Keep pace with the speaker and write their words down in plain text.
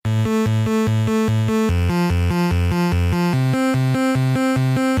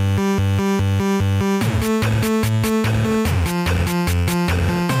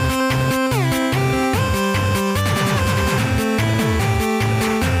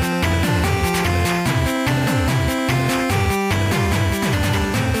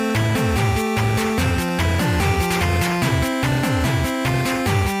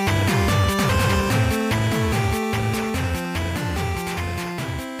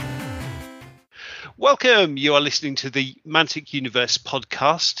Welcome. You are listening to the Mantic Universe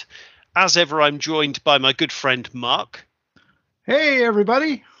podcast. As ever, I'm joined by my good friend Mark. Hey,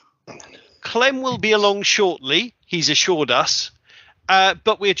 everybody. Clem will be along shortly, he's assured us.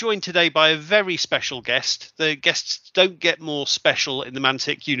 But we're joined today by a very special guest. The guests don't get more special in the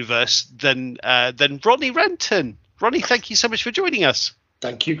Mantic universe than Ronnie Renton. Ronnie, thank you so much for joining us.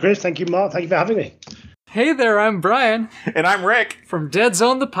 Thank you, Chris. Thank you, Mark. Thank you for having me. Hey there, I'm Brian. And I'm Rick. From Dead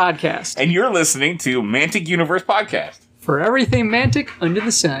Zone, the podcast. And you're listening to Mantic Universe Podcast. For everything Mantic under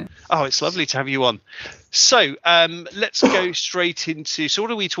the sun. Oh, it's lovely to have you on. So let's go straight into... So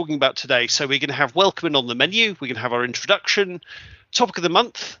what are we talking about today? So we're going to have welcoming on the menu. We're going to have our introduction. Topic of the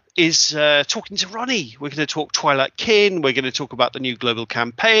month is talking to Ronnie. We're going to talk Twilight Kin. We're going to talk about the new global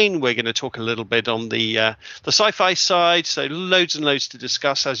campaign. We're going to talk a little bit on the sci-fi side. So loads and loads to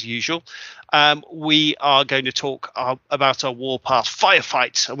discuss as usual. We are going to talk about our Warpath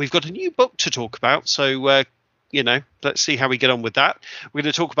firefights. And we've got a new book to talk about. So, let's see how we get on with that. We're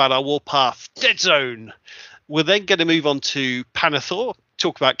going to talk about our Warpath Dead Zone. We're then going to move on to Panathor,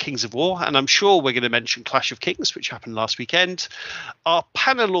 talk about Kings of War, and I'm sure we're going to mention Clash of Kings, which happened last weekend. Our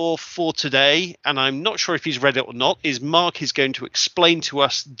panel for today, and I'm not sure if he's read it or not, is Mark is going to explain to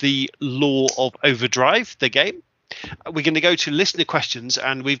us the lore of Overdrive, the game. We're going to go to listener questions,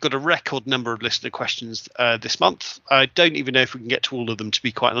 and we've got a record number of listener questions this month. I don't even know if we can get to all of them, to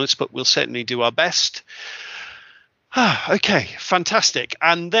be quite honest, but we'll certainly do our best. Okay, fantastic.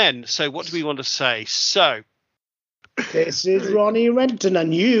 And then, so what do we want to say? So, this is Ronnie Renton,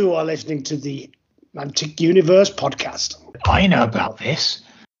 and you are listening to the Mantic Universe podcast. I know about this.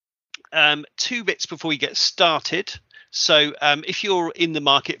 2 bits before we get started. So if you're in the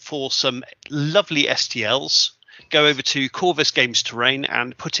market for some lovely STLs, go over to Corvus Games Terrain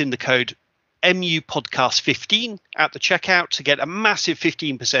and put in the code MUPodcast15 at the checkout to get a massive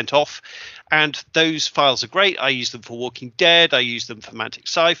 15% off. And those files are great. I use them for Walking Dead. I use them for Mantic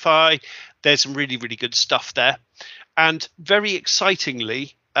Sci-Fi. There's some really, really good stuff there. And very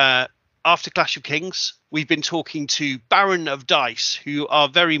excitingly, after Clash of Kings, we've been talking to Baron of Dice, who are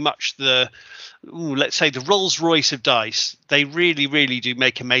very much let's say, the Rolls-Royce of dice. They really, really do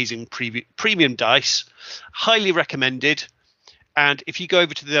make amazing premium dice. Highly recommended. And if you go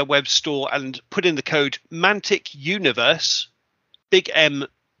over to their web store and put in the code Mantic Universe, big M,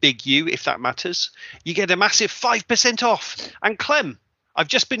 big U, if that matters, you get a massive 5% off. And Clem, I've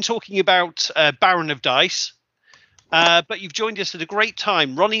just been talking about Baron of Dice. But you've joined us at a great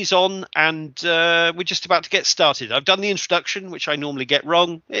time. Ronnie's on, and we're just about to get started. I've done the introduction, which I normally get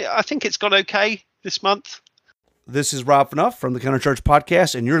wrong. I think it's gone okay this month. This is Rob Fnuff from the Countercharge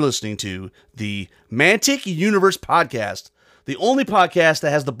Podcast, and you're listening to the Mantic Universe Podcast, the only podcast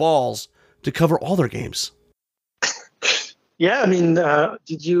that has the balls to cover all their games. Yeah, I mean,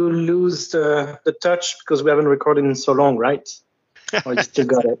 did you lose the touch because we haven't recorded in so long, right? Or you still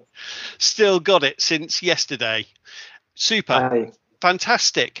got it? Still got it since yesterday. Super. Aye.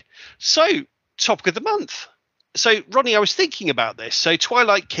 Fantastic. So, topic of the month. So, Ronnie, I was thinking about this. So,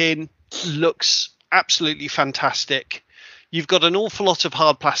 Twilight Kin looks absolutely fantastic. You've got an awful lot of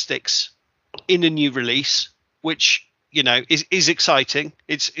hard plastics in a new release, which, is exciting.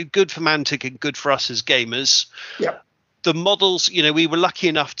 It's good for Mantic and good for us as gamers. Yeah. The models, we were lucky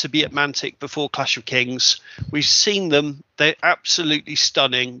enough to be at Mantic before Clash of Kings. We've seen them. They're absolutely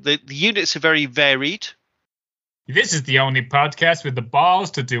stunning. The units are very varied. This is the only podcast with the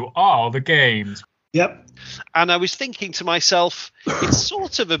balls to do all the games. Yep. And I was thinking to myself, it's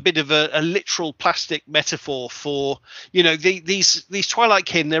sort of a bit of a literal plastic metaphor for, these Twilight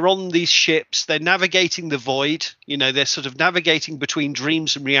Kin, they're on these ships, they're navigating the void, they're sort of navigating between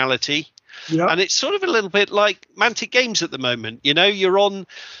dreams and reality. Yep. And it's sort of a little bit like Mantic Games at the moment. You're on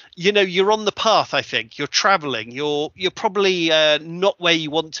the path, I think. You're traveling. You're probably not where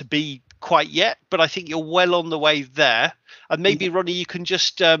you want to be quite yet, but I think you're well on the way there. And maybe, Ronnie, you can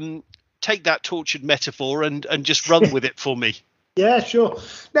just take that tortured metaphor and just run with it for me. Yeah, sure.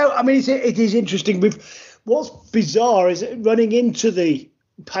 No, I mean, it is interesting. What's bizarre is running into the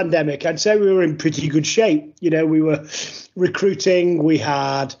pandemic, I'd say we were in pretty good shape. We were recruiting, we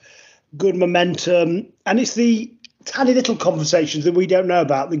had good momentum, and it's the tiny little conversations that we don't know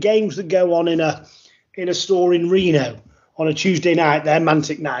about. The games that go on in a store in Reno on a Tuesday night, they're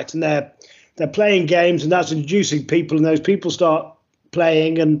Mantic night, and they're playing games, and that's introducing people, and those people start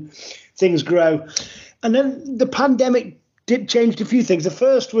playing and things grow. And then the pandemic changed a few things. The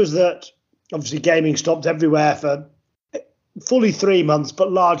first was that obviously gaming stopped everywhere for fully 3 months, but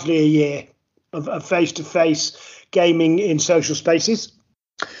largely a year of face-to-face gaming in social spaces.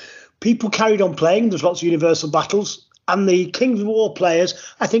 People carried on playing. There's lots of universal battles. And the Kings of War players,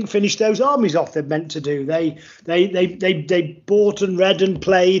 I think, finished those armies off they're meant to do. They bought and read and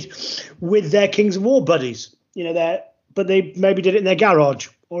played with their Kings of War buddies, but they maybe did it in their garage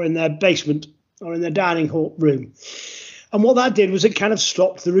or in their basement or in their dining hall room. And what that did was it kind of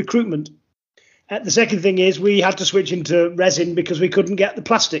stopped the recruitment. The second thing is we had to switch into resin because we couldn't get the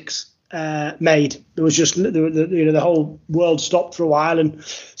plastics made. There was just the whole world stopped for a while, and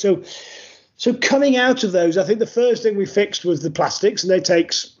so coming out of those, I think the first thing we fixed was the plastics, and it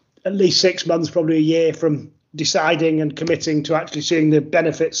takes at least 6 months, probably a year, from deciding and committing to actually seeing the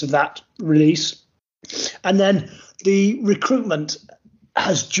benefits of that release. And then the recruitment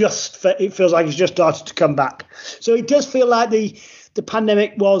it feels like it's just started to come back. So it does feel like the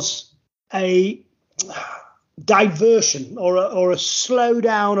pandemic was a diversion or a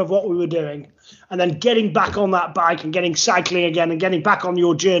slowdown of what we were doing, and then getting back on that bike and getting cycling again and getting back on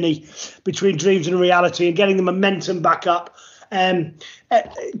your journey between dreams and reality and getting the momentum back up.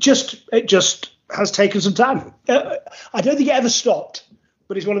 It just has taken some time. I don't think it ever stopped,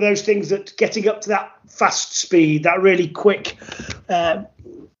 but it's one of those things that getting up to that fast speed, that really quick,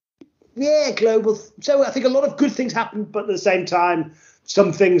 global. So I think a lot of good things happened, but at the same time,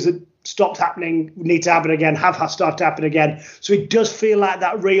 some things that stopped happening need to happen again, have started to happen again. So it does feel like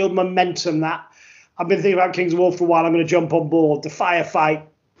that real momentum that I've been thinking about Kings of War for a while. I'm going to jump on board. The firefight,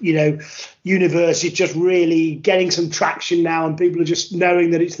 universe is just really getting some traction now, and people are just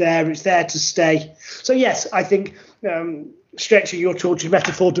knowing that it's there to stay. So yes, I think stretching your tortured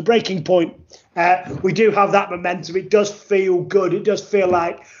metaphor to breaking point, we do have that momentum. It does feel good. It does feel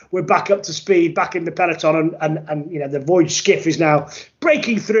like we're back up to speed, back in the peloton, and the Voyage skiff is now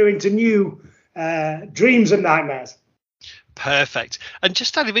breaking through into new dreams and nightmares. Perfect. And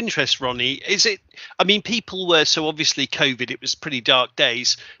just out of interest, Ronnie, people were, so obviously COVID, it was pretty dark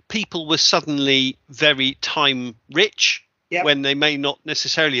days. People were suddenly very time rich. Yep. When they may not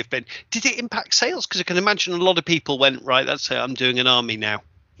necessarily have been. Did it impact sales? Because I can imagine a lot of people went, right, that's it, I'm doing an army now.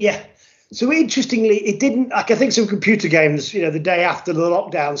 Yeah. So interestingly, it didn't, I think some computer games, the day after the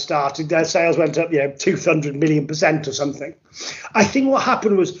lockdown started, their sales went up, 200 million% or something. I think what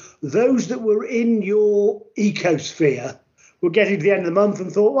happened was those that were in your ecosphere were getting to the end of the month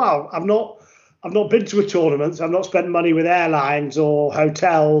and thought, wow, I've not been to a tournament. I've not spent money with airlines or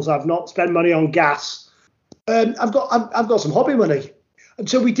hotels. I've not spent money on gas. I've got some hobby money. And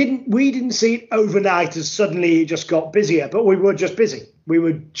so we didn't see it overnight as suddenly it just got busier, but we were just busy. We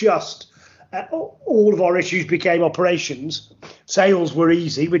were just, all of our issues became operations. Sales were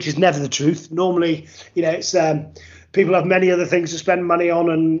easy, which is never the truth. Normally, it's people have many other things to spend money on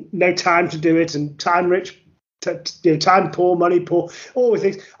and no time to do it, and time rich, time poor, money poor, all these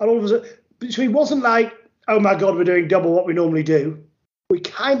things. And all of a sudden, so it wasn't like, oh my God, we're doing double what we normally do. We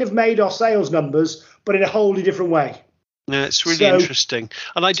kind of made our sales numbers, but in a wholly different way. Yeah, it's really interesting.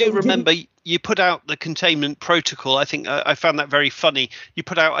 And I do remember you put out the containment protocol. I think I found that very funny. You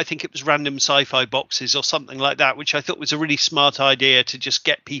put out, I think it was random sci-fi boxes or something like that, which I thought was a really smart idea to just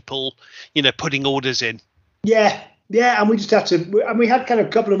get people, putting orders in. Yeah. And we just had to, and we had kind of a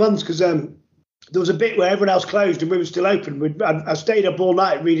couple of months because there was a bit where everyone else closed and we were still open. I stayed up all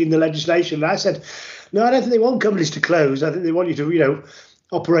night reading the legislation, and I said, no, I don't think they want companies to close. I think they want you to,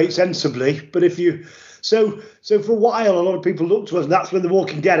 operate sensibly. But if you, so for a while, a lot of people looked to us, and that's when The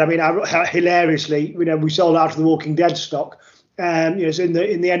Walking Dead. I mean, hilariously, we sold out of The Walking Dead stock. So in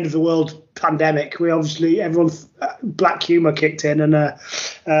the end of the world pandemic, we obviously black humour kicked in, and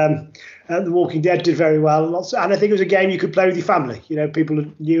The Walking Dead did very well. And I think it was a game you could play with your family. People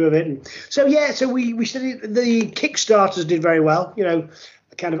knew of it, and so we studied. The Kickstarters did very well. A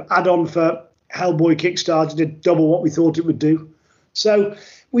kind of add-on for Hellboy Kickstarter did double what we thought it would do. So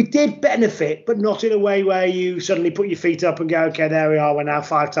we did benefit, but not in a way where you suddenly put your feet up and go, okay, there we are, we're now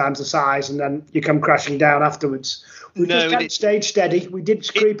 5 times the size, and then you come crashing down afterwards. We just stayed steady. We did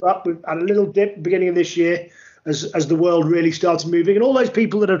creep up. We had a little dip at the beginning of this year as the world really started moving. And all those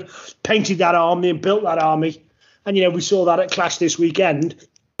people that had painted that army and built that army, and, we saw that at Clash this weekend.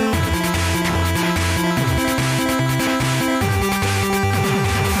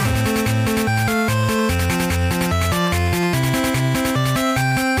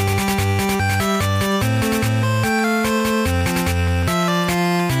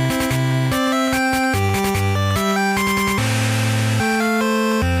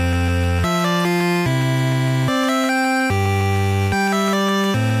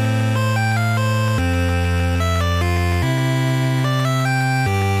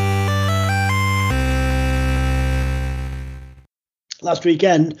 Last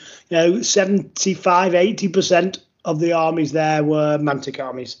weekend, 75-80% of the armies there were Mantic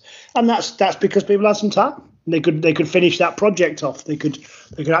armies, and that's because people had some time. They could finish that project off. They could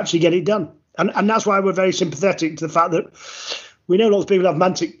actually get it done. And that's why we're very sympathetic to the fact that we know lots of people have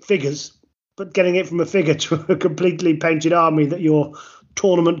Mantic figures, but getting it from a figure to a completely painted army that you're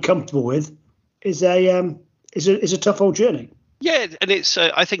tournament comfortable with is a tough old journey. Yeah, and it's.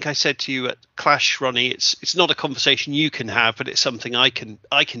 I think I said to you at Clash, Ronnie. It's not a conversation you can have, but it's something I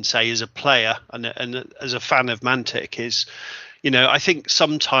can say as a player and as a fan of Mantic. Is, I think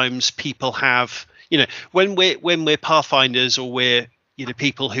sometimes people have, when we're Pathfinders or we're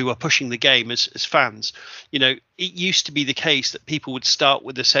people who are pushing the game as fans, it used to be the case that people would start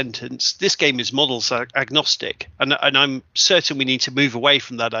with the sentence, "This game is models agnostic," and I'm certain we need to move away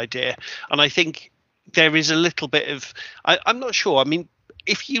from that idea. And I think there is a little bit of, I'm not sure. I mean,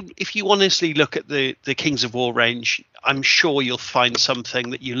 if you honestly look at the Kings of War range, I'm sure you'll find something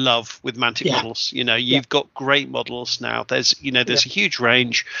that you love with Mantic models. You've got great models now. There's a huge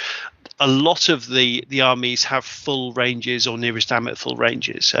range. A lot of the armies have full ranges or nearest damn it full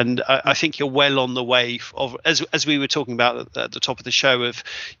ranges, and I think you're well on the way of, as we were talking about at the top of the show, of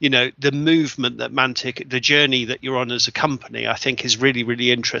the movement that Mantic, the journey that you're on as a company, I think is really,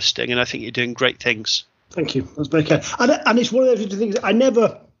 really interesting, and I think you're doing great things. Thank you. That's very kind. And it's one of those things I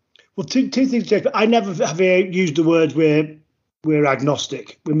never. Well, two things, Jake. I never have used the word we're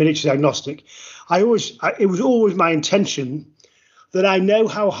agnostic. We're miniatures agnostic. It was always my intention that I know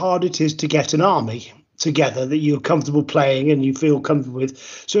how hard it is to get an army together that you're comfortable playing and you feel comfortable with.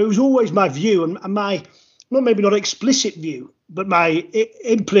 So it was always my view and my, maybe not explicit view, but my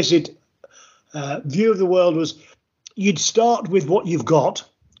implicit view of the world was you'd start with what you've got.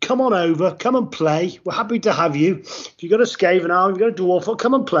 Come on over, come and play. We're happy to have you. If you've got a Skaven army, you've got a Dwarf,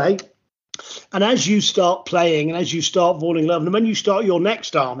 come and play. And as you start playing and as you start falling in love, and when you start your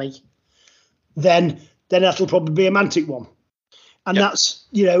next army, then that'll probably be a Mantic one. And that's,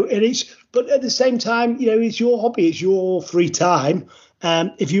 but at the same time, it's your hobby, it's your free time.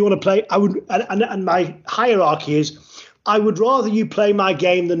 If you want to play, I would, and my hierarchy is, I would rather you play my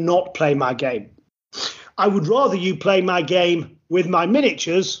game than not play my game. I would rather you play my game with my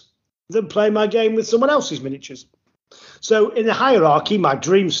miniatures than play my game with someone else's miniatures. So in the hierarchy, my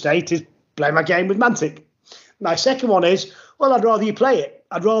dream state is play my game with Mantic. My second one is, well, I'd rather you play it.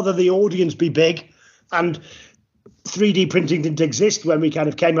 I'd rather the audience be big, and 3D printing didn't exist when we kind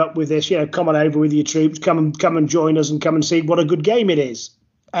of came up with this, come on over with your troops, come and join us and come and see what a good game it is.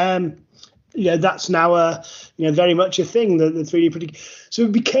 That's now very much a thing, the 3D printing. So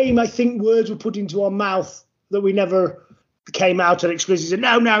it became, I think, words were put into our mouth that we never came out and explicitly said,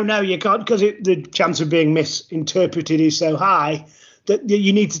 no, you can't, because the chance of being misinterpreted is so high that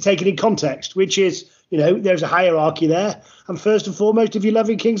you need to take it in context, which is, there's a hierarchy there. And first and foremost, if you're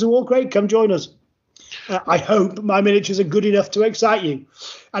loving Kings of War, great, come join us. I hope my miniatures are good enough to excite you.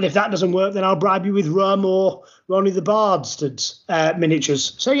 And if that doesn't work, then I'll bribe you with rum or Ronnie the Bard's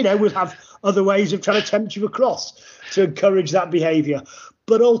miniatures. So, we'll have other ways of trying to tempt you across to encourage that behaviour.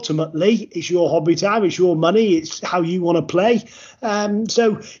 But ultimately, it's your hobby time, it's your money, it's how you want to play.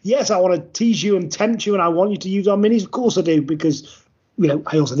 So, yes, I want to tease you and tempt you, and I want you to use our minis. Of course I do, because,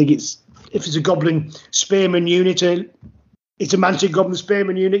 I also think if it's a Goblin Spearman unit, it's a Mantic Goblin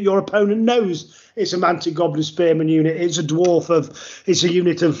Spearman unit, your opponent knows it's a Mantic Goblin Spearman unit. It's a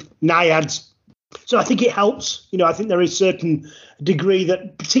unit of Naiads. So I think it helps. I think there is a certain degree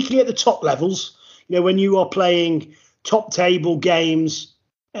that, particularly at the top levels, when you are playing top table games,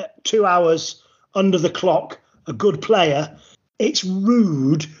 2 hours under the clock, a good player, it's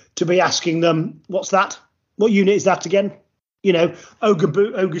rude to be asking them, what's that? What unit is that again?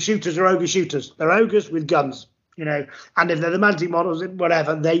 Ogre shooters are ogre shooters. They're ogres with guns. And if they're the Mantic models,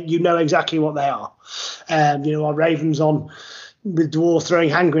 whatever, you know exactly what they are. Our Ravens on with Dwarf throwing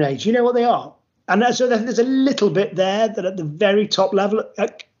hand grenades, you know what they are. And so there's a little bit there that at the very top level,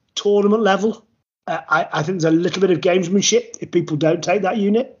 at tournament level, I think there's a little bit of gamesmanship if people don't take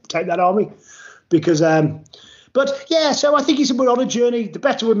that army. Because, but yeah, so I think we're on a journey. The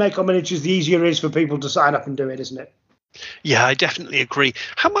better we make our miniatures, the easier it is for people to sign up and do it, isn't it? Yeah, I definitely agree.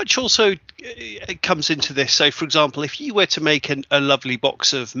 How much also comes into this? So, for example, if you were to make a lovely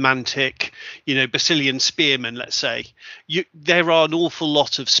box of Mantic, Basilian Spearmen, let's say, there are an awful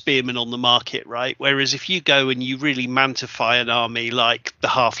lot of Spearmen on the market, right? Whereas if you go and you really mantify an army like the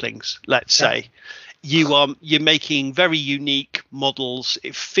Halflings, let's say, you're making very unique models.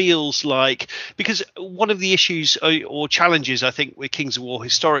 It feels like, because one of the issues or challenges I think with Kings of War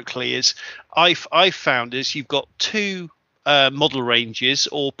historically is I've found is you've got two model ranges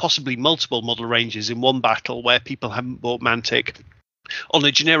or possibly multiple model ranges in one battle where people haven't bought Mantic on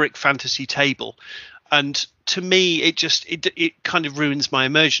a generic fantasy table. And to me, it kind of ruins my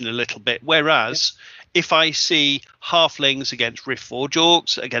immersion a little bit. Whereas if I see halflings against Rift Forge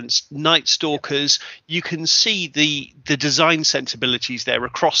orcs, against Night Stalkers, you can see the design sensibilities there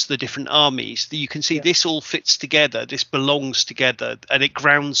across the different armies. You can see this all fits together, this belongs together, and it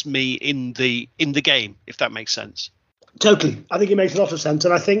grounds me in the game, if that makes sense. Totally. I think it makes a lot of sense.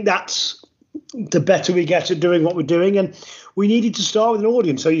 And I think that's the better we get at doing what we're doing. And we needed to start with an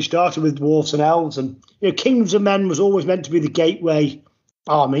audience. So you started with dwarves and elves. And, Kings of Men was always meant to be the gateway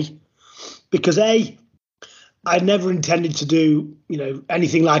army. Because, I never intended to do,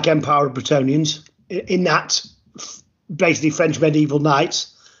 anything like Empire of Bretonnians in that basically French medieval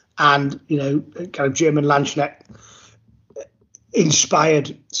knights and, kind of German Landsknecht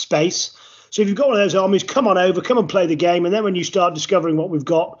inspired space. So if you've got one of those armies, come on over, come and play the game. And then when you start discovering what we've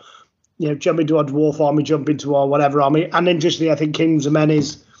got, jump into our dwarf army, jump into our whatever army. And interestingly, I think Kings of Men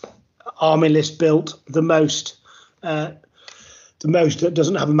is army list built the most that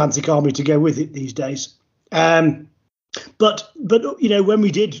doesn't have a Mantic army to go with it these days. But when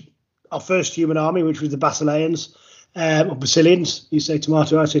we did our first human army, which was the Basileans, or Basilians, you say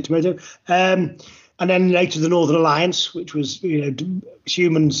tomato, I say tomato, and then later the Northern Alliance, which was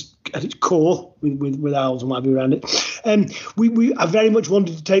humans at its core with owls and what have you around it. I very much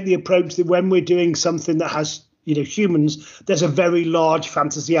wanted to take the approach that when we're doing something that has humans, there's a very large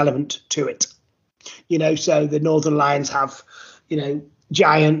fantasy element to it. So the Northern Alliance have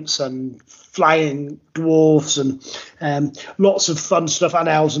giants and flying dwarfs and lots of fun stuff, and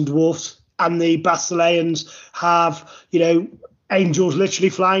elves and dwarfs. And the Basileans have angels literally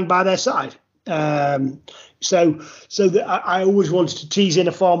flying by their side. So that I always wanted to tease in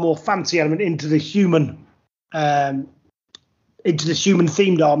a far more fancy element into the human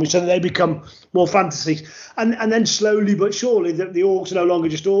themed army, so that they become more fantasy. And then slowly but surely the orcs are no longer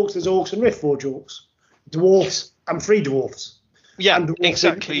just orcs. There's orcs and Rift Forge orcs, dwarfs and free dwarfs. Yeah,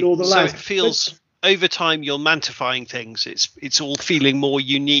 exactly. So it feels over time you're mantifying things. It's all feeling more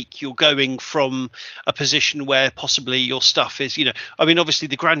unique. You're going from a position where possibly your stuff is, obviously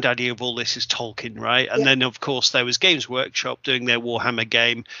the granddaddy of all this is Tolkien, right? And then of course there was Games Workshop doing their Warhammer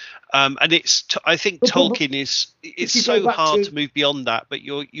game. And I think Tolkien it's so hard to move beyond that, but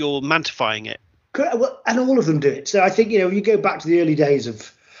you're mantifying it. And all of them do it. So I think, you go back to the early days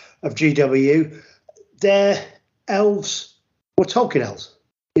of GW, their elves were Tolkien elves.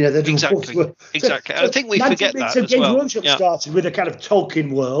 Exactly. I think we forget that as well. Games Workshop started with a kind of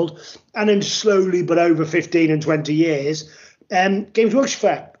Tolkien world, and then slowly, but over 15 and 20 years, Games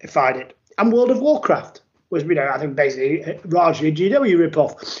Workshop fired it. And World of Warcraft was, I think basically largely a GW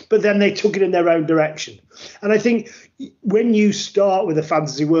ripoff. But then they took it in their own direction. And I think when you start with a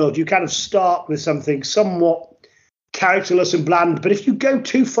fantasy world, you kind of start with something somewhat characterless and bland. But if you go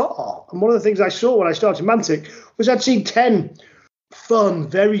too far, and one of the things I saw when I started Mantic was I'd seen 10 fun,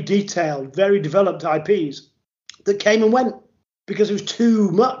 very detailed, very developed IPs that came and went because it was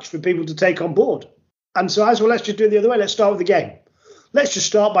too much for people to take on board. And so I said, well, let's just do it the other way. Let's start with the game. Let's just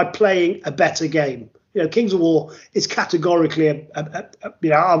start by playing a better game. Kings of War is categorically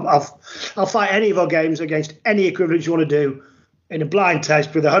I'll fight any of our games against any equivalent you want to do in a blind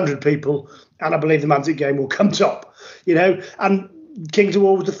test with 100 people, and I believe the Mantic game will come top. And Kings of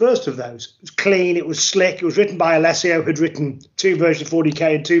War was the first of those. It was clean, it was slick, it was written by Alessio, who'd written 2 versions of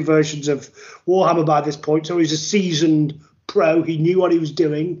 40k and 2 versions of Warhammer by this point, so he was a seasoned pro. He knew what he was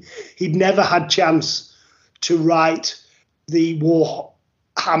doing. He'd never had chance to write the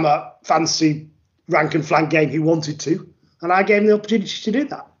Warhammer fantasy rank and flank game he wanted to, and I gave him the opportunity to do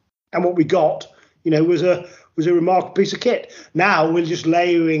that. And what we got, was a remarkable piece of kit. Now we're just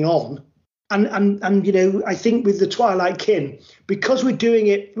layering on. And I think with the Twilight Kin, because we're doing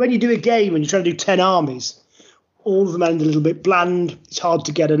it, when you do a game and you're trying to do 10 armies, all of them end a little bit bland. It's hard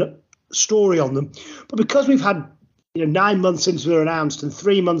to get a story on them. But because we've had 9 months since we were announced and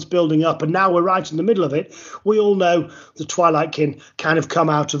 3 months building up, and now we're right in the middle of it, we all know the Twilight Kin kind of come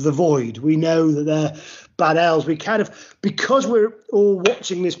out of the void. We know that they're bad elves. We kind of, because we're all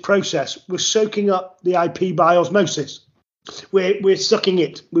watching this process, we're soaking up the IP by osmosis. We're sucking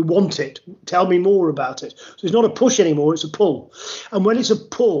it. We want it. Tell me more about it. So it's not a push anymore. It's a pull. And when it's a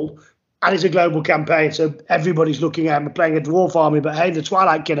pull, and it's a global campaign, so everybody's looking at them playing a dwarf army, but hey, the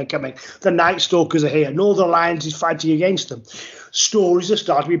Twilight Kin are coming. The Night Stalkers are here. Northern Alliance is fighting against them. Stories are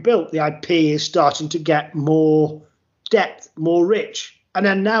starting to be built. The IP is starting to get more depth, more rich. And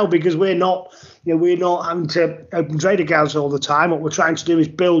then now, because we're not having to open trade accounts all the time, what we're trying to do is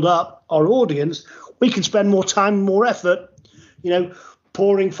build up our audience. We can spend more time, more effort,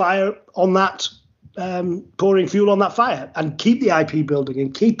 pouring fire on that, pouring fuel on that fire, and keep the IP building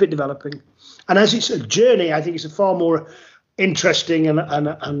and keep it developing. And as it's a journey, I think it's a far more interesting and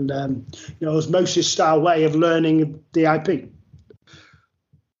osmosis style way of learning the IP.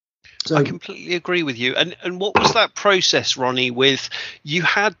 So, I completely agree with you. And what was that process, Ronnie, with you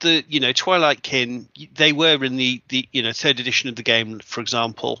had the, Twilight Kin, they were in the third edition of the game, for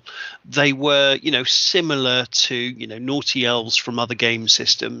example. They were, similar to, Naughty Elves from other game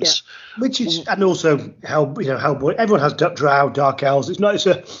systems. Yeah. Which is, and also Hellboy. Everyone has Drow, Dark Elves. It's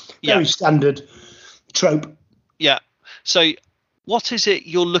a very standard trope. Yeah. So what is it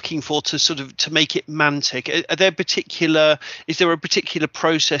you're looking for to make it Mantic? Is there a particular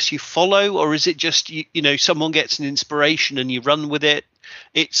process you follow, or is it just someone gets an inspiration and you run with it?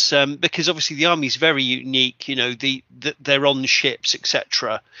 It's because obviously the army is very unique. They're on ships,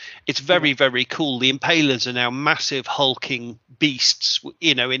 etc. It's very, very cool. The Impalers are now massive hulking beasts,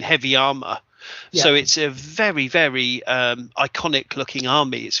 in heavy armor. Yeah. So it's a very, very iconic looking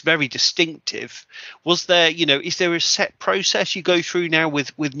army. It's very distinctive. Was there, is there a set process you go through now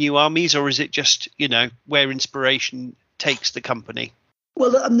with new armies, or is it just, where inspiration takes the company?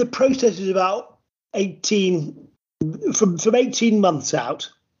 Well, and the process is about 18 months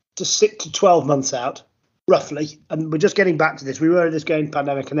out to 6 to 12 months out, roughly. And we're just getting back to this. We were in this game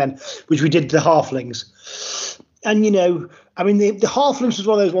pandemic, and then which we did the halflings. And, the halflings was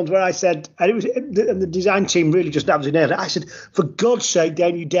one of those ones where I said, and the design team really just absolutely nailed it. I said, for God's sake,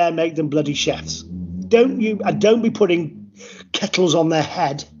 don't you dare make them bloody chefs. Don't be putting kettles on their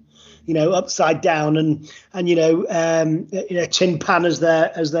head, upside down and tin pan as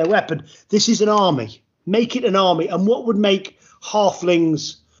their weapon. This is an army. Make it an army. And what would make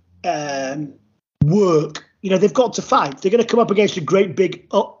halflings work? They've got to fight. They're going to come up against a great big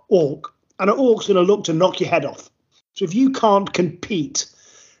orc. And an orc's going to look to knock your head off. So if you can't compete,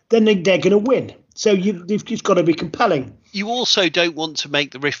 then they're going to win. So you've just got to be compelling. You also don't want to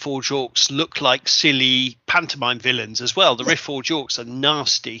make the Riftforged Orcs look like silly pantomime villains as well. The Riftforged Orcs are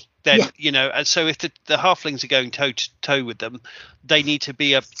nasty. Then, and so if the halflings are going toe to toe with them, they need to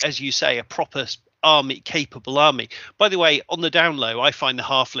be, as you say, a proper capable army. By the way, on the down low, I find the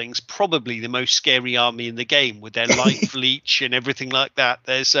halflings probably the most scary army in the game, with their life leech and everything like that.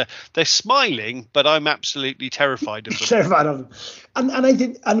 They're smiling, but I'm absolutely terrified of them. Terrified of them, and I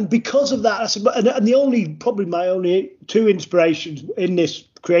did, and because of that, and my only two inspirations in this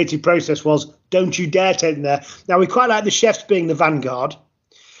creative process was, don't you dare take them there. Now we quite like the chefs being the vanguard.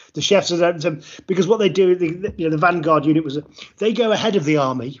 The chefs are because what they do, the vanguard unit they go ahead of the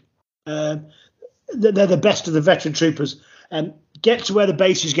army. They're the best of the veteran troopers, and get to where the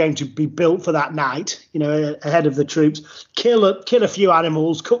base is going to be built for that night, ahead of the troops, kill a few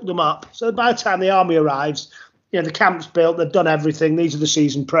animals, cook them up. So by the time the army arrives, the camp's built, they've done everything. These are the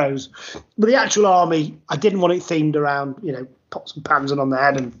seasoned pros. But the actual army, I didn't want it themed around, pots and pans and on the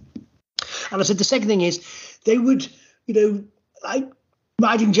head. And I said the second thing is they would, like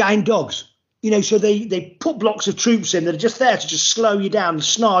riding giant dogs. So they put blocks of troops in that are just there to just slow you down and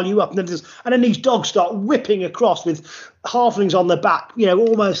snarl you up. And then these dogs start whipping across with halflings on their back,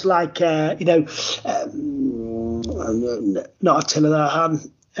 almost like, not Attila,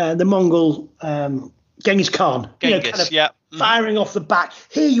 the Mongol Genghis Khan. Firing off the back.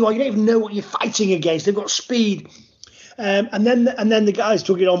 Here you are, you don't even know what you're fighting against. They've got speed. And then the guys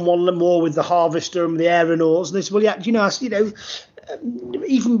took it on one more with the Harvester and the aeronauts. And they said, well, yeah,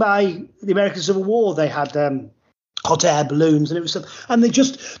 even by the American Civil War, they had hot air balloons, and they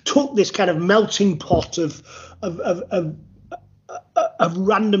just took this kind of melting pot of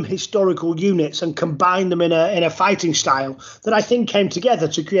random historical units and combined them in a fighting style that I think came together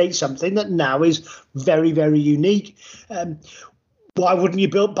to create something that now is very, very unique. Why wouldn't you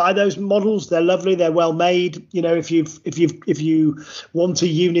buy those models? They're lovely. They're well made. If you want a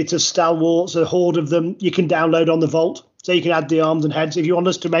unit of stalwarts, a horde of them, you can download on the Vault. So you can add the arms and heads. If you want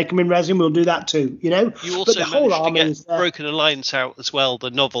us to make them in resin, we'll do that too. You also managed to get Broken Alliance out as well, the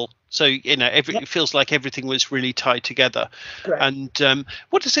novel. So it feels like everything was really tied together. Correct. And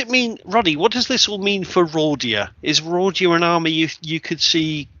what does it mean, Ronnie? What does this all mean for Rordia? Is Rordia an army you could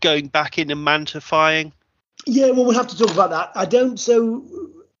see going back in and mantifying? Yeah, well, we'll have to talk about that. I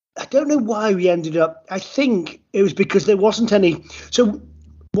don't know why we ended up. I think it was because there wasn't any. So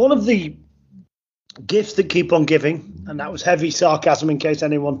one of the gifts that keep on giving, and that was heavy sarcasm in case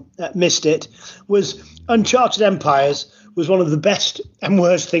anyone missed it, was Uncharted Empires was one of the best and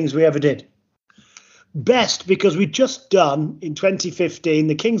worst things we ever did. Best because we'd just done in 2015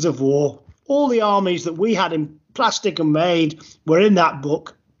 the Kings of War. All the armies that we had in plastic and made were in that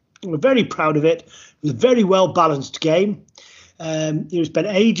book. We're very proud of it. It was a very well balanced game. Spent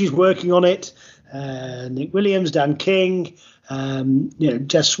ages working on it. Nick Williams, Dan King,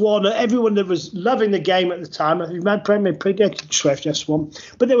 Jeff Swan, everyone that was loving the game at the time. I think my premier predated Jeff Swan,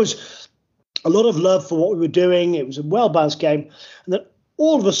 but there was a lot of love for what we were doing. It was a well-balanced game, and then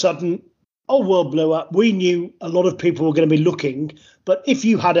all of a sudden, our world blew up. We knew a lot of people were going to be looking, but if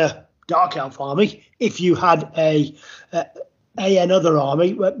you had a Dark Elf army, if you had another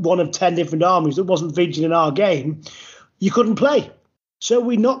army, one of 10 different armies that wasn't featured in our game, you couldn't play. So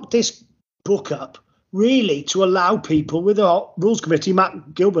we knocked this book up really to allow people with our rules committee,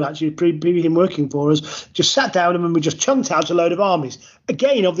 Matt Gilbert actually, previously him working for us, just sat down and we just chunked out a load of armies.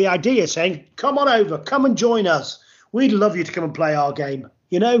 Again, of the idea saying, come on over, come and join us. We'd love you to come and play our game,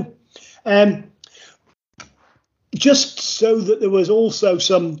 just so that there was also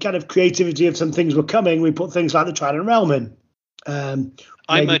some kind of creativity of some things were coming, we put things like the Trident Realm in.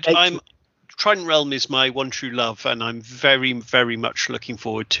 Trident Realm is my one true love, and I'm very, very much looking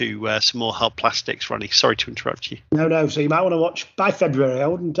forward to some more hard plastics, Ronnie. Sorry to interrupt you. No. So you might want to watch by February.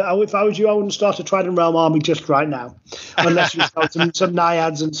 If I was you, I wouldn't start a Trident Realm army just right now, unless you start some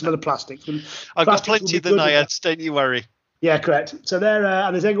naiads and some other plastics. I've got plenty of the naiads. Don't you worry. Yeah, correct. So they're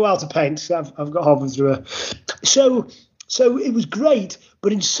and they take a while to paint. So I've got halfway through. So it was great,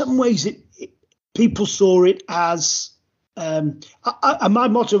 but in some ways, people saw it as. And my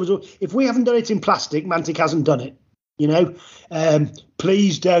motto was, if we haven't done it in plastic, Mantic hasn't done it.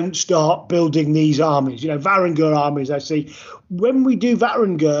 Please don't start building these armies. Varangur armies. I see. When we do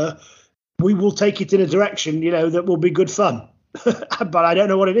Varangur, we will take it in a direction, that will be good fun. But I don't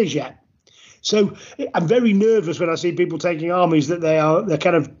know what it is yet. So I'm very nervous when I see people taking armies that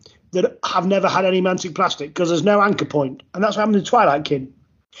that have never had any Mantic plastic because there's no anchor point, and that's what happened to Twilight Kin.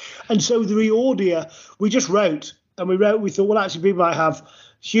 And so the reorder, we just wrote, and we thought, well, actually, people might have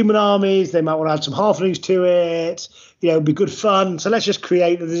human armies, they might want to add some halflings to it, it'd be good fun. So let's just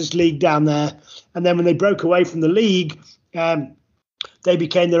create this league down there. And then when they broke away from the league, they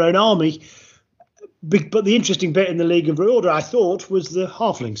became their own army. But the interesting bit in the League of Reorder, I thought, was the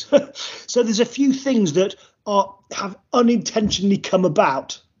halflings. So there's a few things that have unintentionally come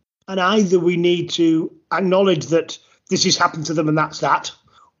about. And either we need to acknowledge that this has happened to them and that's that,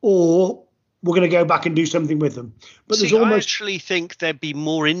 or we're going to go back and do something with them. But I actually think they'd be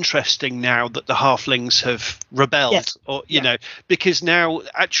more interesting now that the halflings have rebelled, because now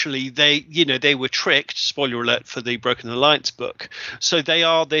actually they were tricked. Spoiler alert for the Broken Alliance book. So they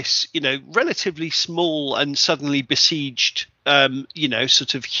are this, relatively small and suddenly besieged,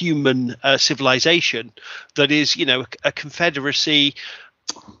 sort of human civilization that is, a confederacy.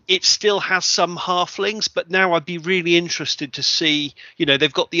 It still has some halflings, but now I'd be really interested to see,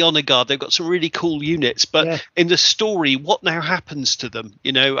 they've got the honor guard, they've got some really cool units, but in the story, what now happens to them?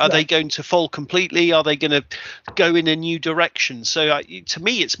 Are they going to fall completely? Are they going to go in a new direction? So to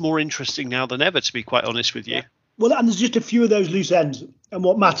me, it's more interesting now than ever, to be quite honest with you. Yeah. Well, and there's just a few of those loose ends. And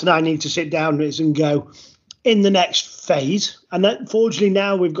what Matt and I need to sit down is and go in the next phase. And fortunately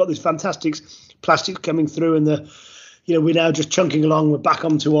now we've got this fantastic plastics coming through and we're now just chunking along. We're back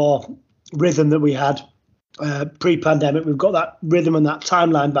onto our rhythm that we had pre-pandemic. We've got that rhythm and that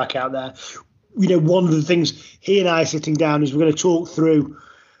timeline back out there. One of the things he and I are sitting down is we're going to talk through.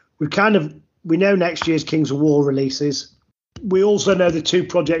 We know next year's Kings of War releases. We also know the two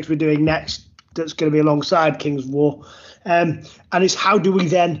projects we're doing next that's going to be alongside Kings of War. And it's how do we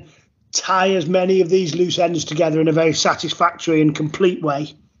then tie as many of these loose ends together in a very satisfactory and complete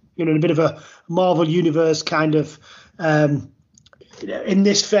way. In a bit of a Marvel Universe kind of. In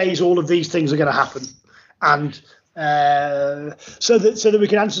this phase, all of these things are going to happen, and so that we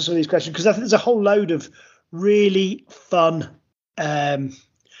can answer some of these questions, because I think there's a whole load of really fun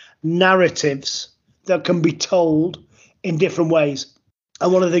narratives that can be told in different ways.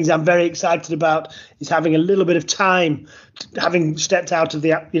 And one of the things I'm very excited about is having a little bit of time, having stepped out of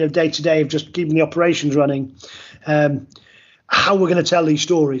the day to day of just keeping the operations running, how we're going to tell these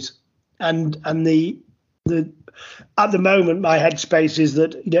stories, and the at the moment, my headspace is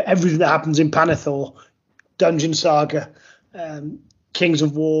that everything that happens in Panathor, Dungeon Saga, Kings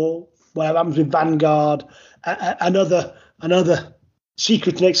of War, whatever happens with Vanguard, and other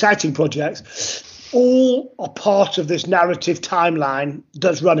secret and exciting projects, all are part of this narrative timeline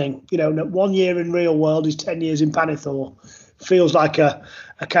that's running. 1 year in real world is 10 years in Panathor. Feels like a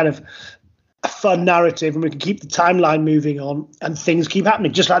kind of a fun narrative, and we can keep the timeline moving on, and things keep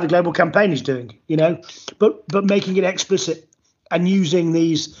happening, just like the global campaign is doing, but making it explicit and using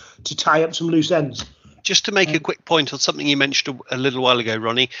these to tie up some loose ends. Just to make a quick point on something you mentioned a little while ago,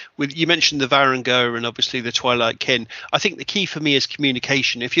 Ronnie, you mentioned the Varangur and obviously the Twilight Kin. I think the key for me is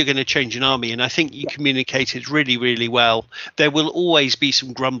communication. If you're going to change an army, and I think you communicated really, really well, there will always be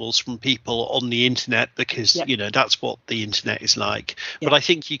some grumbles from people on the internet because, that's what the internet is like. But I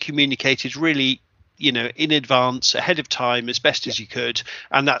think you communicated really, in advance, ahead of time, as best as you could.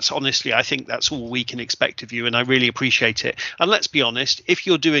 And that's honestly, I think that's all we can expect of you. And I really appreciate it. And let's be honest, if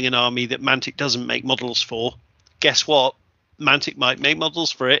you're doing an army that Mantic doesn't make models for, guess what? Mantic might make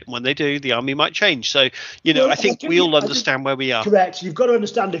models for it. And when they do, the army might change. So, I think we all understand where we are. Correct. You've got to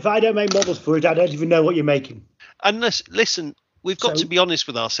understand, if I don't make models for it, I don't even know what you're making. And listen, we've got to be honest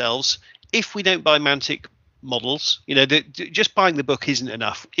with ourselves. If we don't buy Mantic models, just buying the book isn't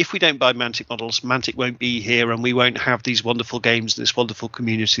enough. If we don't buy Mantic models, Mantic won't be here and we won't have these wonderful games, this wonderful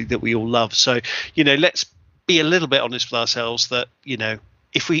community that we all love. So let's be a little bit honest with ourselves that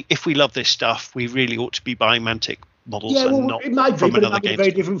if we love this stuff, we really ought to be buying Mantic models and not it might be, from but another it might be game. a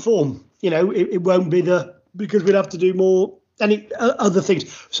very different form. It won't be because we'd have to do more other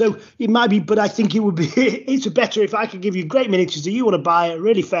things. So it might be, but I think it would be it's better if I could give you great miniatures that you want to buy at a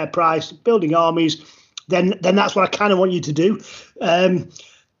really fair price, building armies. Then that's what I kind of want you to do.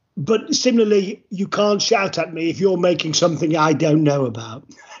 But similarly, you can't shout at me if you're making something I don't know about.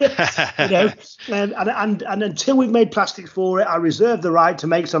 And until we've made plastics for it, I reserve the right to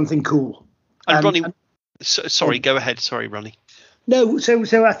make something cool. And Ronnie, sorry, go ahead. Sorry, Ronnie. No,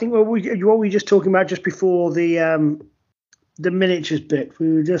 so I think what we were just talking about just before the miniatures bit.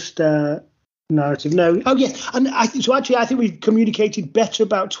 We were just narrative. No, oh yes, and I think we've communicated better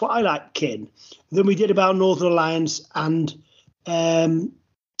about Twilight Kin than we did about Northern Alliance and.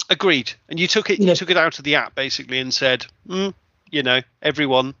 Agreed. And you took it. You took it out of the app basically and said,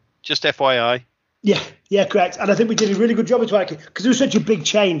 everyone, just FYI. Yeah, correct. And I think we did a really good job with Twilight Kin because it was such a big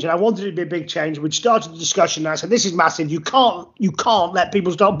change, and I wanted it to be a big change. We'd started the discussion, and I said, "This is massive. You can't let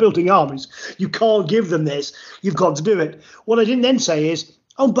people start building armies. You can't give them this. You've got to do it." What I didn't then say is,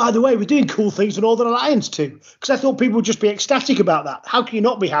 "Oh, by the way, we're doing cool things for Northern Alliance too," because I thought people would just be ecstatic about that. How can you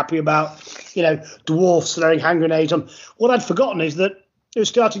not be happy about, dwarfs throwing hand grenades on? What I'd forgotten is that it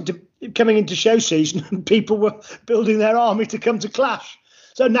was coming into show season, and people were building their army to come to Clash.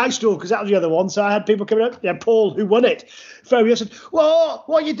 So Night Stalkers, that was the other one. So I had people coming up. Paul, who won it, I said, "Well,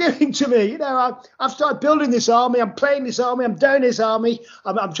 what are you doing to me? I've started building this army. I'm playing this army. I'm doing this army.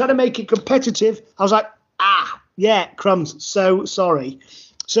 I'm trying to make it competitive." I was like, yeah, crumbs. So sorry.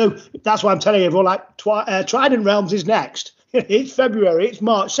 So that's why I'm telling everyone, Trident Realms is next. It's February, it's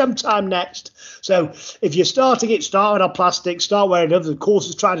March, sometime next. So if you're starting it, start with our plastic, start wearing it. Of course,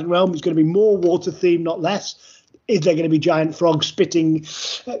 it's Trident Realm. It's going to be more water themed, not less. Is there going to be giant frogs spitting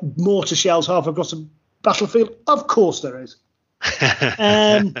mortar shells half across the battlefield? Of course there is.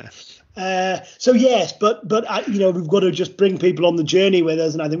 So yes, but we've got to just bring people on the journey with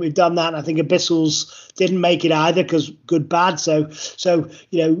us, and I think we've done that. And I think Abyssals didn't make it either because good, bad. So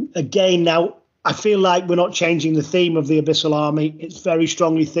again, now I feel like we're not changing the theme of the Abyssal army. It's very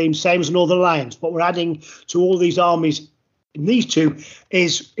strongly themed, same as Northern Alliance. What we're adding to all these armies in these two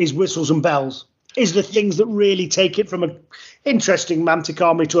is whistles and bells. Is the things that really take it from an interesting Mantic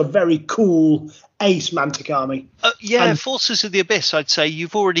army to a very cool ace Mantic army. Forces of the Abyss, I'd say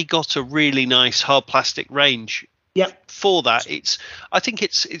you've already got a really nice hard plastic range. Yep. For that, I think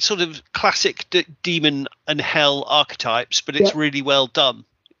it's sort of classic demon and hell archetypes, but it's really well done.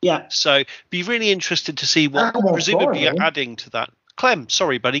 Yeah. So be really interested to see what presumably you're adding to that. Clem,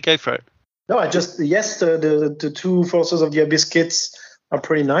 sorry, buddy, go for it. No, the two Forces of the Abyss kits are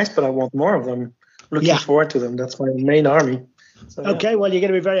pretty nice, but I want more of them. Looking forward to them. That's my main army. So, okay, well, you're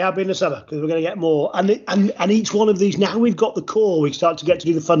going to be very happy in the summer because we're going to get more. And each one of these, now we've got the core, we start to get to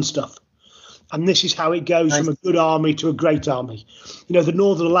do the fun stuff. And this is how it goes from a good army to a great army. The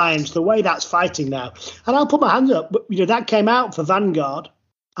Northern Alliance, the way that's fighting now. And I'll put my hands up, but, that came out for Vanguard,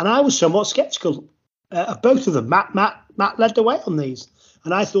 and I was somewhat sceptical of both of them. Matt led the way on these.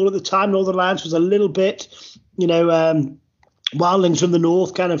 And I thought at the time Northern Alliance was a little bit, wildlings from the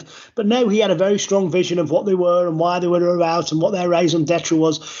north kind of, but no, he had a very strong vision of what they were and why they were about and what their raison d'etre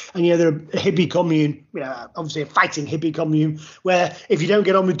was. And they're a hippie commune, obviously a fighting hippie commune, where if you don't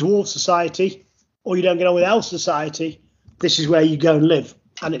get on with dwarf society or you don't get on with elf society, this is where you go and live,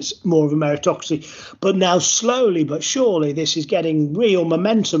 and it's more of a meritocracy. But now slowly but surely this is getting real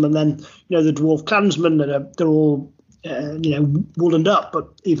momentum, and then the dwarf clansmen that they're all woolened up, but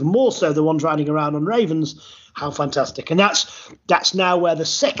even more so the ones riding around on ravens. How fantastic. And that's now where the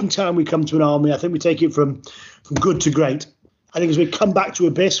second time we come to an army, I think we take it from good to great. I think as we come back to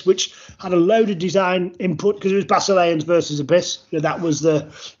Abyss, which had a load of design input because it was Basileans versus Abyss. That was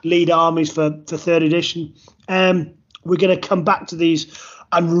the lead armies for 3rd edition. We're going to come back to these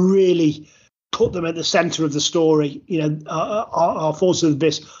and really put them at the centre of the story. Our Forces of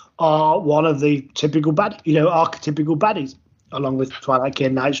Abyss are one of the typical archetypical baddies, along with Twilight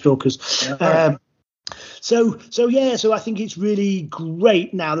Kin, Night Stalkers. Yeah. So I think it's really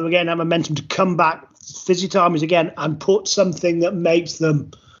great now that we're getting that momentum to come back, visit armies again, and put something that makes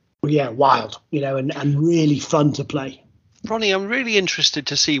them, wild, and really fun to play. Ronnie, I'm really interested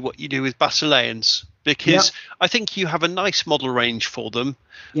to see what you do with Basileans, because I think you have a nice model range for them.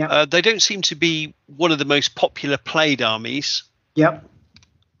 Yeah. They don't seem to be one of the most popular played armies. Yep.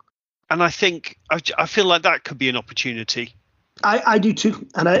 And I think I feel like that could be an opportunity. I do too,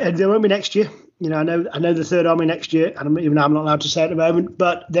 and there won't be next year. I know the 3rd army next year, and I'm not allowed to say at the moment,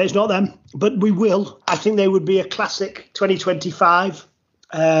 but there's not them. But we will. I think they would be a classic 2025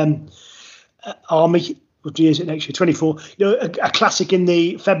 army. What year is it next year? 24. A classic in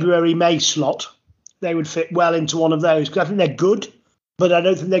the February-May slot. They would fit well into one of those because I think they're good, but I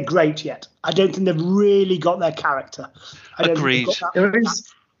don't think they're great yet. I don't think they've really got their character. Agreed.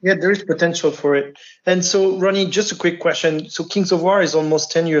 There is potential for it. And so, Ronnie, just a quick question. So Kings of War is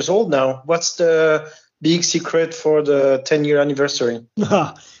almost 10 years old now. What's the big secret for the 10-year anniversary?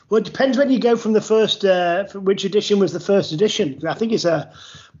 Well, it depends when you go from the first, which edition was the first edition. I think it's a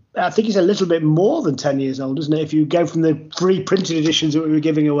little bit more than 10 years old, isn't it? If you go from the 3 printed editions that we were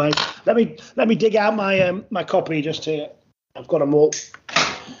giving away. Let me dig out my copy just here. I've got them all.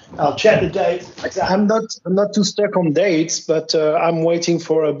 I'll check the date. I'm not too stuck on dates, but I'm waiting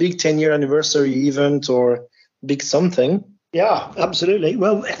for a big 10-year anniversary event or big something. Yeah, absolutely.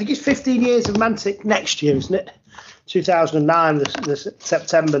 Well, I think it's 15 years of Mantic next year, isn't it? 2009, the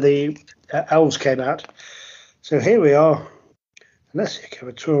September, the Elves came out. So here we are. Let's see,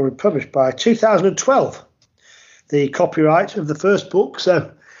 Curatorial published by 2012. The copyright of the first book.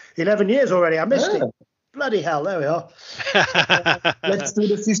 So 11 years already. I missed it. Bloody hell, there we are. Let's do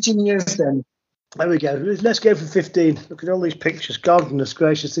the 15 years then. There we go. Let's go for 15. Look at all these pictures. Goodness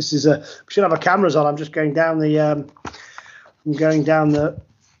gracious, this is we should have our cameras on. I'm just going down the I'm going to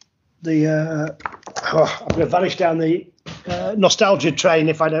vanish down the nostalgia train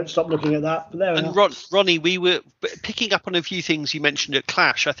if I don't stop looking at that. But there we are. Ronnie, we were picking up on a few things you mentioned at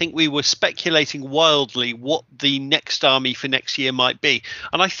Clash. I think we were speculating wildly what the next army for next year might be,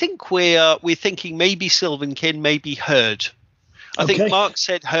 and I think we're thinking maybe Sylvan Kin, maybe Herd. I think Mark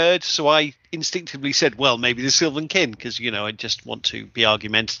said Herd, so I instinctively said, well, maybe the Sylvan Kin, because I just want to be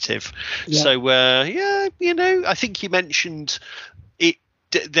argumentative. Yeah. So I think you mentioned it.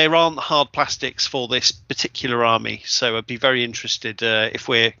 There aren't hard plastics for this particular army, so I'd be very interested if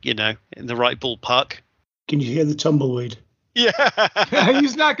we're, in the right ballpark. Can you hear the tumbleweed? Yeah.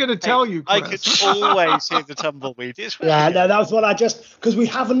 He's not going to tell you, Chris. I could always hear the tumbleweed. No, that was what because we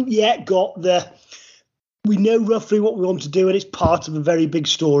haven't yet got we know roughly what we want to do, and it's part of a very big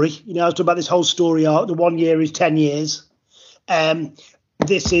story. I was talking about this whole story arc. The 1 year is 10 years.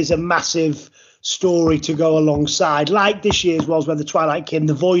 This is a massive story to go alongside, like this year's was, where the Twilight Kin,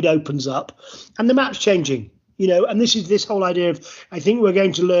 the void opens up and the map's changing, and this whole idea of, I think we're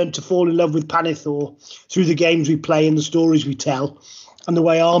going to learn to fall in love with Panithor through the games we play and the stories we tell and the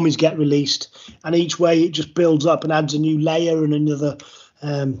way armies get released, and each way it just builds up and adds a new layer and another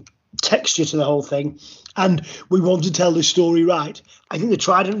texture to the whole thing. And we want to tell this story right. I think the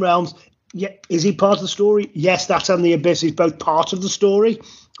Trident Realms, is he part of the story? Yes, that and the Abyss is both part of the story.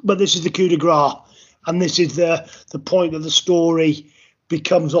 But this is the coup de grace, and this is the point that the story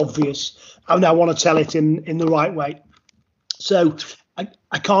becomes obvious. And I want to tell it in the right way. So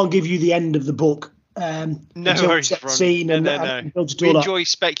I can't give you the end of the book. No worries, Ronnie. No. We enjoy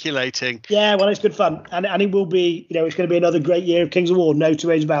speculating. Yeah, well, it's good fun. And it will be, it's going to be another great year of Kings of War. No two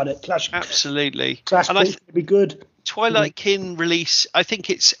ways about it. Clash. Absolutely. Clash is going to be good. Twilight Kin release, I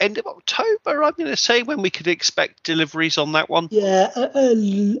think it's end of October, I'm going to say, when we could expect deliveries on that one. Yeah,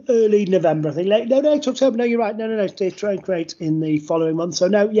 early November, I think. Late October. No, you're right. No. They try and create in the following month. So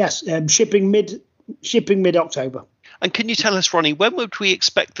no, yes, shipping mid-October. And can you tell us, Ronnie, when would we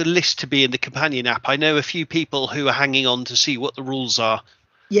expect the list to be in the companion app? I know a few people who are hanging on to see what the rules are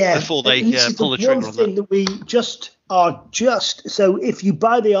before they pull the trigger on that. One thing that we so if you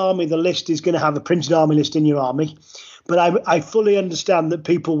buy the army, the list is going to have a printed army list in your army. But I fully understand that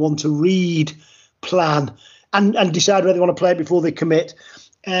people want to read, plan, and decide whether they want to play it before they commit.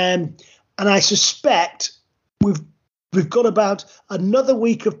 And I suspect we've got about another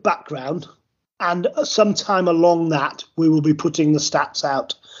week of background, and sometime along that we will be putting the stats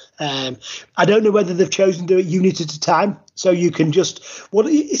out. I don't know whether they've chosen to do it unit at a time, so you can just. Well,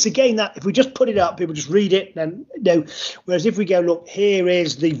 it's a game that if we just put it up, people just read it, then Whereas if we go, look, here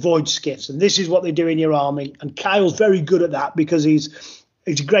is the void skiffs, and this is what they do in your army, and Kyle's very good at that because he's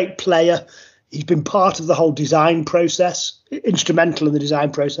a great player. He's been part of the whole design process, instrumental in the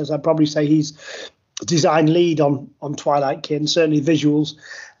design process. I'd probably say he's design lead on Twilight Kin, certainly visuals.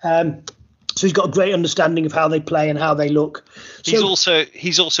 So he's got a great understanding of how they play and how they look. He's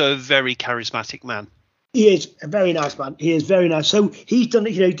also a very charismatic man. He is a very nice man. He is very nice. So he's done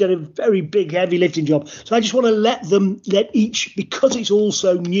a very big, heavy lifting job. So I just want to let each, because it's all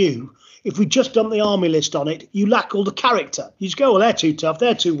so new. If we just dump the army list on it, you lack all the character. You just go, well, they're too tough,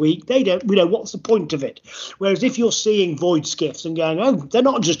 they're too weak. They don't. What's the point of it? Whereas if you're seeing void skiffs and going, oh, they're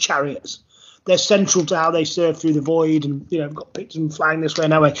not just chariots. They're central to how they serve through the void, and we've got pictures of them flying this way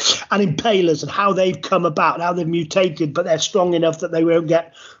and that way, and impalers and how they've come about, how they've mutated, but they're strong enough that they won't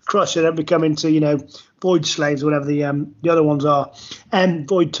get crushed and don't become into void slaves or whatever the other ones are, and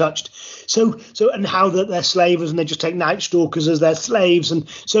void touched. So and how that they're slavers and they just take night stalkers as their slaves, and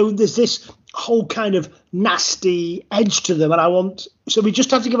so there's this whole kind of nasty edge to them, and so we just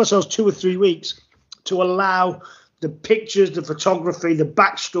have to give ourselves 2 or 3 weeks to allow the pictures, the photography, the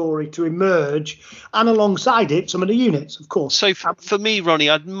backstory to emerge, and alongside it, some of the units, of course. So for me, Ronnie,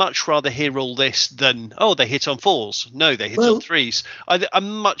 I'd much rather hear all this than, they hit on 4s. No, they hit on 3s.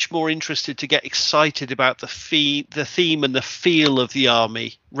 I'm much more interested to get excited about the theme and the feel of the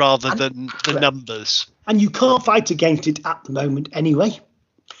army rather than the numbers. And you can't fight against it at the moment anyway.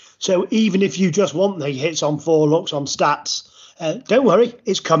 So even if you just want the hits on 4, looks on stats, don't worry,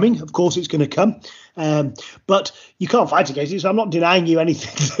 it's coming. Of course, it's going to come. But you can't fight against it, so I'm not denying you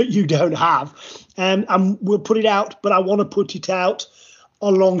anything that you don't have. And we'll put it out, but I want to put it out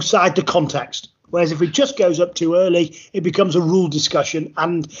alongside the context. Whereas if it just goes up too early, it becomes a rule discussion,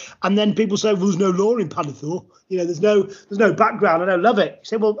 and then people say, well, there's no lore in Panathor. There's no background. I don't love it. You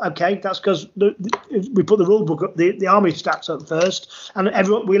say, well, okay, that's because we put the rule book up, the army stats up first, and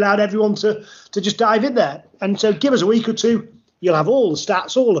we allowed everyone to just dive in there. And so give us a week or two. You'll have all the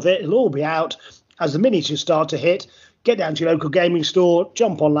stats, all of it. It'll all be out. As the miniatures start to hit, get down to your local gaming store,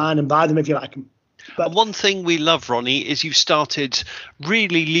 jump online and buy them if you like them. But one thing we love, Ronnie, is you've started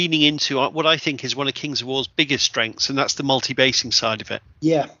really leaning into what I think is one of Kings of War's biggest strengths, and that's the multi-basing side of it.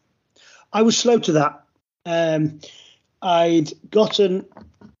 Yeah, I was slow to that. I'd gotten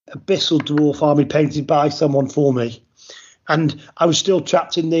Abyssal Dwarf army painted by someone for me, and I was still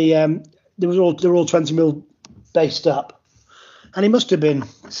trapped in the. They were all 20mm based up. And it must have been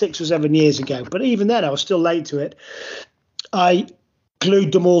 6 or 7 years ago. But even then, I was still late to it. I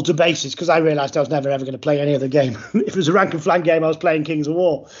glued them all to bases because I realised I was never, ever going to play any other game. If it was a rank and flank game, I was playing Kings of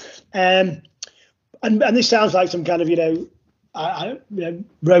War. And this sounds like some kind of,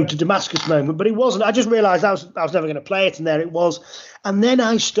 road to Damascus moment. But it wasn't. I just realised I was never going to play it. And there it was. And then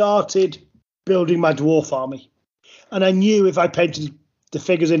I started building my dwarf army. And I knew if I painted the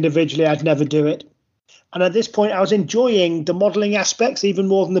figures individually, I'd never do it. And at this point, I was enjoying the modelling aspects even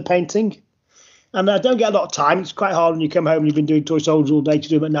more than the painting. And I don't get a lot of time. It's quite hard when you come home and you've been doing toy soldiers all day to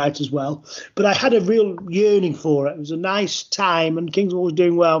do them at night as well. But I had a real yearning for it. It was a nice time, and Kings of War was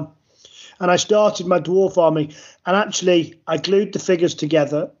doing well. And I started my dwarf army. And actually, I glued the figures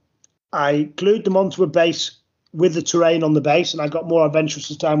together. I glued them onto a base with the terrain on the base, and I got more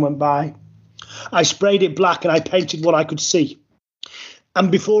adventurous as time went by. I sprayed it black, and I painted what I could see. And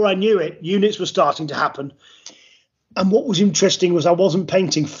before I knew it, units were starting to happen. And what was interesting was I wasn't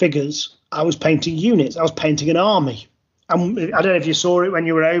painting figures. I was painting units. I was painting an army. And I don't know if you saw it when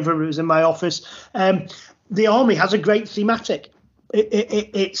you were over. It was in my office. The army has a great thematic.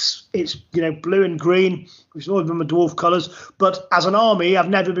 It's blue and green, which has always been my dwarf colours. But as an army, I've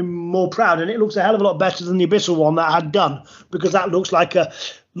never been more proud. And it looks a hell of a lot better than the Abyssal one that I had done, because that looks like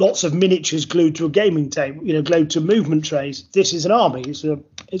lots of miniatures glued to a gaming table, glued to movement trays. This is an army.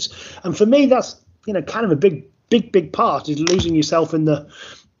 And for me, that's kind of a big part is losing yourself in the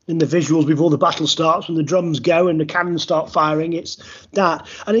visuals before the battle starts, when the drums go and the cannons start firing. It's that,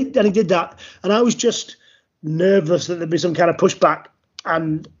 and he did that, and I was just nervous that there'd be some kind of pushback,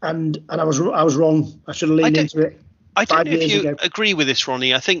 and I was wrong. I should have leaned into it. I don't know if you agree with this,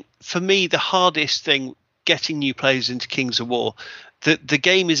 Ronnie. I think for me the hardest thing getting new players into Kings of War, the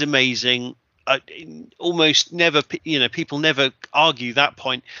game is amazing. Almost never, people never argue that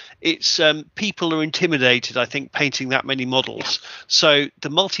point. It's people are intimidated, I think, painting that many models. So the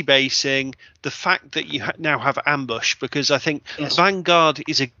multi-basing, the fact that you now have ambush, because I think Vanguard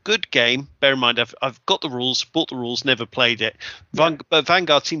is a good game. Bear in mind, I've got the rules, bought the rules, never played it. But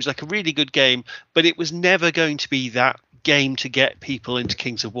Vanguard seems like a really good game, but it was never going to be that game to get people into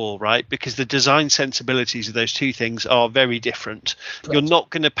Kings of War, right? Because the design sensibilities of those two things are very different. Correct. You're not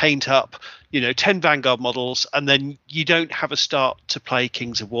going to paint up 10 Vanguard models and then you don't have a start to play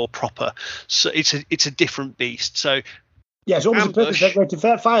Kings of War proper. So it's a different beast. So yeah, it's almost a perfect way to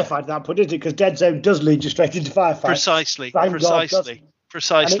firefight that point, isn't it? Because Dead Zone does lead you straight into firefight. Precisely. And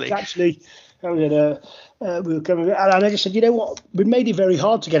it's actually, we were coming, and I just said, you know what? We made it very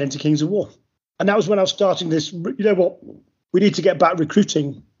hard to get into Kings of War. And that was when I was starting this, you know what? We need to get back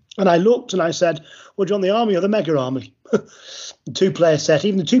recruiting. And I looked and I said, well, do you want the army or the mega army? The 2-player set,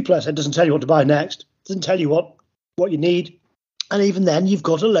 even the 2-player set doesn't tell you what to buy next. Doesn't tell you what you need. And even then, you've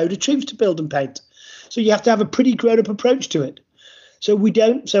got a load of troops to build and paint. So you have to have a pretty grown-up approach to it. So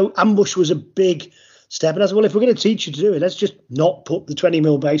Ambush was a big step. And I said, well, if we're going to teach you to do it, let's just not put the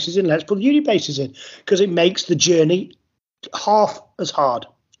 20mm bases in. Let's put the unit bases in, because it makes the journey half as hard.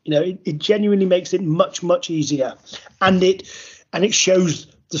 It genuinely makes it much, much easier. And it shows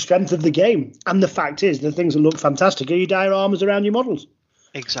the strength of the game. And the fact is, the things that look fantastic are your dioramas around your models.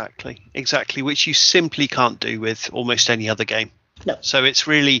 Exactly, which you simply can't do with almost any other game. No. So it's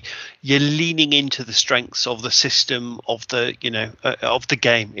really, you're leaning into the strengths of the system, of the of the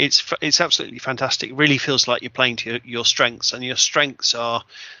game. It's absolutely fantastic. It really feels like you're playing to your strengths, and your strengths are,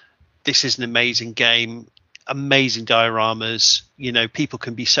 this is an amazing game, amazing dioramas. People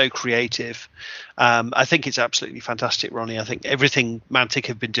can be so creative. I think it's absolutely fantastic, Ronnie. I think everything Mantic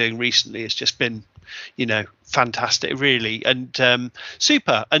have been doing recently has just been fantastic, really, and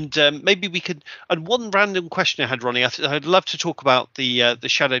super. And maybe we could, and one random question I had, Ronnie, I'd love to talk about the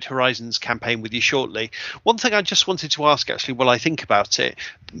Shadowed Horizons campaign with you shortly. One thing I just wanted to ask, actually, while I think about it,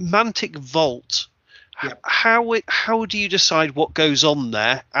 Mantic Vault, how do you decide what goes on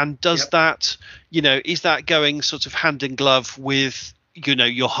there, and does that, is that going sort of hand in glove with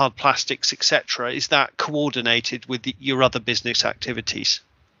your hard plastics, etc.? Is that coordinated with your other business activities?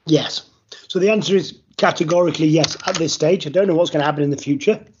 Yes. So the answer is categorically yes at this stage. I don't know what's going to happen in the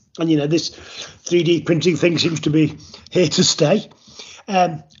future. And, this 3D printing thing seems to be here to stay.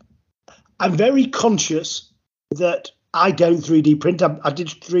 I'm very conscious that I don't 3D print. I did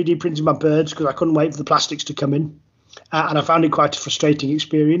 3D printing my birds because I couldn't wait for the plastics to come in. And I found it quite a frustrating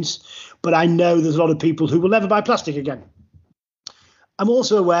experience. But I know there's a lot of people who will never buy plastic again. I'm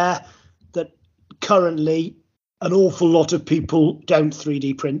also aware that currently an awful lot of people don't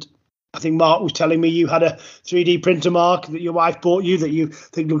 3D print. I think Mark was telling me you had a 3D printer, Mark, that your wife bought you that you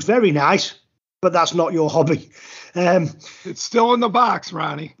think looks very nice, but that's not your hobby. It's still in the box,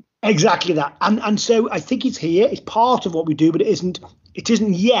 Ronnie. Exactly that. And so I think it's here. It's part of what we do, but it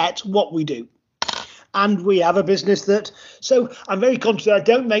isn't yet what we do. And we have a business that, so I'm very conscious that I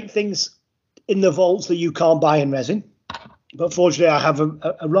don't make things in the vaults that you can't buy in resin. But fortunately, I have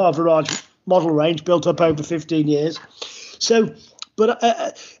a rather large model range built up over 15 years. So, but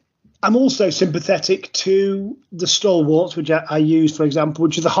I'm also sympathetic to the stalwarts, which I use, for example,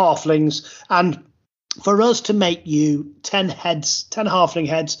 which are the halflings. And for us to make you 10 halfling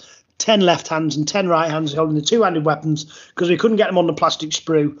heads, 10 left hands and 10 right hands holding the two-handed weapons, because we couldn't get them on the plastic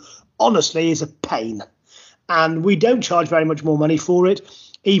sprue, honestly, is a pain. And we don't charge very much more money for it,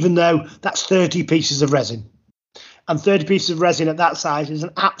 even though that's 30 pieces of resin. And 30 pieces of resin at that size is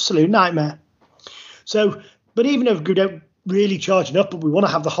an absolute nightmare. So, but even if we don't really charge enough, but we want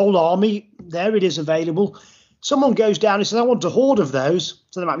to have the whole army, there it is available. Someone goes down and says, I want a horde of those.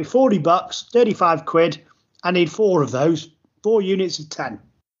 So there might be $40, 35 quid. I need 4 of those, 4 units of 10.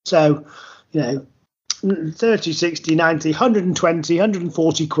 So, 30, 60, 90, 120,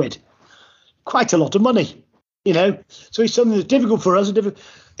 140 quid. Quite a lot of money, So it's something that's difficult for us.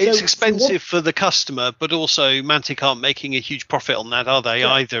 It's expensive for the customer, but also Mantic aren't making a huge profit on that, are they?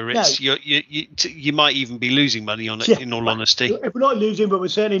 Either it's you might even be losing money on it. In all honesty, if we're not losing, but we're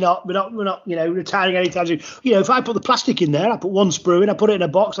certainly not. We're not. Retiring anytime soon. If I put the plastic in there, I put one sprue in, I put it in a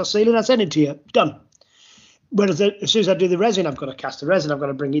box, I seal it, I send it to you. Done. Whereas as soon as I do the resin, I've got to cast the resin, I've got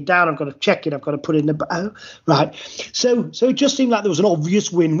to bring it down, I've got to check it, I've got to put it in the right. So it just seemed like there was an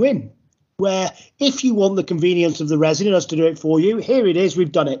obvious win-win. Where if you want the convenience of the resin and us to do it for you, here it is,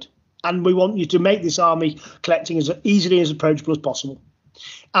 we've done it. And we want you to make this army collecting as easily as approachable as possible.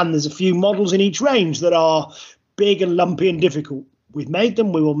 And there's a few models in each range that are big and lumpy and difficult. We've made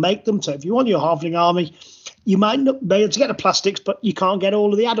them, we will make them. So if you want your halfling army, you might not be able to get the plastics, but you can't get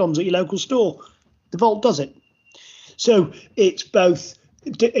all of the add-ons at your local store. The Vault does it. So it's both,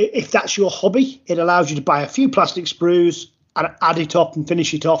 if that's your hobby, it allows you to buy a few plastic sprues, and add it up and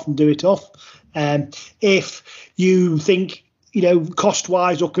finish it off and do it off. If you think,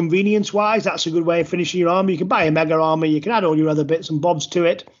 cost-wise or convenience-wise, that's a good way of finishing your army. You can buy a mega army. You can add all your other bits and bobs to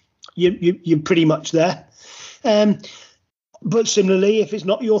it. You're pretty much there. But similarly, if it's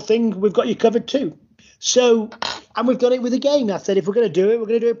not your thing, we've got you covered too. So, and we've done it with a game. I said, if we're going to do it, we're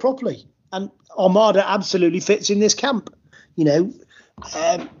going to do it properly. And Armada absolutely fits in this camp. You know,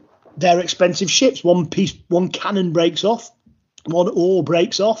 they're expensive ships. One cannon breaks off, one oar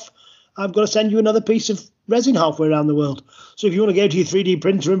breaks off. I've got to send you another piece of resin halfway around the world. So if you want to go to your 3D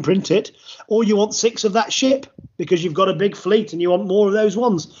printer and print it, or you want 6 of that ship because you've got a big fleet and you want more of those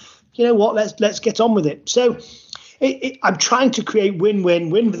ones, you know what? Let's get on with it. So I'm trying to create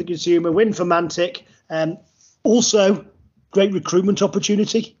win-win for the consumer, win for Mantic. Also, great recruitment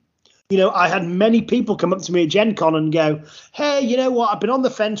opportunity. You know, I had many people come up to me at Gen Con and go, hey, you know what? I've been on the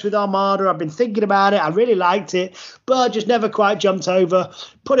fence with Armada. I've been thinking about it. I really liked it, but I just never quite jumped over.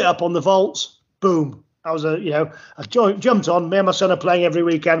 Put it up on the vaults. Boom. I jumped on. Me and my son are playing every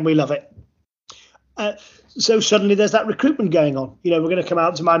weekend. We love it. So suddenly there's that recruitment going on. You know, we're going to come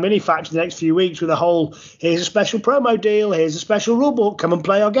out to my mini factory the next few weeks with a whole, here's a special promo deal. Here's a special rulebook. Come and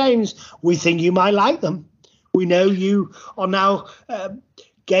play our games. We think you might like them. We know you are now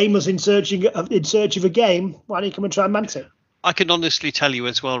gamers in search of a game. Why don't you come and try Mantic? I can honestly tell you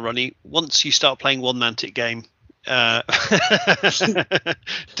as well, Ronnie, once you start playing one Mantic game, ...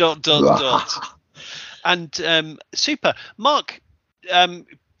 And super. Mark,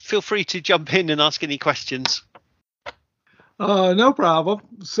 feel free to jump in and ask any questions. No problem.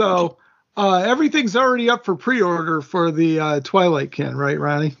 So everything's already up for pre-order for the Twilight Kin, right,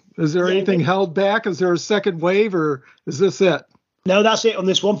 Ronnie? Is there anything held back? Is there a second wave, or is this it? No, that's it on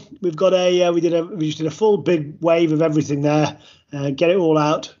this one. We've got we just did a full big wave of everything there. Get it all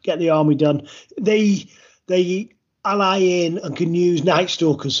out. Get the army done. They ally in and can use Night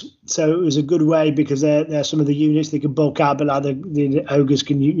Stalkers, so it was a good way because they're some of the units they can bulk out, but like the ogres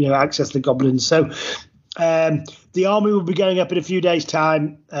can access the goblins. So the army will be going up in a few days'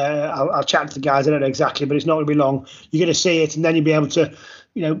 time. I'll chat to the guys. I don't know exactly, but it's not going to be long. You're going to see it, and then you'll be able to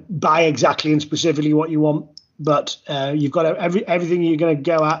buy exactly and specifically what you want. But you've got everything you're going to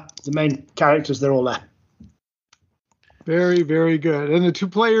go at. The main characters, they're all there. Very, very good. And the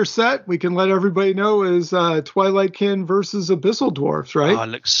 2-player set, we can let everybody know, is Twilight Kin versus Abyssal Dwarfs, right? Oh, it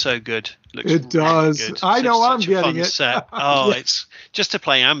looks so good. It does. Good. I know I'm getting it. Set. Oh, it's just to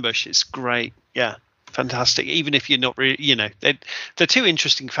play Ambush. It's great. Yeah, fantastic. Even if you're not really, they're 2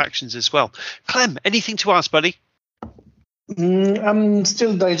 interesting factions as well. Clem, anything to ask, buddy? I'm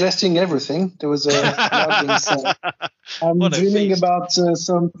still digesting everything. There was a I'm dreaming about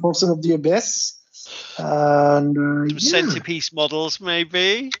some Portion of the Abyss. And some centerpiece models,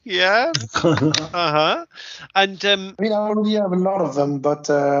 maybe. Yeah. And I mean, I already have a lot of them, but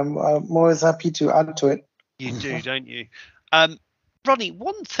I'm always happy to add to it. You do, don't you? Ronnie,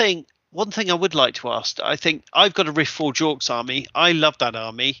 one thing I would like to ask. I think I've got a Rift Forge Orcs army. I love that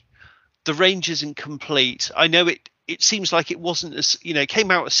army. The range isn't complete. I know it seems like it wasn't as came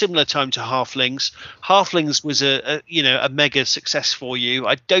out at a similar time to Halflings. Halflings was a mega success for you.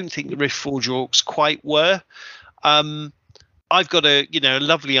 I don't think the Rift Forge Orcs quite were. I've got a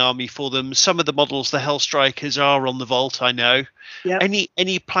lovely army for them. Some of the models, the Hellstrikers, are on the vault. I know. Yeah.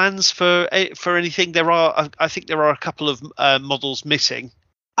 Any plans for anything? I think there are a couple of models missing.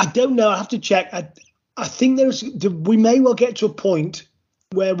 I don't know. I have to check. I think we may well get to a point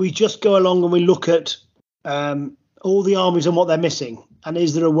where we just go along and we look at all the armies and what they're missing, and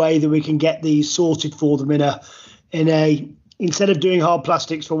is there a way that we can get these sorted for them in a instead of doing hard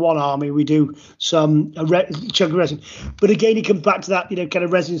plastics for one army, we do some chunk of resin. But again, it comes back to that kind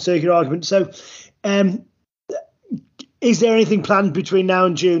of resin circular argument. So is there anything planned between now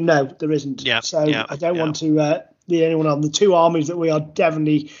and June? No, there isn't. I don't want to lead anyone on. The 2 armies that we are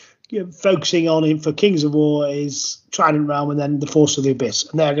definitely focusing on for Kings of War is Trident Realm and then the Force of the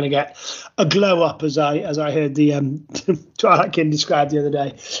Abyss, and they're going to get a glow up as I heard the Twilight Kin described the other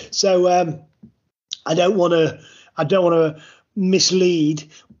day. So I don't want to mislead,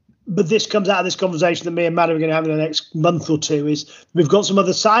 but this comes out of this conversation that me and Matt are going to have in the next month or 2. Is we've got some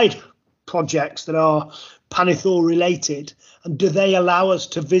other side projects that are Panithor related, and do they allow us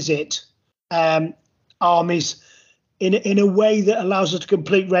to visit armies in a way that allows us to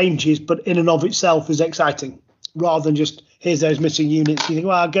complete ranges, but in and of itself is exciting, rather than just here's those missing units. You think,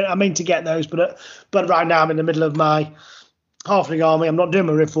 well, I mean to get those, but right now I'm in the middle of my Halfling army. I'm not doing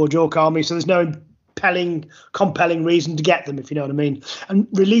my Rift Forge Orc army, so there's no compelling reason to get them, if you know what I mean. And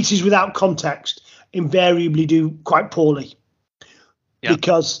releases without context invariably do quite poorly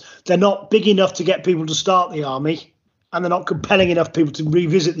because they're not big enough to get people to start the army, and they're not compelling enough people to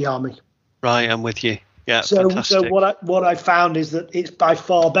revisit the army. Right, I'm with you. Yeah, So fantastic. what I found is that it's by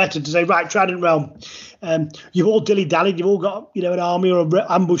far better to say, right, Trident Realm, you've all dilly-dallied, you've all got an army or an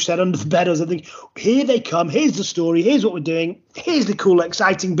ambush set under the bed or something. Here they come, here's the story, here's what we're doing, here's the cool,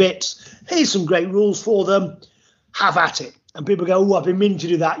 exciting bits, here's some great rules for them, have at it. And people go, oh, I've been meaning to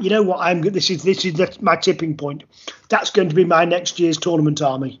do that. You know what, this is my tipping point. That's going to be my next year's tournament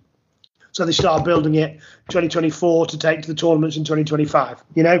army. So they start building it 2024 to take to the tournaments in 2025,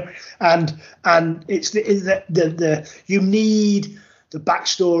 and it's the you need the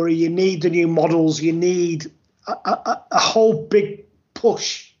backstory, you need the new models, you need a whole big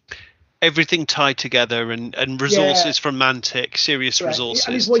push. Everything tied together and resources from Mantic, serious resources.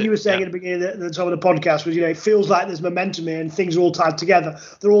 And it's what you were saying at the beginning, at the top of the podcast, was it feels like there's momentum here and things are all tied together.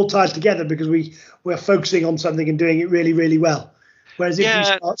 They're all tied together because we're focusing on something and doing it really, really well. Whereas if we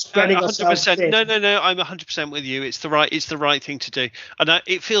start spreading 100%. ourselves thin, No, I'm 100% with you. It's the right thing to do, and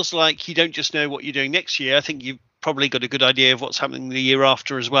it feels like you don't just know what you're doing next year. I think you've probably got a good idea of what's happening the year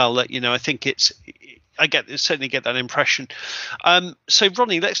after as well. That I think certainly get that impression. So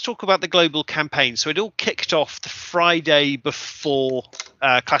Ronnie, let's talk about the global campaign. So it all kicked off the Friday before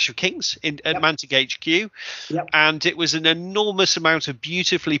Clash of Kings at Mantic HQ, and it was an enormous amount of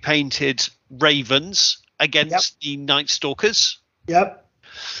beautifully painted ravens against the Night Stalkers. Yep.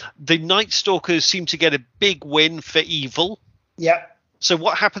 The Night Stalkers seem to get a big win for evil. Yep. So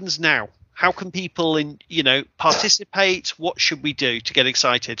what happens now? How can people participate? What should we do to get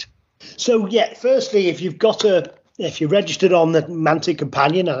excited? So firstly, if you're registered on the Mantic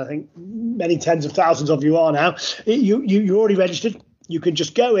Companion, and I think many tens of thousands of you are now, you're already registered. You can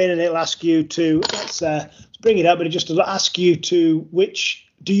just go in and it'll ask you to let's bring it up, but it just will ask you to which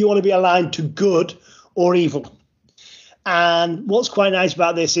do you want to be aligned to, good or evil. And what's quite nice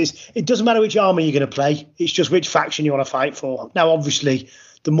about this is it doesn't matter which army you're going to play. It's just which faction you want to fight for. Now, obviously,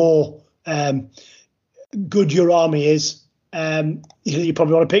 the more good your army is, you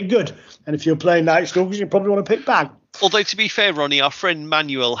probably want to pick good. And if you're playing Night Stalkers, you probably want to pick bad. Although, to be fair, Ronnie, our friend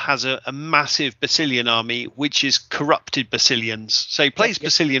Manuel has a massive Basilian army, which is corrupted Basilians. So he plays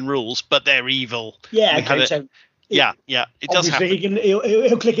Basilian rules, but they're evil. Yeah, okay. It does happen.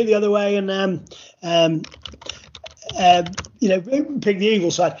 He'll click it the other way and pick the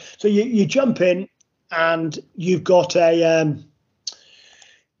evil side. So you jump in and you've got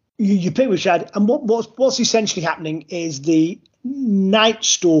you pick which side, and what's essentially happening is the Night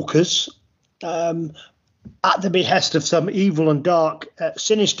Stalkers, at the behest of some evil and dark,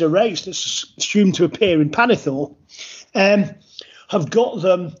 sinister race that's assumed to appear in Panithor, have got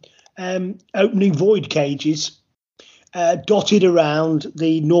them opening void cages dotted around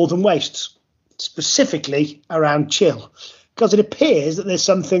the northern wastes, specifically around Chill, because it appears that there's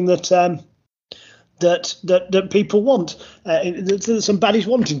something that people want. That some baddies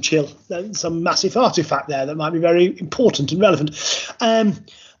want in Chill. Some massive artifact there that might be very important and relevant.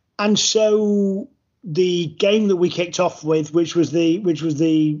 And so the game that we kicked off with, which was the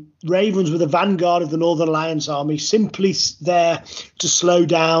Ravens with the vanguard of the Northern Alliance army, simply there to slow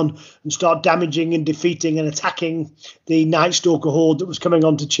down and start damaging and defeating and attacking the Night Stalker horde that was coming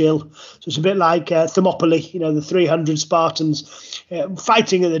onto Chill. So it's a bit like Thermopylae, the 300 Spartans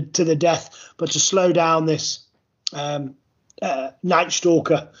fighting to the death, but to slow down this Night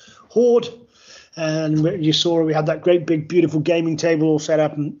Stalker horde. And you saw we had that great big beautiful gaming table all set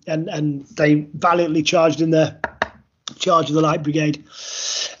up, and they valiantly charged in the charge of the Light Brigade.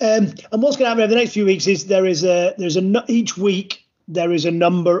 And what's going to happen over the next few weeks is each week there is a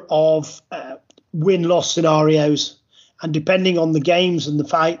number of win-loss scenarios, and depending on the games and the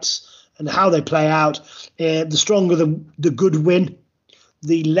fights and how they play out, the stronger the good win,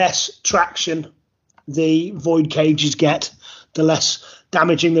 the less traction the void cages get, the less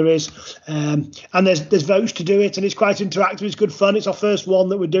damaging there is, and there's votes to do it, and it's quite interactive. It's good fun. It's our first one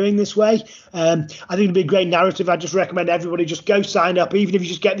that we're doing this way. I think it'll be a great narrative. I just recommend everybody just go sign up, even if you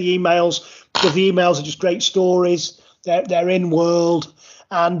just get the emails, because the emails are just great stories. They're in world,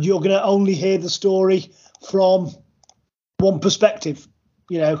 and you're going to only hear the story from one perspective.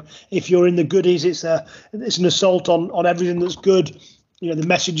 If you're in the goodies, it's an assault on everything that's good. The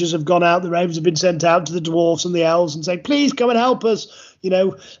messages have gone out, the ravens have been sent out to the dwarves and the elves and say, please come and help us. The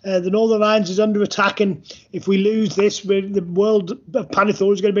Northern Alliance is under attack, and if we lose this, the world of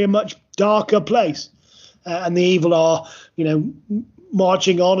Panithor is going to be a much darker place. And the evil are,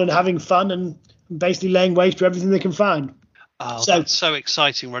 marching on and having fun and basically laying waste to everything they can find. Oh, So- that's so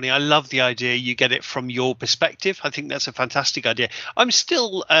exciting, Ronnie. I love the idea. You get it from your perspective. I think that's a fantastic idea. I'm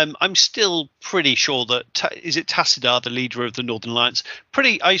still pretty sure that is it Tassadar, the leader of the Northern Alliance.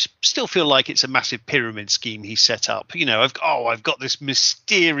 I still feel like it's a massive pyramid scheme he set up. You know, I've got this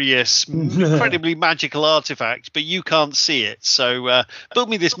mysterious, incredibly magical artifact, but you can't see it. So build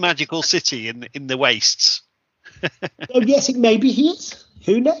me this magical city in the wastes. Oh, yes, maybe he is.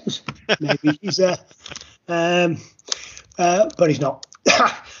 Who knows? Maybe he's but he's not.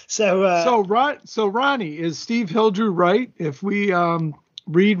 So Ronnie, is Steve Hildrew right? If we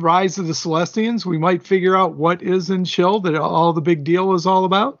read Rise of the Celestians, we might figure out what is in Chill that all the big deal is all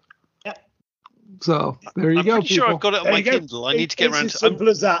about. Yeah. So there you I'm go. pretty sure people. I've got it on There my you go. Kindle. I need to get It's around as to. simple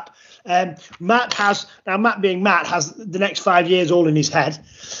as that. Matt being Matt has the next 5 years all in his head,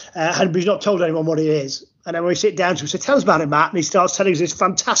 but he's not told anyone what it is. And then when we sit down to him, we say, "Tell us about it, Matt," and he starts telling us this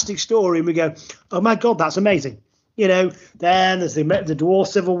fantastic story, and we go, "Oh my God, that's amazing." You know, then there's the Dwarf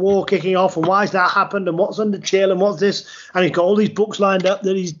Civil War kicking off, and why's that happened, and what's under Chill, and what's this, and he's got all these books lined up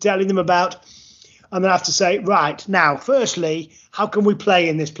that he's telling them about. And then I have to say, right, now, firstly, how can we play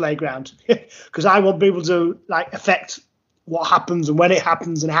in this playground? Because I want people to affect what happens and when it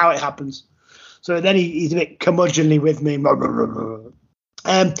happens and how it happens. So then he's a bit curmudgeonly with me.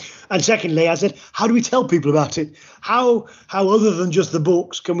 And secondly, I said, how do we tell people about it? How other than just the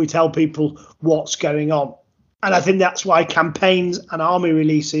books can we tell people what's going on? And I think that's why campaigns and army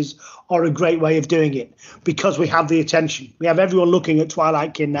releases are a great way of doing it, because we have the attention. We have everyone looking at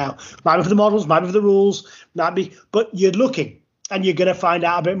Twilight Kin now. Might be for the models, might be for the rules, might be, but you're looking and you're going to find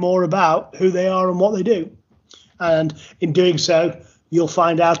out a bit more about who they are and what they do. And in doing so, you'll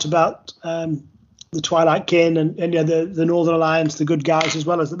find out about the Twilight Kin and the Northern Alliance, the good guys as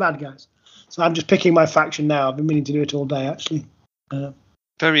well as the bad guys. So I'm just picking my faction now. I've been meaning to do it all day, actually.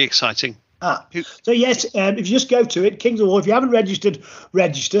 Very exciting. So yes, if you just go to it, Kings of War, if you haven't registered,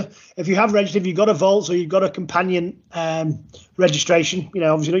 register. If you have registered, if you've got a vault or you've got a companion registration,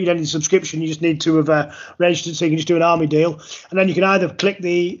 obviously you don't need a subscription, you just need to have registered, so you can just do an army deal. And then you can either click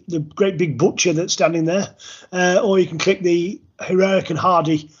the great big butcher that's standing there, or you can click the heroic and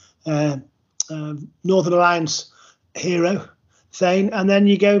hardy Northern Alliance hero, Thane, and then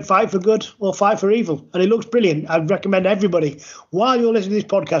you go fight for good or fight for evil. And it looks brilliant. I'd recommend everybody, while you're listening to this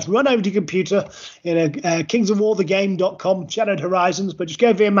podcast, run over to your computer in a kingsofwarthegame.com, Shadowed Horizons, but just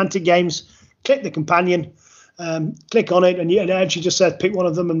go via Mantic Games, click the companion, click on it, and it actually just says pick one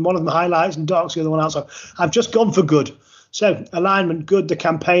of them, and one of them highlights and darks the other one out. So I've just gone for good. So alignment, good, the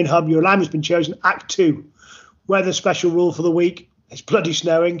campaign hub, your alignment's been chosen. Act 2, weather special rule for the week. It's bloody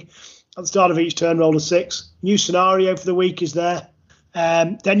snowing. At the start of each turn, roll a 6. New scenario for the week is there.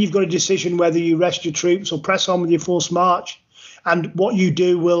 Then you've got a decision whether you rest your troops or press on with your forced march. And what you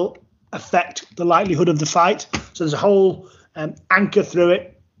do will affect the likelihood of the fight. So there's a whole anchor through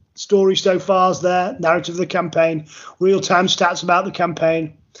it. Story so far is there. Narrative of the campaign. Real-time stats about the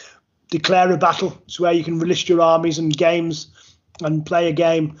campaign. Declare a battle. It's where you can list your armies and games and play a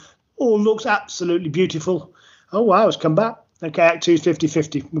game. All looks absolutely beautiful. Oh, wow, it's come back. Okay, Act 2 is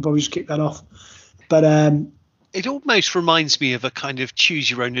 50-50. We'll probably just kick that off. But it almost reminds me of a kind of choose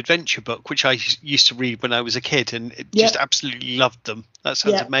your own adventure book, which I used to read when I was a kid, and just absolutely loved them. That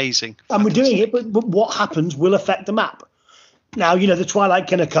sounds amazing. And we're doing it, but what happens will affect the map. Now, the Twilight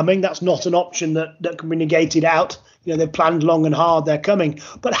Kin are coming. That's not an option that can be negated out. They've planned long and hard. They're coming.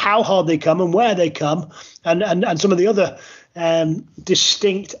 But how hard they come and where they come and some of the other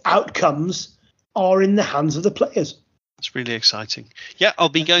distinct outcomes are in the hands of the players. It's really exciting. Yeah, I'll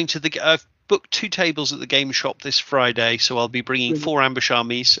be going to I've booked 2 tables at the game shop this Friday, so I'll be bringing 4 ambush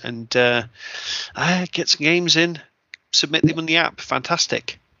armies and get some games in, submit them on the app.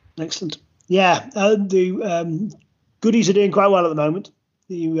 Fantastic. Excellent. Yeah, the goodies are doing quite well at the moment.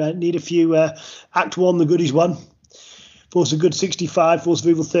 You need a few. Act 1, the goodies won. Force of Good 65, Force of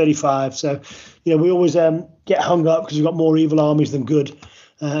Evil 35. So, we always get hung up because we've got more evil armies than good.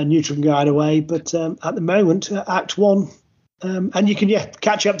 Neutral can go either way, but at the moment, Act 1, and you can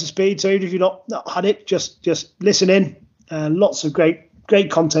catch up to speed. So even if you've not had it, just listen in. Lots of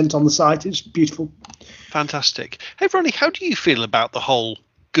great content on the site. It's beautiful. Fantastic. Hey, Ronnie, how do you feel about the whole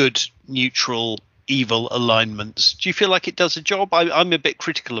good, neutral, evil alignments? Do you feel like it does a job? I'm a bit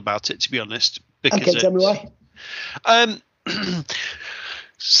critical about it, to be honest. Okay, tell me why.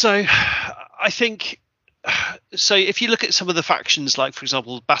 So I think. So if you look at some of the factions, like, for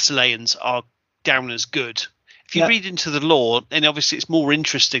example, Basileans are down as good. If you read into the lore, and obviously it's more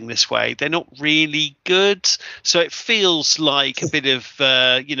interesting this way, they're not really good. So it feels like a bit of,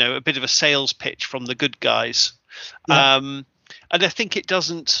 a bit of a sales pitch from the good guys. Yeah. And I think it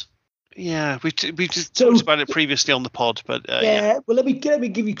doesn't Yeah, we've just talked about it previously on the pod, but yeah. Well, let me give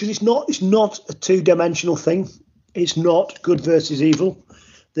you, because it's not a two-dimensional thing. It's not good versus evil.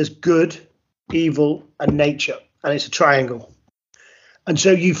 There's good, evil, and nature, and it's a triangle. And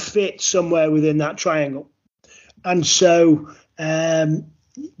so you fit somewhere within that triangle. And so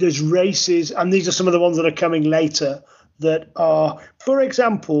there's races, and these are some of the ones that are coming later that are, for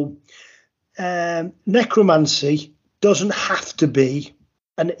example, necromancy doesn't have to be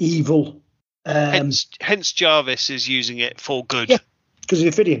an evil. Hence Jarvis is using it for good. Yeah, because of the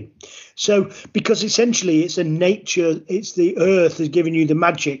Ophidian. So, because essentially it's a nature, it's the earth is giving you the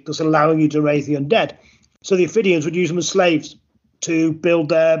magic that's allowing you to raise the undead. So the Ophidians would use them as slaves to build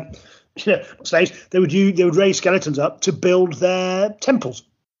their, slaves. They would raise skeletons up to build their temples.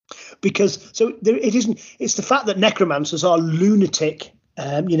 Because it's the fact that necromancers are lunatic,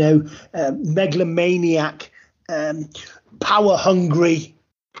 megalomaniac, power hungry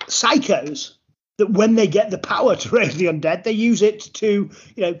psychos, that when they get the power to raise the undead, they use it to,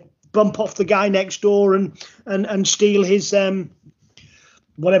 bump off the guy next door and steal his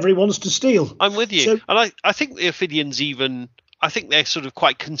whatever he wants to steal. I'm with you. And I think the Ophidians even, I think they're sort of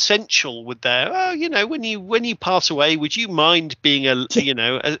quite consensual with their, when you pass away, would you mind being a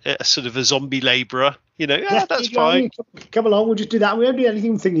sort of a zombie labourer? That's fine. Come along, we'll just do that. We won't do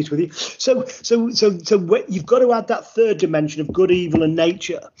anything finished with you. So you've got to add that third dimension of good, evil, and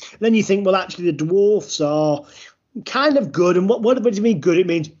nature. And then you think, well, actually, the dwarfs are kind of good. And what do you mean good? It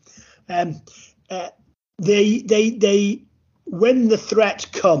means they when the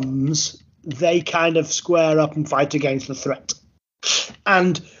threat comes, they kind of square up and fight against the threat.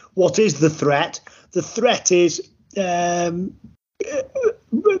 And what is the threat? The threat is some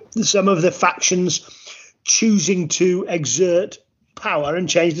of the factions choosing to exert power and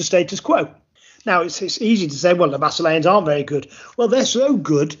change the status quo. Now, it's easy to say, well, the Basileans aren't very good. Well, they're so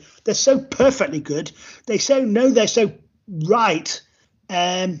good. They're so perfectly good. They're so right.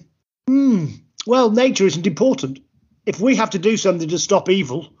 Well, nature isn't important. If we have to do something to stop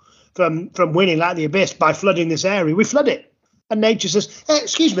evil from winning like the Abyss by flooding this area, we flood it. And nature says,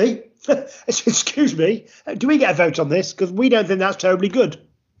 excuse me, do we get a vote on this? Because we don't think that's terribly good.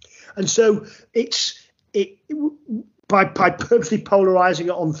 And so by purposely polarizing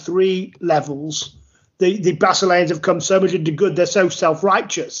it on three levels, the Basileans have come so much into good, they're so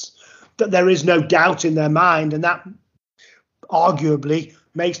self-righteous that there is no doubt in their mind, and that arguably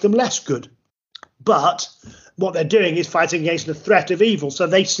makes them less good. But what they're doing is fighting against the threat of evil, so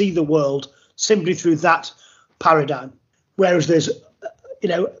they see the world simply through that paradigm. Whereas there's,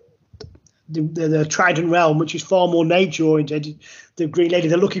 the Trident realm, which is far more nature-oriented, the Green Lady,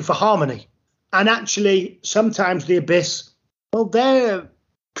 they're looking for harmony. And actually, sometimes the Abyss, well, they're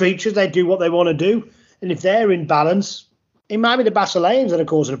creatures, they do what they want to do. And if they're in balance, it might be the Basileans that are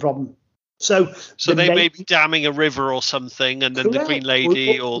causing a problem. So they may be damming a river or something, and then correct. The Green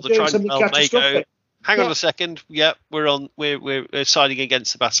Lady or the Trident realm may go, hang on a second. Yep, we're siding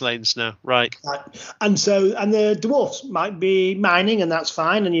against the Basileans now, right? And the dwarfs might be mining, and that's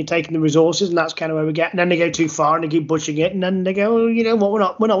fine. And you're taking the resources, and that's kind of where we get. And then they go too far, and they keep pushing it, and then they go, well, you know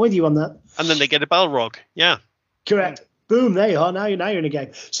what? We're not with you on that. And then they get a Balrog. Yeah, correct. Boom, there you are. Now you're in a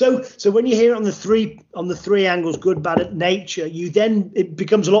game. So when you hear it on the three angles, good, bad, and nature, it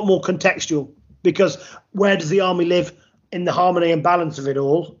becomes a lot more contextual, because where does the army live in the harmony and balance of it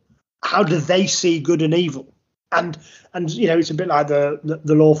all? How do they see good and evil? And it's a bit like the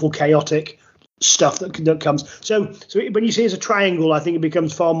lawful chaotic stuff that comes. So when you see it as a triangle, I think it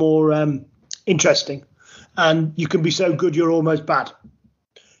becomes far more interesting. And you can be so good you're almost bad.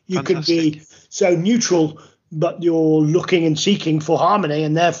 You Fantastic. can be so neutral, but you're looking and seeking for harmony,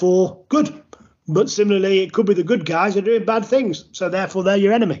 and therefore good. But similarly, it could be the good guys are doing bad things, so therefore they're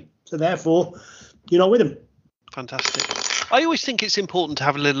your enemy. So therefore, you're not with them. Fantastic. I always think it's important to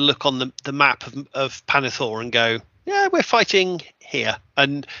have a little look on the map of Panethor and go, yeah, we're fighting here,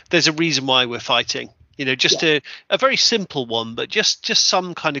 and there's a reason why we're fighting. A very simple one, but just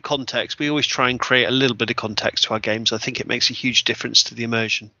some kind of context. We always try and create a little bit of context to our games. I think it makes a huge difference to the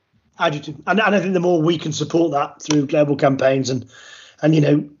immersion. I do too. And I think the more we can support that through global campaigns and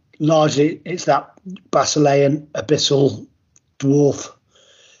largely it's that Basilean, Abyssal, Dwarf,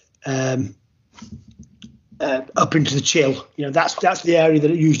 up into the chill. That's the area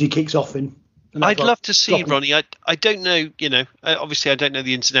that it usually kicks off in. I'd love to see, Ronnie. I don't know, obviously I don't know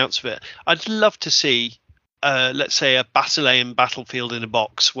the ins and outs of it. I'd love to see, let's say, a Basilean battlefield in a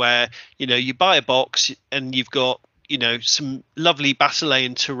box where, you buy a box and you've got, some lovely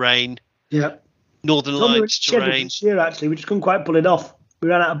Basilean terrain. Yeah. Northern Lights terrain. This year, actually, we just couldn't quite pull it off. We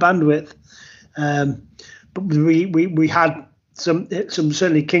ran out of bandwidth. But we had some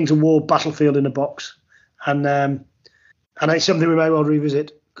certainly Kings of War Battlefield in a box, and it's something we may well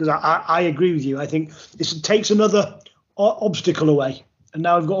revisit, because I agree with you. I think this takes another obstacle away, and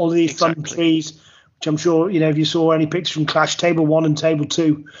now we've got all these fun trees, which I'm sure, if you saw any pictures from Clash Table 1 and Table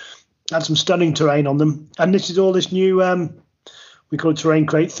 2, had some stunning terrain on them, and this is all this new we call it Terrain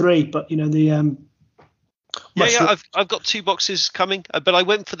Crate 3, but the I've got 2 boxes coming, but I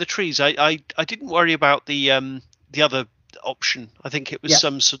went for the trees. I didn't worry about the other option. I think it was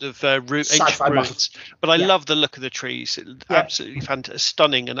some sort of ancient ruins, but I love the look of the trees. Absolutely fantastic,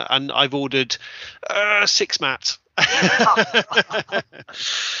 stunning, and I've ordered 6 mats. But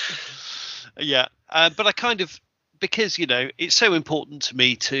I kind of, because it's so important to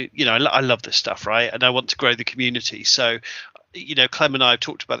me to I love this stuff, right, and I want to grow the community. So Clem and I have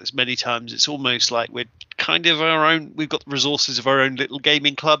talked about this many times. It's almost like we're kind of our own. We've got the resources of our own little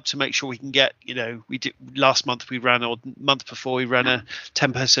gaming club to make sure we can get. We did last month. Or month before, we ran a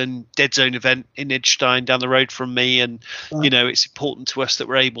 10-person Dead Zone event in Idstein down the road from me, and it's important to us that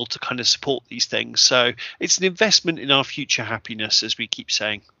we're able to kind of support these things. So it's an investment in our future happiness, as we keep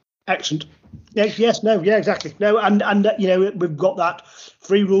saying. Excellent. Exactly. No, and we've got that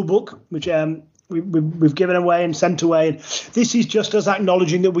free rule book which we've given away and sent away. And this is just us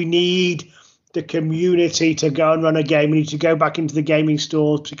acknowledging that we need the community to go and run a game. We need to go back into the gaming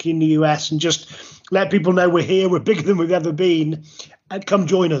stores, particularly in the US, and just let people know we're here. We're bigger than we've ever been, and come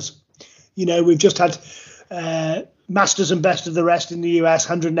join us. We've just had Masters and Best of the Rest in the US,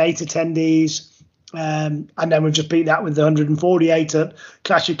 108 attendees. And then we've just beat that with the 148 at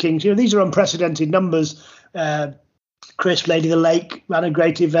Clash of Kings. These are unprecedented numbers. Chris, Lady of the Lake, ran a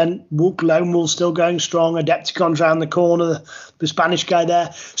great event. Lone Wolf still going strong. Adepticon's around the corner, the Spanish guy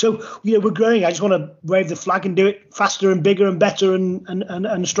there. So, we're growing. I just want to wave the flag and do it faster and bigger and better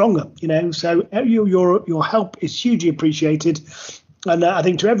and stronger, So your help is hugely appreciated. And I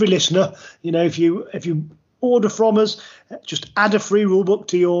think to every listener, if you order from us, just add a free rule book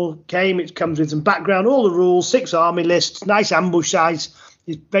to your game. It comes with some background, all the rules, 6 army lists, nice ambush size.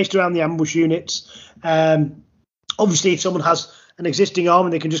 It's based around the ambush units. Obviously, if someone has an existing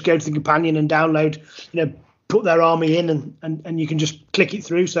army, they can just go to the companion and download, put their army in, and you can just click it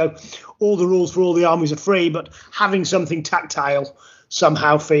through. So all the rules for all the armies are free, but having something tactile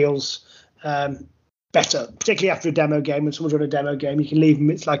somehow feels better, particularly after a demo game. When someone's run a demo game, you can leave them.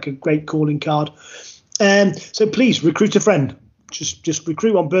 It's like a great calling card. So please recruit a friend. Just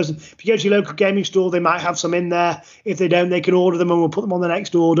recruit one person. If you go to your local gaming store, they might have some in there. If they don't, they can order them and we'll put them on the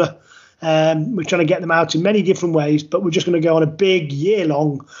next order. We're trying to get them out in many different ways, but we're just going to go on a big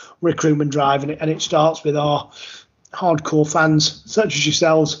year-long recruitment drive, and it starts with our hardcore fans, such as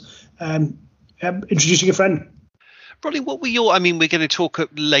yourselves, introducing a friend. Ronnie, what were your? I mean, we're going to talk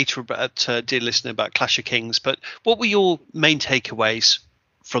later about, dear listener, about Clash of Kings, but what were your main takeaways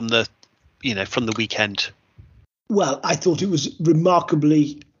from the weekend? Well, I thought it was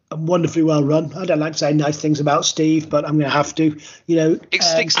remarkably and wonderfully well run. I don't like to say nice things about Steve, but I'm going to have to. It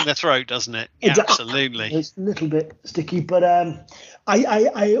sticks in the throat, doesn't it? Yeah, absolutely. It's a little bit sticky, but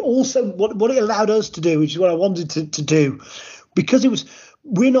I also what it allowed us to do, which is what I wanted to do, because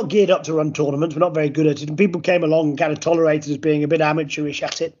we're not geared up to run tournaments. We're not very good at it, and people came along and kind of tolerated us being a bit amateurish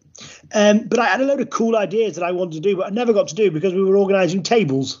at it. But I had a load of cool ideas that I wanted to do, but I never got to do because we were organising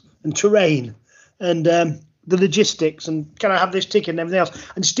tables and terrain and the logistics and can I have this ticket and everything else.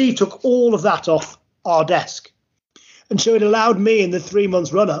 And Steve took all of that off our desk. And so it allowed me in the 3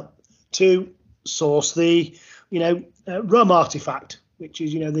 months run up to source the, rum artifact, which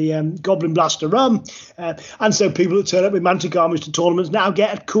is, the Goblin Blaster rum. And so people that turn up with Mantic armies to tournaments now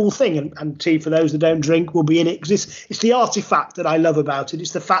get a cool thing. And tea for those that don't drink will be in it. Because it's the artifact that I love about it.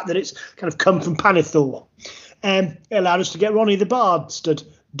 It's the fact that it's kind of come from Panithor. It allowed us to get Ronnie the Bard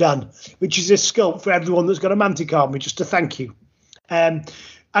done, which is a sculpt for everyone that's got a Mantic army, just to thank you. And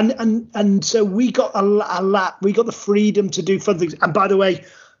so we got we got the freedom to do fun things. And by the way,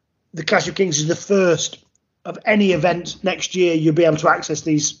 the Clash of Kings is the first of any event next year you'll be able to access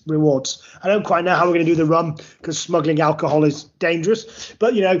these rewards. I don't quite know how we're going to do the rum because smuggling alcohol is dangerous,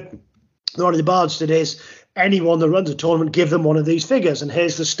 but one of the bards did is anyone that runs a tournament, give them one of these figures. And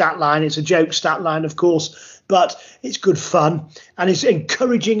here's the stat line. It's a joke stat line, of course, but it's good fun. And it's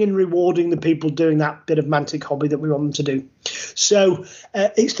encouraging and rewarding the people doing that bit of Mantic hobby that we want them to do. So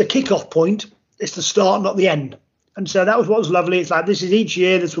it's the kickoff point. It's the start, not the end. And so that was what was lovely. It's like this is each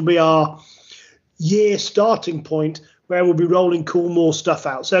year. This will be our year starting point where we'll be rolling cool more stuff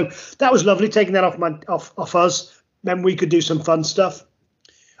out. So that was lovely, taking that off us. Then we could do some fun stuff.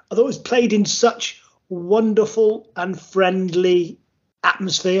 I thought it was played in such wonderful and friendly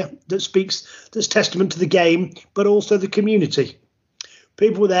atmosphere that's testament to the game, but also the community.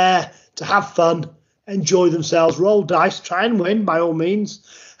 People were there to have fun, enjoy themselves, roll dice, try and win by all means,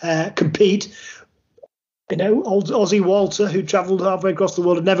 compete. Old Aussie Walter, who travelled halfway across the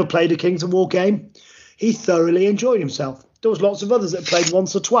world, had never played a Kings of War game. He thoroughly enjoyed himself. There was lots of others that played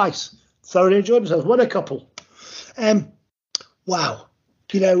once or twice, thoroughly enjoyed themselves. Won a couple. Wow.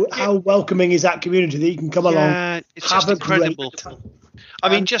 How welcoming is that community that you can come along? It's just incredible. I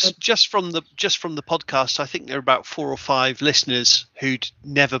mean, just from the podcast, I think there are about 4 or 5 listeners who'd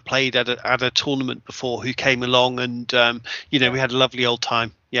never played at a tournament before who came along, and we had a lovely old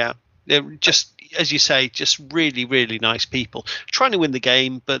time. Yeah, they're just, as you say, just really, really nice people trying to win the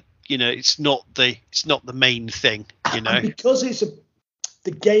game, but it's not the main thing. And because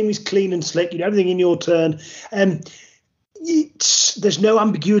the game is clean and slick. Everything in your turn, there's no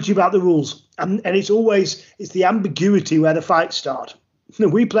ambiguity about the rules, and it's the ambiguity where the fights start.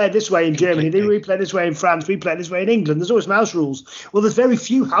 We play it this way in Germany, we play this way in France, we play this way in England. There's always house rules. Well, there's very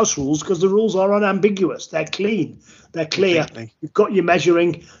few house rules because the rules are unambiguous. They're clean. They're clear. Exactly. You've got your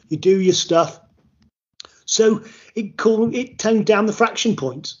measuring. You do your stuff. So it toned down the fraction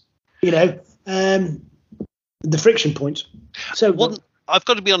points, the friction points. So I've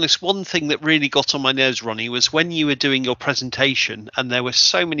got to be honest, one thing that really got on my nerves, Ronnie, was when you were doing your presentation and there were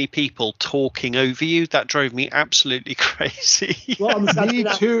so many people talking over you. That drove me absolutely crazy. Well, me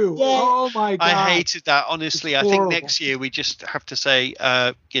too. Yeah. Oh, my God. I hated that, honestly. I think next year we just have to say,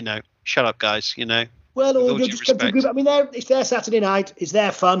 shut up, guys, Well, or you'll just come to a group. I mean, it's their Saturday night. It's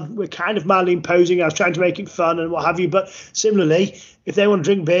their fun. We're kind of mildly imposing. I was trying to make it fun and what have you. But similarly, if they want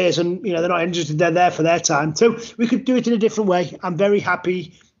to drink beers and they're not interested, they're there for their time. So we could do it in a different way. I'm very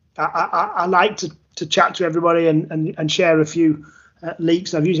happy. I like to chat to everybody and share a few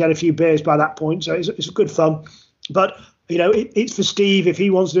leaks. I've usually had a few beers by that point, so it's good fun. But it's for Steve if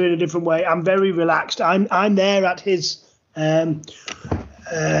he wants to do it in a different way. I'm very relaxed. I'm there at his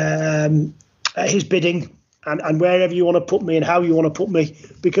bidding and wherever you want to put me and how you want to put me,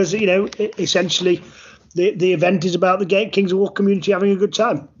 because essentially the event is about the Kings of War community having a good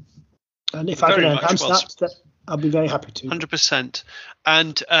time, and if I can enhance that, I'll be very happy to. 100%.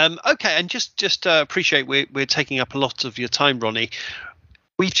 And okay, and just appreciate we're taking up a lot of your time, Ronnie.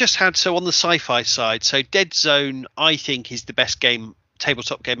 We've just had, so on the sci-fi side, so Dead Zone I think is the best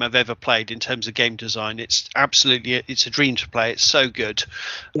tabletop game I've ever played in terms of game design. It's a dream to play. It's so good.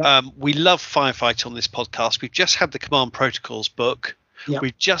 Yeah. We love Firefight on this podcast. We've just had the Command Protocols book. Yeah.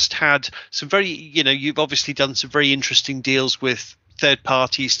 We've just had some very, you've obviously done some very interesting deals with third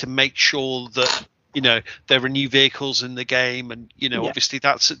parties to make sure that there are new vehicles in the game, and obviously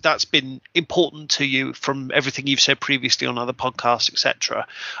that's been important to you from everything you've said previously on other podcasts, etc.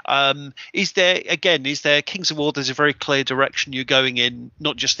 Is there Kings of War? There's a very clear direction you're going in,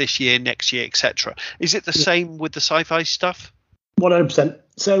 not just this year, next year, etc. Is it the same with the sci-fi stuff? 100%.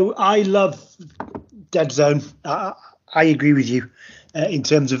 So I love Dead Zone. I agree with you in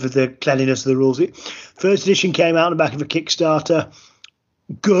terms of the cleanliness of the rules. First edition came out on the back of a Kickstarter.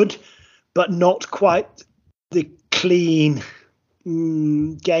 Good, but not quite the clean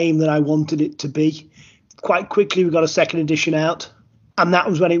game that I wanted it to be. Quite quickly, we got a second edition out, and that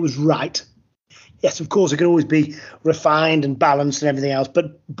was when it was right. Yes, of course, it can always be refined and balanced and everything else,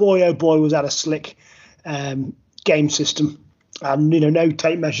 but boy, oh boy, was that a slick game system. And, no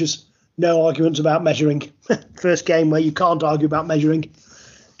tape measures, no arguments about measuring. First game where you can't argue about measuring.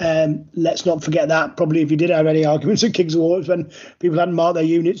 Let's not forget that. Probably if you did have any arguments at Kings of War, it was when people hadn't marked their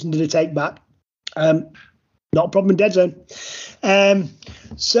units and did a take back. Not a problem in Dead Zone.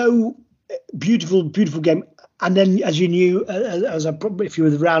 So beautiful, beautiful game. And then, as you knew, if you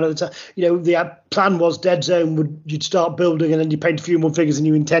were around at the time, the plan was Dead Zone you'd start building and then you paint a few more figures than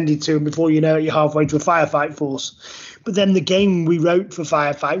you intended to, and before you know it, you're halfway to a Firefight force. But then the game we wrote for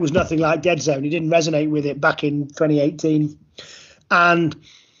Firefight was nothing like Dead Zone. It didn't resonate with it back in 2018, and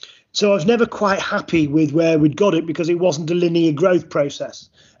so I was never quite happy with where we'd got it because it wasn't a linear growth process.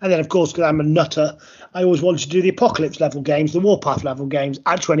 And then, of course, because I'm a nutter, I always wanted to do the Apocalypse level games, the Warpath level games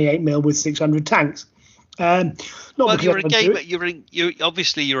at 28mm with 600 tanks. You're a gamer. You're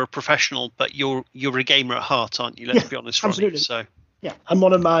obviously you're a professional, but you're a gamer at heart, aren't you? Let's be honest, Ronnie. Absolutely. So yeah, and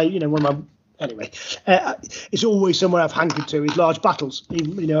one of my anyway, it's always somewhere I've hankered to is large battles.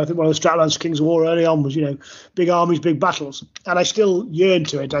 Even, I think one of the stratlines for Kings of War early on was, big armies, big battles. And I still yearn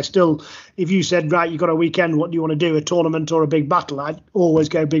to it. If you said, right, you've got a weekend, what do you want to do, a tournament or a big battle? I'd always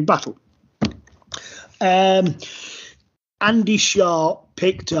go big battle. Andy Sharp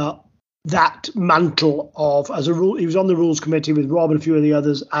picked up that mantle of, as a rule, he was on the rules committee with Rob and a few of the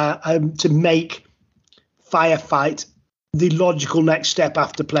others, to make Firefight the logical next step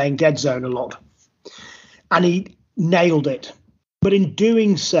after playing Dead Zone a lot. And he nailed it. But in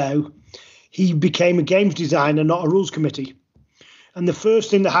doing so, he became a games designer, not a rules committee. And the first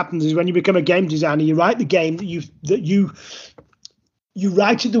thing that happens is when you become a game designer, you write the game that you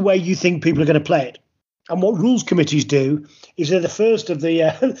write it the way you think people are going to play it. And what rules committees do is they're the first of the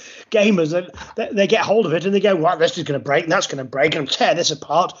gamers that they get hold of it and they go, well, this is going to break and that's going to break and tear this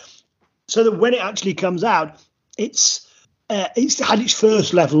apart. So that when it actually comes out, it's had its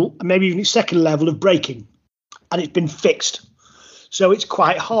first level and maybe even its second level of breaking, and it's been fixed. So it's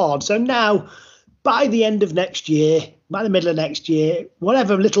quite hard. So now, by the end of next year, by the middle of next year,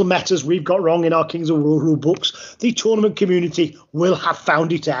 whatever little metas we've got wrong in our Kings of War rule books, the tournament community will have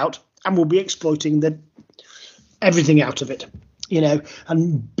found it out and will be exploiting everything out of it,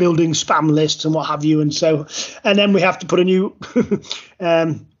 and building spam lists and what have you. And then we have to put a new,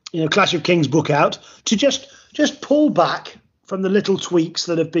 Clash of Kings book out to just pull back from the little tweaks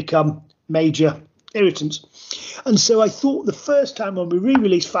that have become major irritants. And so I thought the first time when we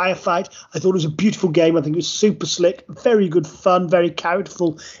re-released Firefight, I thought it was a beautiful game. I think it was super slick, very good fun, very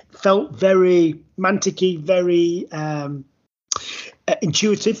characterful, felt very Mantic-y, very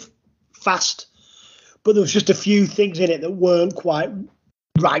intuitive, fast. But there was just a few things in it that weren't quite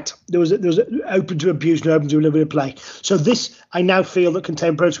right. There was open to abuse and open to a little bit of play. So this, I now feel that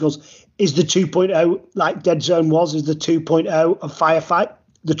Contained Protocols is the 2.0, like Dead Zone is the 2.0 of Firefight,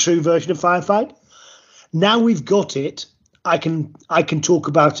 the true version of Firefight. Now we've got it, I can talk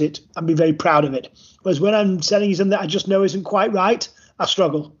about it and be very proud of it. Whereas when I'm selling you something that I just know isn't quite right, I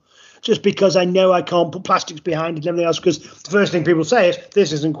struggle. Just because I know I can't put plastics behind it and everything else, because the first thing people say is,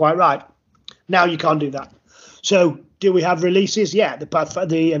 this isn't quite right. Now you can't do that. So do we have releases? Yeah,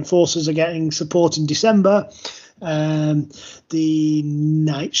 the Enforcers are getting support in December. The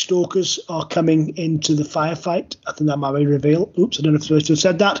Night Stalkers are coming into the Firefight. I think that might be revealed. Oops, I don't know if I'm supposed to have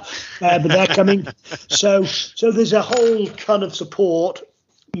said that, but they're coming. So there's a whole ton of support.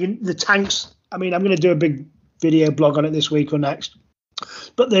 The tanks, I'm going to do a big video blog on it this week or next.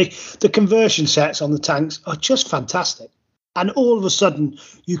 But the conversion sets on the tanks are just fantastic. And all of a sudden,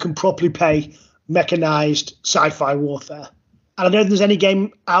 you can properly play mechanized sci-fi warfare. And I don't think there's any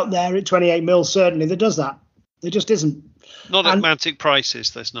game out there at 28 mil certainly that does that. There just isn't. Not at Mantic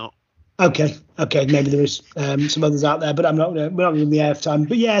prices, there's not. Okay, maybe there is some others out there, but we're not in the air of time.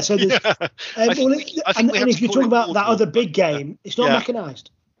 But yeah, so there's. And if you talk about that other big game, it's not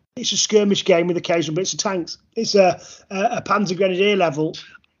mechanized. It's a skirmish game with occasional bits of tanks. It's a Panzer Grenadier level.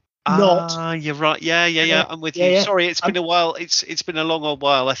 You're right. Yeah. I'm with you. Yeah. Sorry, it's been a while. It's been a long old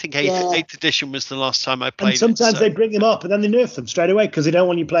while. I think 8th edition was the last time I played. And sometimes they bring them up and then they nerf them straight away because they don't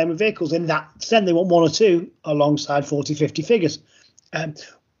want you playing with vehicles. In that sense, they want one or two alongside 40, 50 figures.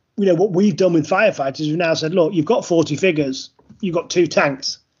 What we've done with Firefighters, we've now said, look, you've got 40 figures, you've got 2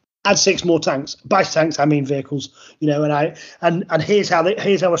 tanks. Add 6 more tanks. By tanks, I mean vehicles. And here's how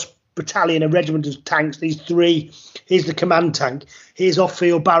a battalion, a regiment of tanks. These 3. Here's the command tank. Here's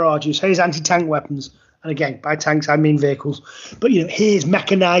off-field barrages. Here's anti-tank weapons. And again, by tanks, I mean vehicles. But here's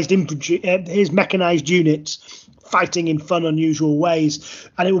mechanized infantry. Here's mechanized units fighting in fun, unusual ways.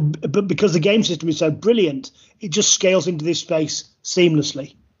 But because the game system is so brilliant, it just scales into this space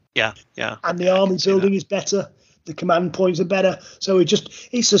seamlessly. Yeah. And the army building is better. The command points are better. So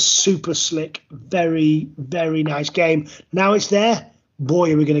it's a super slick, very, very nice game. Now it's there.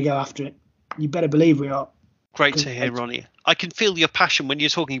 Boy, are we going to go after it. You better believe we are. Great to hear, Ronnie. I can feel your passion when you're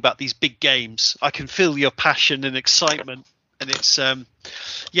talking about these big games. I can feel your passion and excitement. And it's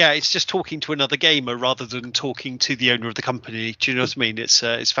just talking to another gamer rather than talking to the owner of the company. Do you know what I mean?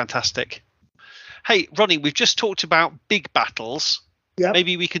 It's fantastic. Hey, Ronnie, we've just talked about big battles. Yep.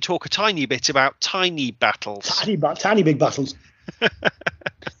 Maybe we could talk a tiny bit about tiny battles. Tiny big battles.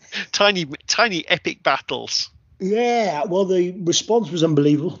 tiny epic battles. Yeah, well, the response was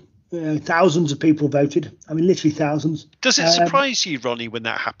unbelievable. Thousands of people voted. Literally thousands. Does it surprise you, Ronnie, when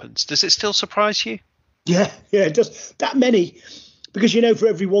that happens? Does it still surprise you? Yeah, it does. That many. Because, for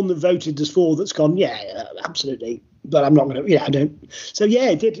every one that voted, there's 4 that's gone, absolutely. But I'm not going to, I don't. So, yeah,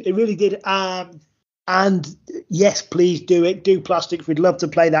 it did. It really did. And, yes, please do it. Do plastics. We'd love to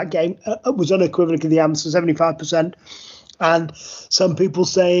play that game. It was unequivocally the answer, 75%. And some people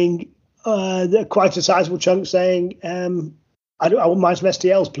saying, quite a sizable chunk saying, I want mine some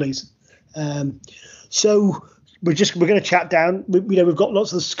STLs, please. So we're going to chat down. We've got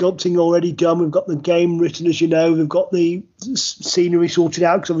lots of the sculpting already done. We've got the game written, as you know. We've got the scenery sorted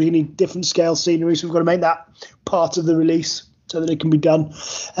out because we need different scale scenery. So we've got to make that part of the release so that it can be done.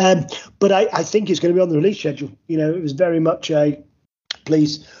 But I think it's going to be on the release schedule. It was very much a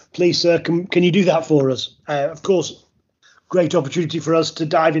please, sir, can you do that for us? Of course, great opportunity for us to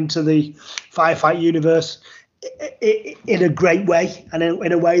dive into the Firefight universe in a great way, and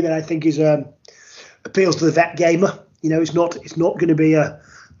in a way that I think is appeals to the vet gamer. It's not going to be a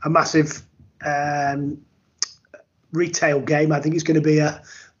massive retail game. I think it's going to be a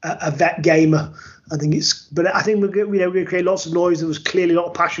vet gamer. I think we're going to create lots of noise. There was clearly a lot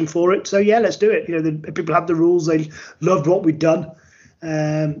of passion for it. So yeah, let's do it. People have the rules. They loved what we'd done.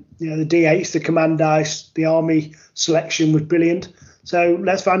 The D8s, the command dice, the army selection was brilliant. So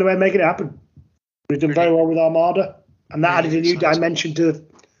let's find a way to make it happen. We've done very well with Armada, and that added a new dimension to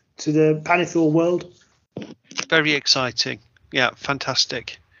the Panithor world. Very exciting. Yeah,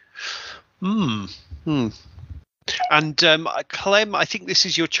 fantastic. And Clem, I think this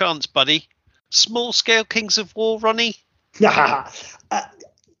is your chance, buddy. Small scale Kings of War, Ronnie? Yes,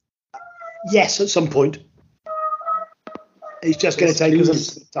 at some point. It's just going to take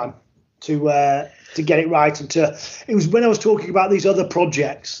us some time to get it right. It was when I was talking about these other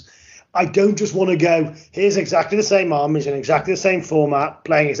projects, I don't just want to go, here's exactly the same armies in exactly the same format,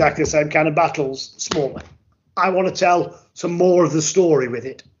 playing exactly the same kind of battles, smaller. I want to tell some more of the story with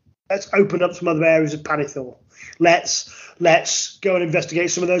it. Let's open up some other areas of Panithor. Let's go and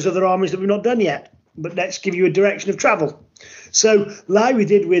investigate some of those other armies that we've not done yet. But let's give you a direction of travel. So, like we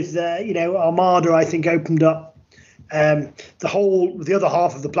did with Armada, I think opened up the other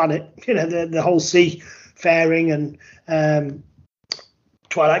half of the planet. The whole seafaring, and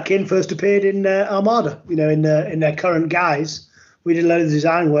Twilight Kin first appeared in Armada. In their current guise. We did a load of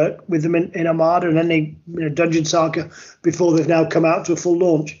design work with them in Armada, and then they Dungeon Saga before they've now come out to a full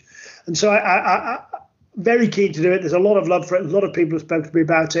launch. And so I very keen to do it. There's a lot of love for it. A lot of people have spoken to me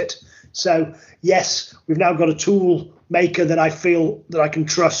about it. So yes, we've now got a tool maker that I feel that I can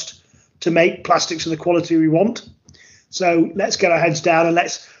trust to make plastics of the quality we want. So let's get our heads down and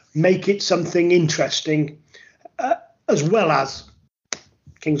let's make it something interesting, as well as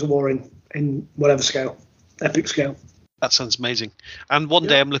Kings of War in whatever scale, epic scale. That sounds amazing. And one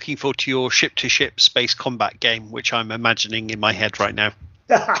day I'm looking forward to your ship-to-ship space combat game, which I'm imagining in my head right now.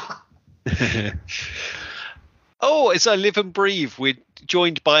 Oh, as I live and breathe, we're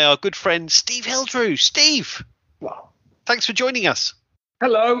joined by our good friend Steve Hildrew. Steve, wow, thanks for joining us.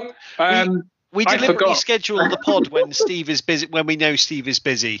 Hello. We deliberately schedule the pod when Steve is busy, when we know Steve is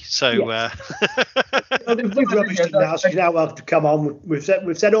busy. So we've rubbished him now, so he's now welcome to come on. We've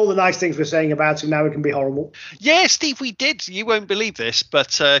said all the nice things we're saying about him. Now it can be horrible. Yeah, Steve, we did. You won't believe this,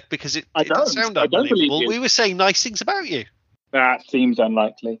 but because it does sound unbelievable, we were saying nice things about you. That seems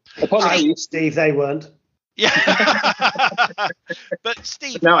unlikely. Apologies, Steve. They weren't. Yeah. But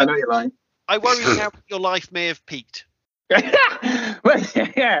Steve, no, I know you're lying. I worry now your life may have peaked. Well,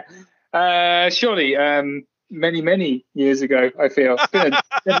 yeah. Surely, many years ago, I feel. It's been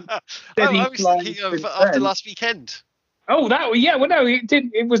a I was thinking of after last weekend. Oh, well, no, it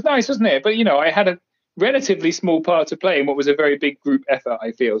did. It was nice, wasn't it? But I had a relatively small part to play in what was a very big group effort,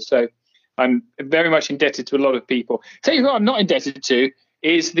 I feel. So I'm very much indebted to a lot of people. Tell you who I'm not indebted to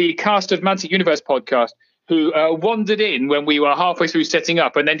is the cast of Mantic Universe podcast, who wandered in when we were halfway through setting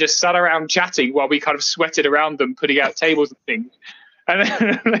up and then just sat around chatting while we kind of sweated around them, putting out tables and things.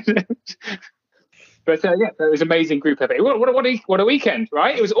 But it was an amazing group effort. What a weekend,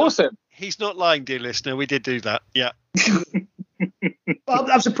 right? It was awesome. He's not lying, dear listener. We did do that. Yeah.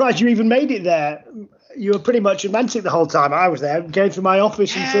 Well, I'm surprised you even made it there. You were pretty much in Mantic the whole time. I was there, going through my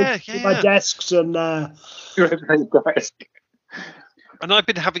office and through my desks and. And I've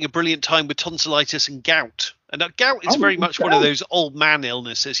been having a brilliant time with tonsillitis and gout. And gout is very much one of those old man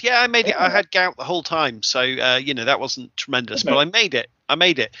illnesses. Yeah, I made it. I had gout the whole time. So, that wasn't tremendous. But I made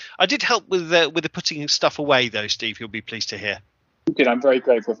it. I did help with the putting stuff away, though, Steve. You'll be pleased to hear. You did. I'm very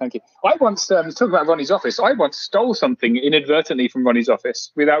grateful. Thank you. I once, talking about Ronnie's office, I once stole something inadvertently from Ronnie's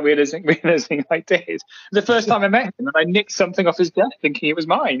office without realizing I did. The first time I met him, and I nicked something off his desk thinking it was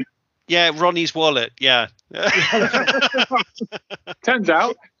mine. Yeah, Ronnie's wallet. Yeah. Turns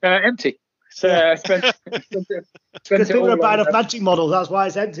out empty. So spent people are buying off Magic models. That's why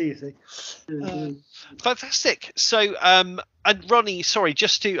it's empty. You see. Fantastic. So, and Ronnie, sorry,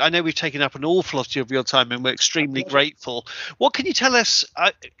 I know we've taken up an awful lot of your time, and we're extremely grateful. What can you tell us?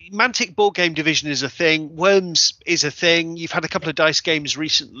 Mantic Board Game Division is a thing. Worms is a thing. You've had a couple of dice games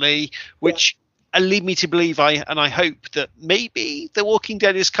recently, which. Lead me to believe, I hope that maybe The Walking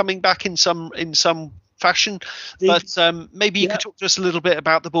Dead is coming back in some fashion. But maybe you could talk to us a little bit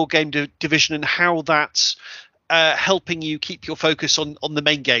about the board game division and how that's helping you keep your focus on the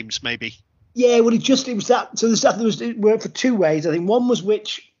main games, maybe. Yeah, well, it was that. So the stuff it worked for two ways. I think one was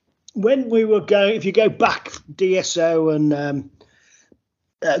when we were going. If you go back, DSO and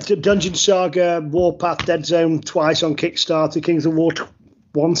Dungeon Saga, Warpath, Dead Zone twice on Kickstarter, Kings of War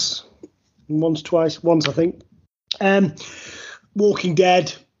once I think. Walking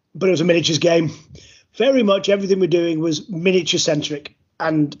Dead, but it was a miniatures game. Very much everything we're doing was miniature centric,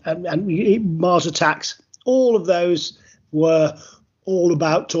 and Mars Attacks. All of those were all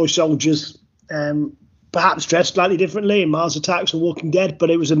about toy soldiers, perhaps dressed slightly differently in Mars Attacks or Walking Dead, but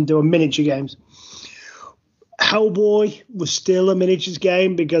they were miniature games. Hellboy was still a miniatures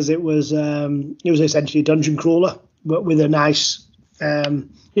game because it was essentially a dungeon crawler, but with a nice,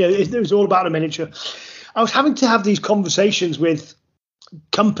 it was all about a miniature. I was having to have these conversations with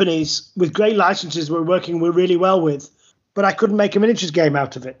companies with great licenses we're working really well with, but I couldn't make a miniatures game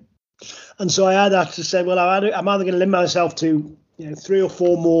out of it. And so I had to say, well, I'm either going to limit myself to 3 or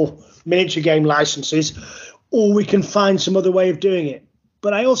 4 more miniature game licenses, or we can find some other way of doing it.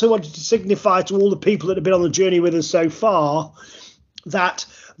 But I also wanted to signify to all the people that have been on the journey with us so far that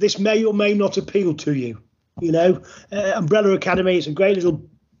this may or may not appeal to you. Umbrella Academy, it's a great little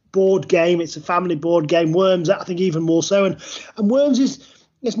board game. It's a family board game. Worms, I think, even more so. And Worms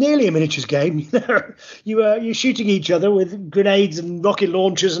it's nearly a miniatures game. You're shooting each other with grenades and rocket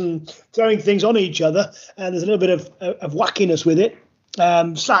launchers and throwing things on each other. And there's a little bit of wackiness with it.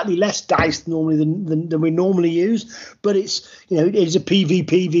 Slightly less dice normally than we normally use, but it is a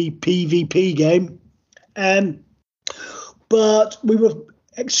PvP game. But we were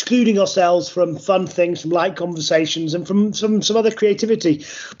excluding ourselves from fun things, from light conversations, and from some other creativity.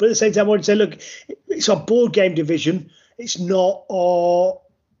 But at the same time, I wanted to say, look, it's our board game division. It's not our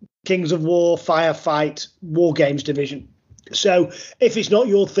Kings of War, Firefight, War Games division. So if it's not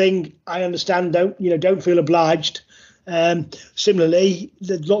your thing, I understand. Don't feel obliged. Similarly,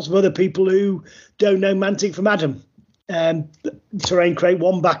 there's lots of other people who don't know Mantic from Adam. Terrain Crate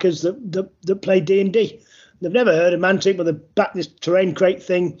 1 backers that play D&D. They've never heard of Mantic, but they've backed this Terrain Crate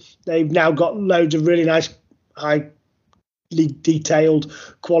thing. They've now got loads of really nice, highly detailed,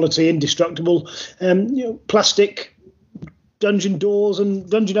 quality, indestructible, plastic dungeon doors and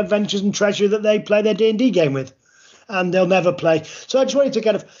dungeon adventures and treasure that they play their D&D game with, and they'll never play. So I just wanted to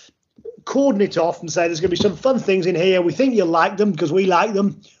kind of cordon it off and say there's going to be some fun things in here. We think you'll like them because we like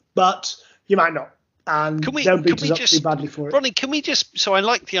them, but you might not. And don't beat us up too badly for it. Ronnie, can we just? So I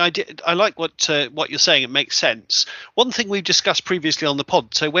like the idea. I like what you're saying. It makes sense. One thing we've discussed previously on the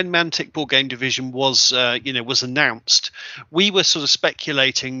pod. So when Mantic Board Game Division was announced, we were sort of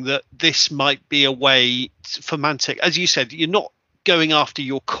speculating that this might be a way for Mantic. As you said, you're not going after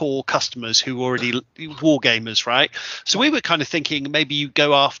your core customers who are already war gamers, right? So we were kind of thinking maybe you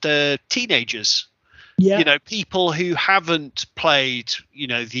go after teenagers. Yeah. People who haven't played,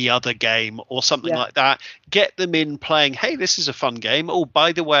 the other game or something like that, get them in playing, hey, this is a fun game. Oh,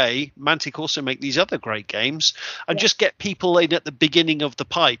 by the way, Mantic also make these other great games, and just get people in at the beginning of the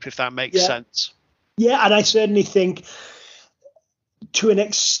pipe, if that makes sense. Yeah, and I certainly think to an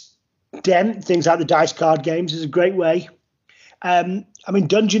extent, things like the dice card games is a great way.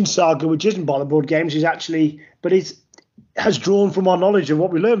 Dungeon Saga, which isn't board games, is actually, but it has drawn from our knowledge of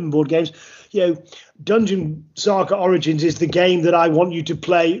what we learn in board games. Dungeon Saga Origins is the game that I want you to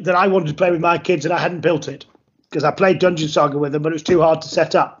play, that I wanted to play with my kids, and I hadn't built it because I played Dungeon Saga with them, but it was too hard to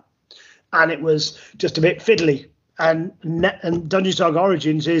set up, and it was just a bit fiddly. And Dungeon Saga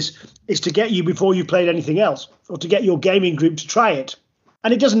Origins is to get you before you played anything else, or to get your gaming group to try it.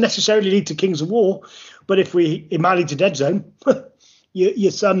 And it doesn't necessarily lead to Kings of War, but it might lead to Dead Zone.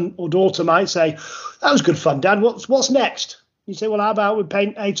 Your son or daughter might say, that was good fun, Dad. What's next? You say, well, how about we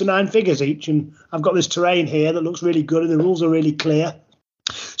paint 8 or 9 figures each? And I've got this terrain here that looks really good and the rules are really clear.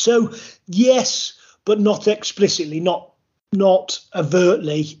 So, yes, but not explicitly, not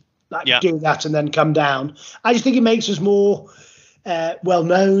overtly, do that and then come down. I just think it makes us more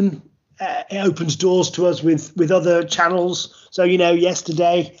well-known. It opens doors to us with other channels. So,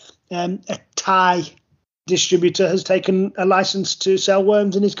 yesterday, a Thai distributor has taken a license to sell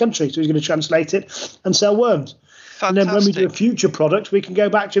worms in his country. So he's going to translate it and sell worms. Fantastic. And then when we do a future product, we can go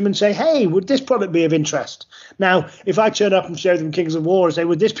back to him and say, hey, would this product be of interest? Now, if I turn up and show them Kings of War and say,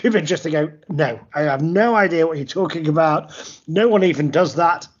 would this be of interest? They go, no, I have no idea what you're talking about. No one even does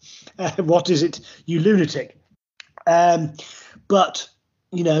that. What is it, you lunatic? But,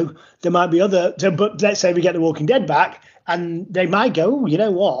 there might be other, but let's say we get The Walking Dead back and they might go, you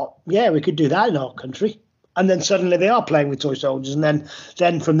know what? Yeah, we could do that in our country. And then suddenly they are playing with toy soldiers. And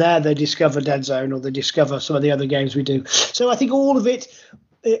then from there, they discover Dead Zone or they discover some of the other games we do. So I think all of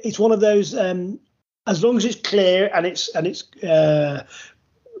it's one of those, as long as it's clear and it's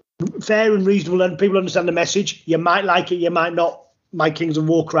fair and reasonable and people understand the message, you might like it, you might not. my Kings of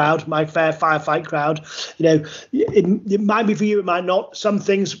War crowd, my fair firefight crowd. It might be for you, it might not. Some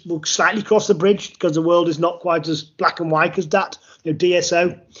things will slightly cross the bridge because the world is not quite as black and white as that.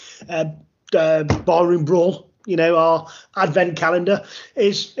 DSO, Barroom Brawl, our advent calendar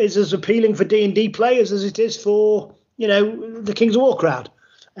is as appealing for D&D players as it is for, the Kings of War crowd.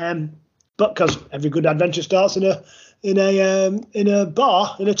 But because every good adventure starts in a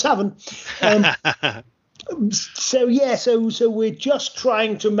bar, in a tavern. So we're just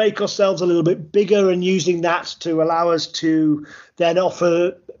trying to make ourselves a little bit bigger and using that to allow us to then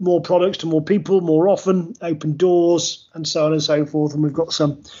offer more products to more people more often, open doors and so on and so forth. And we've got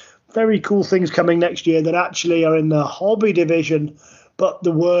some very cool things coming next year that actually are in the hobby division, but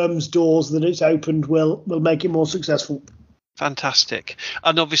the Worms doors that it's opened will make it more successful. Fantastic.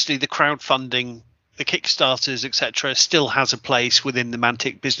 And obviously the crowdfunding, the Kickstarters, etc., still has a place within the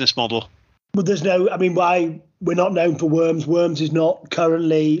Mantic business model. But there's why we're not known for Worms. Worms is not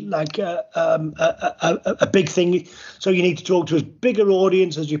currently like a big thing. So you need to talk to as bigger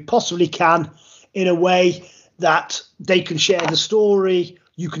audience as you possibly can in a way that they can share the story.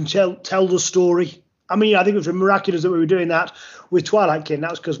 You can tell the story. I think it was miraculous that we were doing that with Twilight Kin.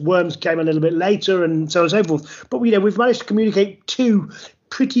 That was because Worms came a little bit later and so on and so forth. But we've managed to communicate 2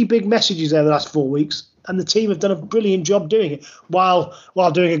 pretty big messages over the last 4 weeks. And the team have done a brilliant job doing it while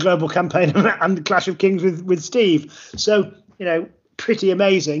doing a global campaign and Clash of Kings with Steve. So, pretty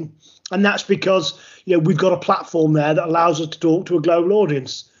amazing. And that's because, we've got a platform there that allows us to talk to a global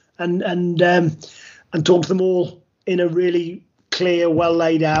audience and talk to them all in a really clear, well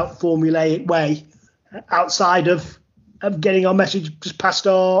laid out, formulaic way outside of getting our message just past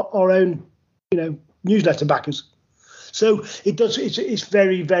our own, newsletter backers. So it's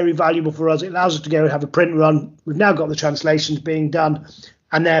very, very valuable for us. It allows us to go and have a print run. We've now got the translations being done,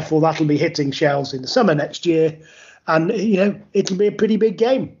 and therefore that'll be hitting shelves in the summer next year. And, it'll be a pretty big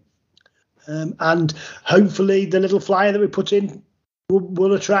game. And hopefully the little flyer that we put in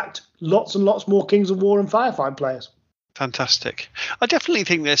will attract lots and lots more Kings of War and Firefight players. Fantastic. I definitely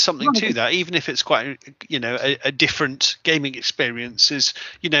think there's something to that, even if it's quite, a different gaming experience. Is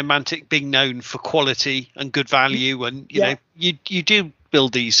Mantic being known for quality and good value, and you do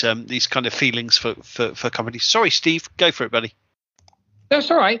build these kind of feelings for companies. Sorry, Steve, go for it, buddy. That's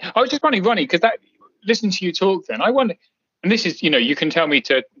all right. I was just wondering, Ronnie, because listening to you talk, then I wonder, and this is, you can tell me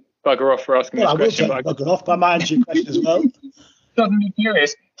to bugger off for asking this question. I will bugger off, but I might answer your question as well. I'm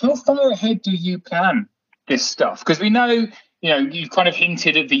curious, how far ahead do you plan this stuff? Because we know, you've kind of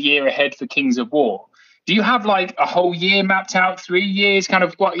hinted at the year ahead for Kings of War. Do you have like a whole year mapped out, 3 years? Kind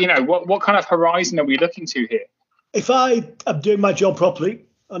of what kind of horizon are we looking to here? If I am doing my job properly,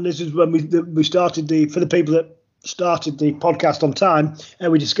 and this is when we started for the people that started the podcast on time,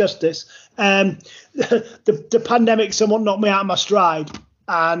 and we discussed this, the pandemic somewhat knocked me out of my stride,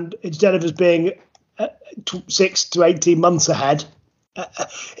 and instead of us being 6 to 18 months ahead,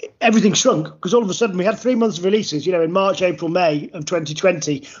 everything shrunk because all of a sudden we had 3 months of releases, in March, April, May of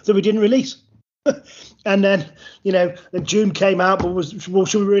 2020 that we didn't release. And then, then June came out, but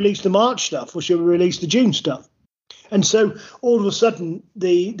should we release the March stuff or should we release the June stuff? And so all of a sudden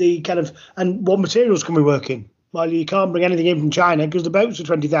the kind of, and what materials can we work in? Well, you can't bring anything in from China because the boats are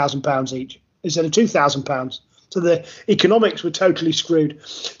 £20,000 each instead of £2,000. So the economics were totally screwed.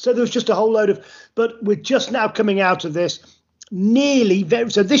 So there was just a whole load but we're just now coming out of this.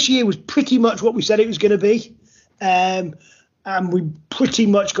 So this year was pretty much what we said it was going to be, and we pretty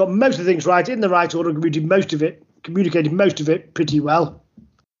much got most of the things right in the right order. We did most of it, communicated most of it pretty well.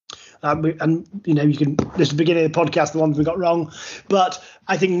 You can listen to the beginning of the podcast, the ones we got wrong. But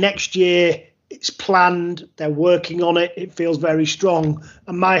I think next year it's planned. They're working on it. It feels very strong,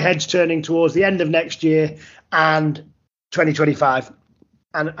 and my head's turning towards the end of next year and 2025,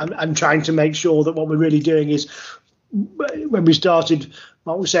 and I'm trying to make sure that what we're really doing is. When we started,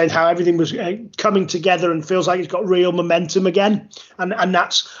 what we're saying, how everything was coming together and feels like it's got real momentum again. And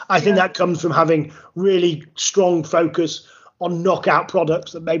I think that comes from having really strong focus on knockout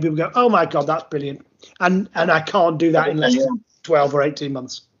products that maybe we go, oh my God, that's brilliant. And I can't do that in less than 12 or 18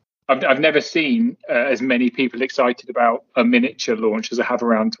 months. I've never seen as many people excited about a miniature launch as I have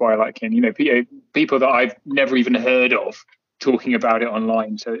around Twilight Kin. People that I've never even heard of talking about it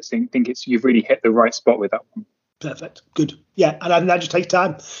online. So I think you've really hit the right spot with that one. Perfect. Good. Yeah. And I think that just takes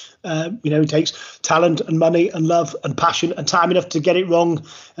time. It takes talent and money and love and passion and time enough to get it wrong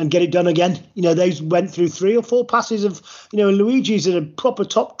and get it done again. They went through 3 or 4 passes of, Luigi's a proper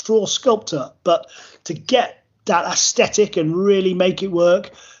top drawer sculptor, but to get that aesthetic and really make it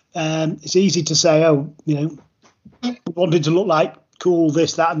work, it's easy to say, we wanted to look like cool,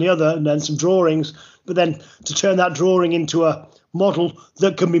 this, that, and the other, and then some drawings, but then to turn that drawing into model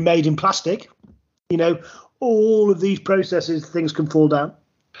that can be made in plastic. You know, all of these processes, things can fall down.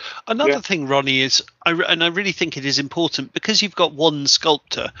 Another thing, Ronnie, is, I really think it is important, because you've got one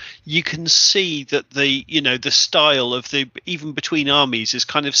sculptor, you can see that the style of even between armies is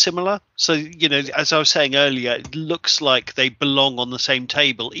kind of similar. So, as I was saying earlier, it looks like they belong on the same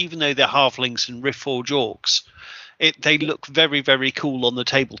table, even though they're halflings and Riftforged orcs. They look very, very cool on the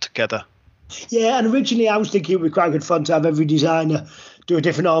table together. Yeah, and originally I was thinking it would be quite good fun to have every designer do a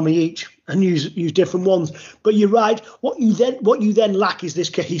different army each and use different ones. But you're right. What you then lack is this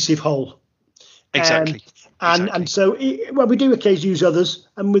cohesive whole. Exactly. And so we do occasionally use others,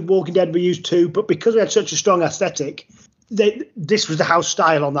 and with Walking Dead we used 2. But because we had such a strong aesthetic, this was the house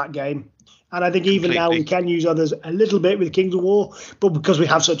style on that game. And I think even now we can use others a little bit with Kings of War, but because we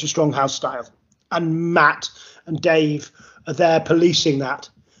have such a strong house style, and Matt and Dave are there policing that.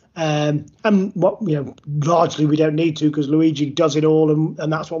 And largely we don't need to, because Luigi does it all,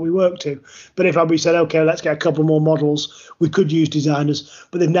 and that's what we work to. But if we said, okay, let's get a couple more models, we could use designers,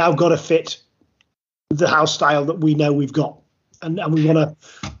 but they've now got to fit the house style that we know we've got, and we want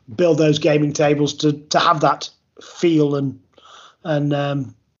to build those gaming tables to have that feel and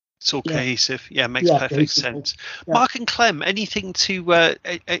it's all cohesive. Yeah, makes perfect sense. Yeah. Mark and Clem, anything to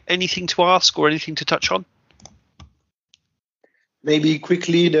ask or anything to touch on? Maybe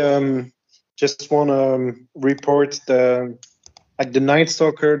quickly, just want to report the Night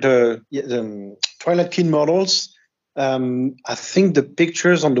Stalker, the Twilight Kin models. I think the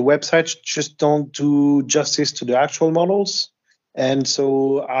pictures on the website just don't do justice to the actual models, and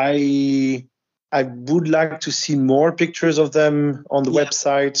so I would like to see more pictures of them on the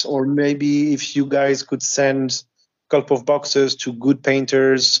website, or maybe if you guys could send a couple of boxes to good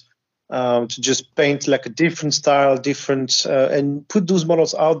painters. To just paint like a different style, and put those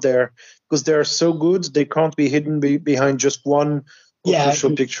models out there, because they're so good they can't be hidden behind just one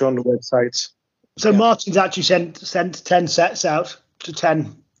official picture on the website. So Martin's actually sent 10 sets out to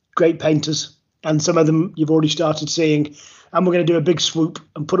 10 great painters, and some of them you've already started seeing, and we're going to do a big swoop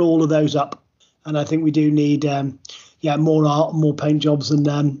and put all of those up. And I think we do need more art, more paint jobs, and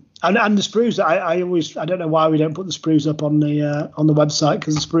the sprues. I don't know why we don't put the sprues up on the website,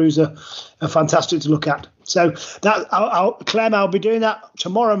 because the sprues are fantastic to look at. So Clem, I'll be doing that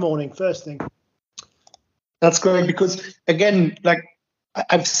tomorrow morning, first thing. That's great, because again, like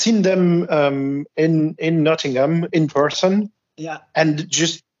I've seen them in Nottingham in person, and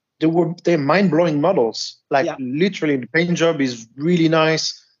just they're mind-blowing models. Literally, the paint job is really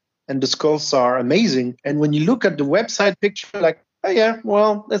nice, and the skulls are amazing. And when you look at the website picture, like, oh yeah,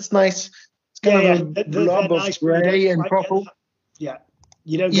 well, that's nice. It's kind of a blob of gray and purple. Yeah,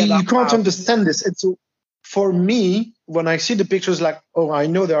 you don't get that. You can't understand this. And so for me, when I see the pictures, like, oh, I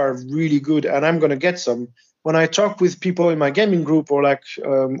know they are really good, and I'm gonna get some. When I talk with people in my gaming group or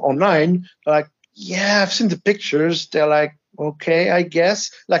online, like, yeah, I've seen the pictures. They're like, okay, I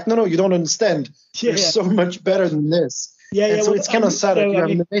guess. Like, no, you don't understand. They're so much better than this. So it's kind of sad. If you have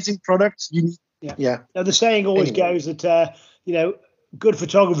an amazing product, you need. Now, the saying always goes that good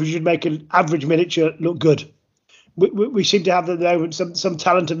photography should make an average miniature look good. We seem to have at the moment some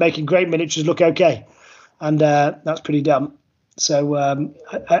talent of making great miniatures look okay, and that's pretty dumb. So I'm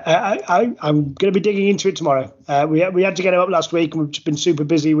going to be digging into it tomorrow. We had to get it up last week, and we've been super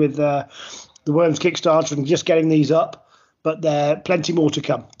busy with the Worms Kickstarter and just getting these up, but there plenty more to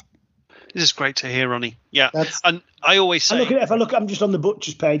come. This is great to hear, Ronnie. Yeah, and I always say, I'm just on the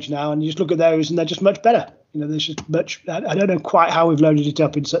Butcher's page now, and you just look at those, and they're just much better. There's just much. I don't know quite how we've loaded it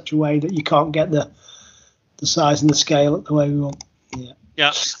up in such a way that you can't get the size and the scale the way we want.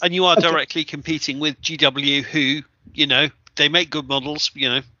 Yeah, and you are directly competing with GW, who they make good models.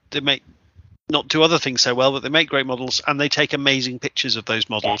 They may not do other things so well, but they make great models, and they take amazing pictures of those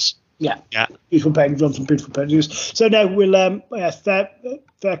models. Yeah. Beautiful paintings on some beautiful paintings. So no, we'll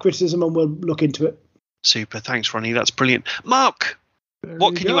fair criticism, and we'll look into it. Super, thanks, Ronnie. That's brilliant. Mark,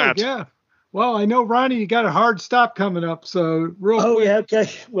 what can you add? Yeah. Well, I know, Ronnie, you got a hard stop coming up, so real quick. Yeah, okay.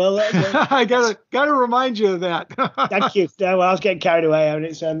 Well, I gotta remind you of that. Thank you. No, I was getting carried away, and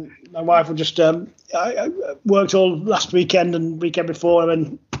it's my wife will just I worked all last weekend and weekend before,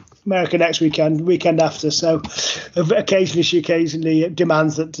 and America next weekend after. So occasionally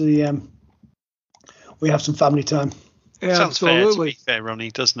demands that we have some family time. Yeah, sounds fair, to be fair,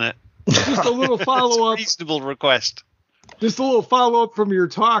 Ronnie, doesn't it? Just a little follow-up. Reasonable request. Just a little follow-up from your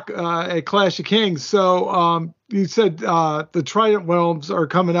talk at Clash of Kings. So you said the Trident Realms are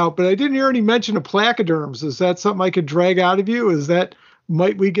coming out, but I didn't hear any mention of placoderms. Is that something I could drag out of you?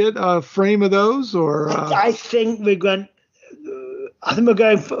 Might we get a frame of those? Or I think we're going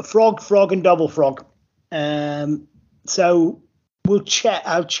for frog, and double frog. So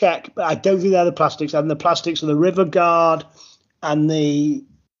I'll check, but I don't think they're the plastics. And the plastics are the River Guard and the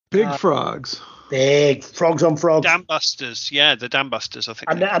Big frogs. big frogs on frogs. Dam busters, yeah, the dam busters. I think.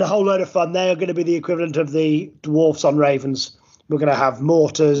 And a whole load of fun. They are going to be the equivalent of the dwarfs on ravens. We're going to have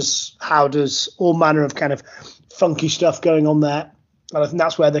mortars, howders, all manner of kind of funky stuff going on there. And I think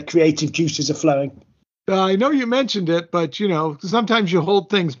that's where the creative juices are flowing. I know you mentioned it, but, sometimes you hold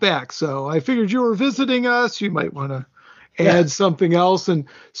things back. So I figured you were visiting us. You might want to add something else. And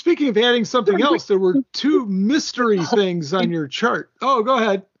speaking of adding something else, there were 2 mystery things on your chart. Oh, go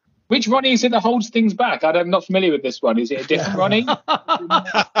ahead. Which Ronnie is it that holds things back? I'm not familiar with this one. Is it a different Ronnie?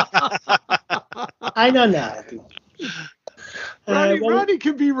 I don't know. Ronnie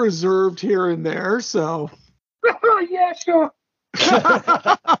can be reserved here and there, so. Yeah, sure.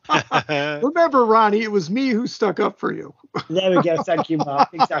 Remember, Ronnie, it was me who stuck up for you. There we go. Thank you, Mark.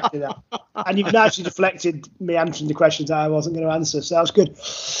 Exactly that. And you've nicely deflected me answering the questions that I wasn't going to answer, so that was good.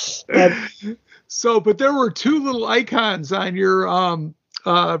 But there were 2 little icons on your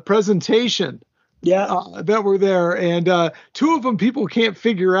presentation. That were there, and 2 of them people can't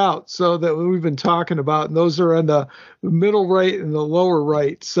figure out, so that we've been talking about, and those are on the middle right and the lower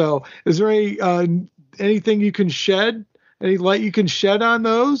right. So is there anything you can shed, any light you can shed on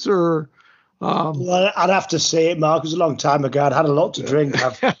those, or well, I'd have to say it, Mark. It was a long time ago. I'd had a lot to drink.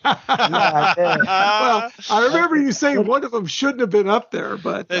 Well, I remember you saying one of them shouldn't have been up there,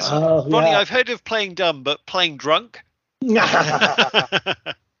 but Ronnie, I've heard of playing dumb, but playing drunk.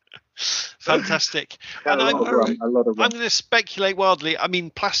 Fantastic. And I'm going to speculate wildly. I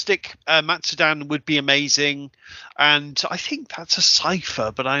mean, plastic Matsudan would be amazing, and I think that's a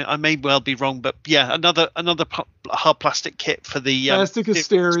cipher, but I may well be wrong. But yeah, another hard plastic kit for the plastic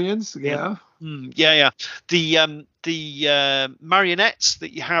Asterians. Yeah. The marionettes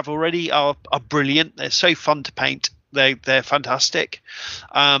that you have already are brilliant. They're so fun to paint. They're fantastic.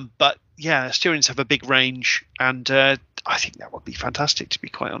 But yeah, Asterians have a big range, and I think that would be fantastic, to be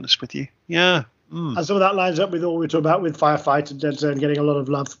quite honest with you. Yeah. And some of that lines up with all we talk about with Firefighter Dead Zone getting a lot of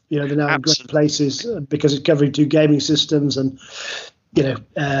love. They're now in great places because it's covering 2 gaming systems, and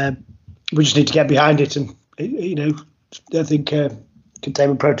we just need to get behind it. And I think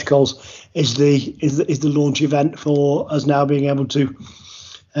Containment Protocols is the launch event for us now being able to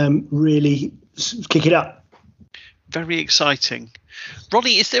really kick it up. Very exciting.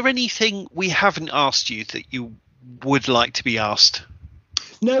 Ronnie, is there anything we haven't asked you that you would like to be asked?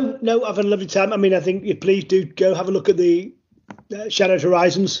 No, I've had a lovely time. I mean, I think please do go have a look at the Shadowed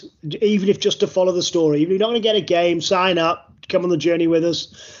Horizons, even if just to follow the story. If you're not going to get a game, sign up, come on the journey with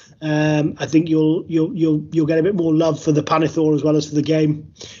us. I think you'll get a bit more love for the Panithor as well as for the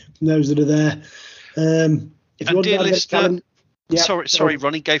game from those that are there. If you want dear to listener, sorry,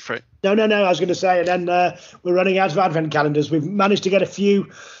 Ronnie, go for it. No, I was going to say, and then we're running out of advent calendars. We've managed to get a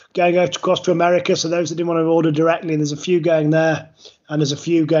few going across to America, so those that didn't want to order directly, there's a few going there, and there's a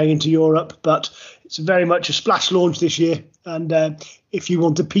few going into Europe, but it's very much a splash launch this year. And if you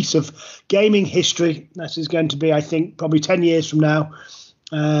want a piece of gaming history, this is going to be, I think, probably 10 years from now,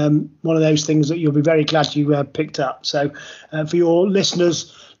 one of those things that you'll be very glad you picked up. So for your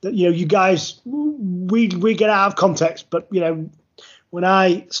listeners, that you guys, we get out of context, but when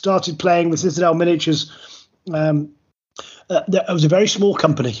I started playing with Citadel Miniatures, it was a very small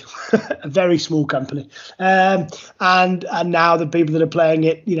company, a very small company, and now the people that are playing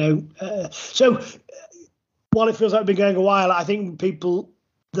it, so while it feels like it's been going a while, I think people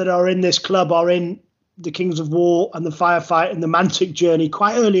that are in this club are in the Kings of War and the Firefight and the Mantic journey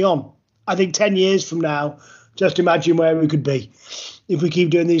quite early on. I think 10 years from now, just imagine where we could be. If we keep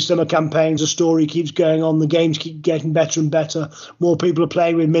doing these summer campaigns, the story keeps going on, the games keep getting better and better, more people are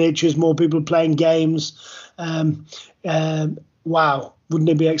playing with miniatures, more people are playing games. Wow, wouldn't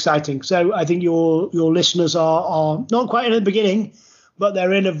it be exciting? So I think your listeners are not quite in at the beginning, but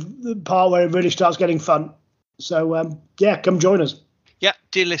they're in a part where it really starts getting fun. So come join us. Yeah,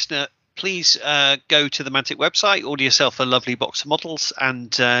 dear listener, please go to the Mantic website, order yourself a lovely box of models,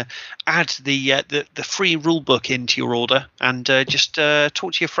 and add the free rule book into your order, and just talk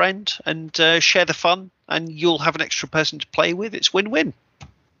to your friend and share the fun, and you'll have an extra person to play with. It's win-win.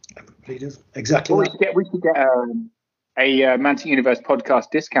 Exactly. Well, we should get a Mantic Universe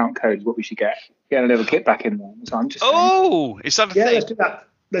podcast discount code is what we should get. Get a little kickback in there. So I'm just saying. Is that a thing?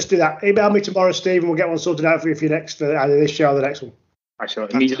 Let's do that. Email me tomorrow, Steve, and we'll get one sorted out for you for either this show or the next one. I shall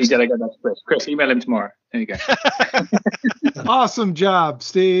immediately delegate that to Chris. Chris, email him tomorrow. There you go. Awesome job,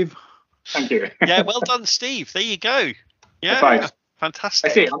 Steve. Thank you. Yeah, well done, Steve. There you go. Yeah, Thanks.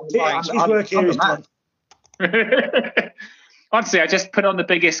 Fantastic. I see. His work here is done. Honestly, I just put on the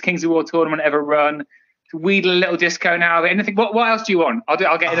biggest Kings of War tournament ever run. wheedle a little disco now. Anything? What else do you want? I'll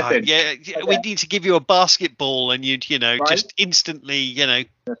get anything. Yeah, Okay. we need to give you a basketball, and you'd Right. just instantly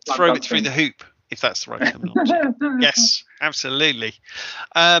throw it through the hoop, if that's the right terminology. Yes, absolutely.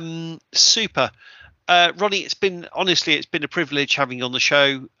 Super. Ronnie, it's been a privilege having you on the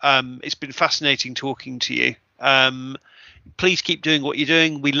show. It's been fascinating talking to you. Please keep doing what you're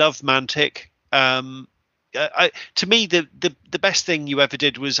doing. We love Mantic. To me, the best thing you ever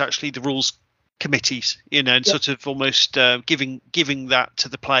did was actually the rules committees, and sort of almost giving that to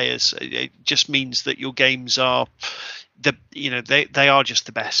the players. It just means that your games are they are just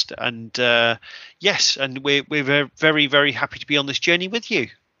the best. And yes, and we're very, very happy to be on this journey with you.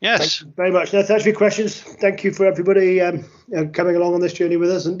 Yes. Thank you very much. No, thanks for your questions. Thank you for everybody coming along on this journey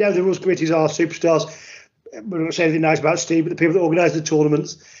with us. And now the rules committees are superstars. We're not going to say anything nice about Steve, but the people that organise the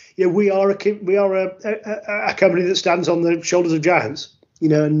tournaments. We are a company that stands on the shoulders of giants.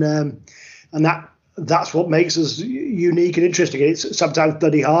 And that's what makes us unique and interesting. It's sometimes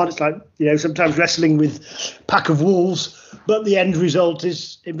bloody hard. It's like sometimes wrestling with a pack of wolves, but the end result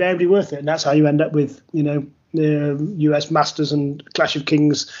is invariably worth it. And that's how you end up with the US Masters and Clash of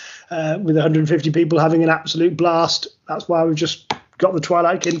Kings with 150 people having an absolute blast. That's why we've just got the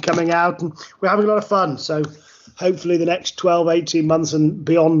Twilight King coming out, and we're having a lot of fun. So hopefully the next 12, 18 months and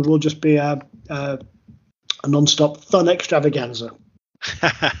beyond will just be a non-stop fun extravaganza.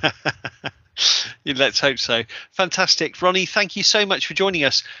 Let's hope so. Fantastic. Ronnie, thank you so much for joining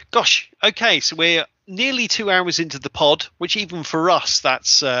us. Gosh, okay, so we're nearly 2 hours into the pod, which even for us,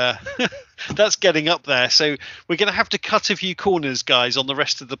 that's getting up there. So we're going to have to cut a few corners, guys, on the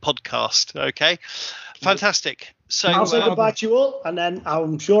rest of the podcast. Okay, fantastic. So I'll say goodbye to you all, and then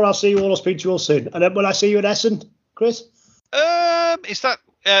I'm sure I'll see you all or speak to you all soon. And then will I see you in Essen, Chris? Is that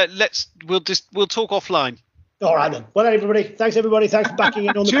we'll talk offline. All right then. Well, everybody, thanks everybody. Thanks for backing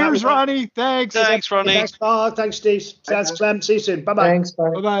in on the Cheers, Ronnie. Thanks. Thanks, Ronnie. Thanks, Mark. Thanks, Steve. Thanks, Clem. See you soon. Bye bye. Thanks.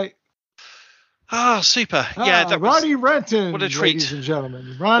 Bye. Bye. Super. Yeah, that was Ronnie Renton. what a treat. Ladies and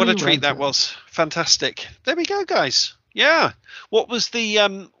gentlemen. What a treat that was. Fantastic. There we go, guys. Yeah. What was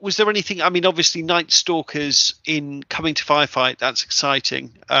the was there anything? I mean, obviously Night Stalkers in Coming to Firefight, that's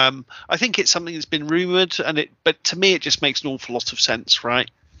exciting. I think it's something that's been rumored, but to me it just makes an awful lot of sense, right?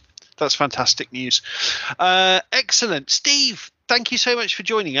 That's fantastic news. Excellent. Steve, thank you so much for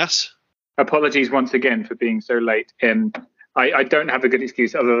joining us. Apologies once again for being so late. I don't have a good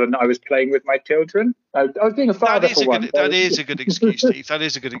excuse other than I was playing with my children. I was being a father for one. That is a good excuse, Steve. That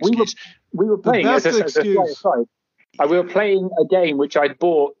is a good excuse. We were playing as a slight aside. We were playing a game which I'd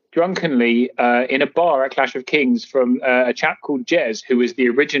bought drunkenly in a bar at Clash of Kings from a chap called Jez, who was the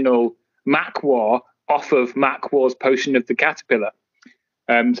original Macwar off of Macwar's Potion of the Caterpillar.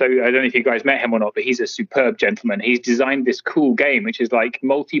 So I don't know if you guys met him or not, but he's a superb gentleman. He's designed this cool game, which is like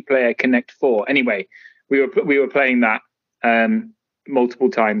multiplayer Connect 4. Anyway, we were playing that multiple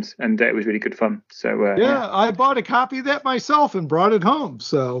times, and it was really good fun. So yeah, I bought a copy of that myself and brought it home.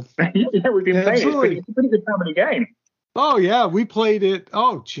 So yeah, we've been playing it. It's a pretty good family game. Oh yeah, we played it.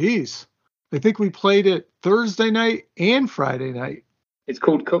 Oh geez, I think we played it Thursday night and Friday night. It's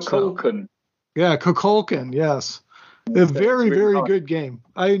called Kukulkan. Yeah, Kukulkan. Yes. A very, very good game.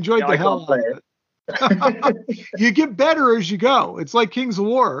 I enjoyed the hell out of it. You get better as you go. It's like Kings of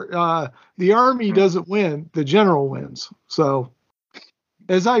War. The army doesn't win, the general wins. So,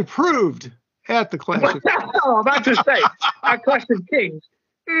 as I proved at the Clash of Kings. I'm about to say, at Clash of Kings.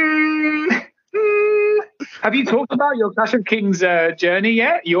 Have you talked about your Clash of Kings journey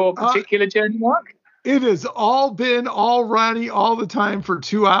yet? Your particular journey, Mark? It has all been all Ronnie all the time for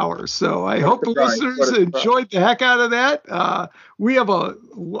 2 hours. So I hope the listeners enjoyed the heck out of that. We have a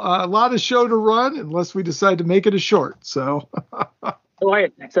lot of show to run unless we decide to make it a short. So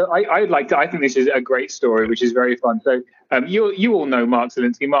I think this is a great story, which is very fun. So you all know Mark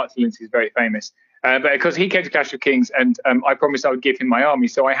Zielinski. Mark Zielinski is very famous. But because he came to Clash of Kings and I promised I would give him my army.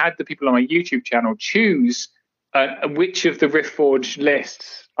 So I had the people on my YouTube channel choose which of the Riftforge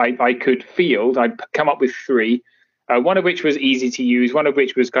lists I could field. I'd come up with 3, one of which was easy to use, one of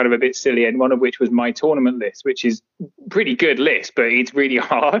which was kind of a bit silly, and one of which was my tournament list, which is pretty good list, but it's really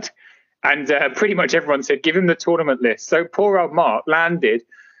hard. And pretty much everyone said, give him the tournament list. So poor old Mark landed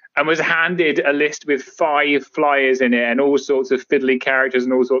and was handed a list with 5 flyers in it and all sorts of fiddly characters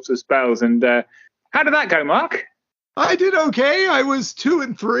and all sorts of spells. And how did that go, Mark? I did okay. I was 2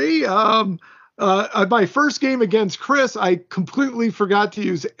 and 3. My first game against Chris, I completely forgot to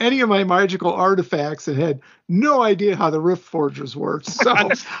use any of my magical artifacts and had no idea how the Rift Forgers worked. So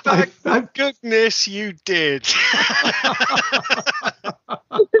thank goodness you did.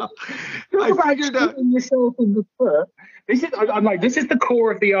 I figured out yourself in the foot. I'm like, this is the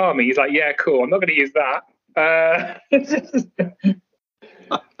core of the army. He's like, yeah, cool. I'm not going to use that.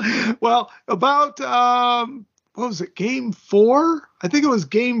 Well, about what was it, game 4? I think it was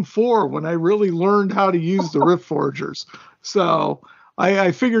game 4 when I really learned how to use the Rift Forgers. So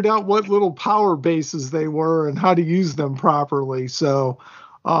I figured out what little power bases they were and how to use them properly. So,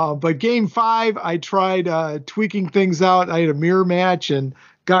 but game 5, I tried tweaking things out. I had a mirror match and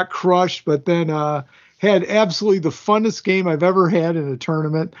got crushed, but then had absolutely the funnest game I've ever had in a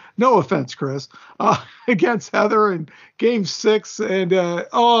tournament. No offense, Chris, against Heather in game 6. And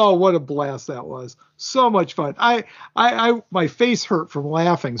oh, what a blast that was. So much fun. I my face hurt from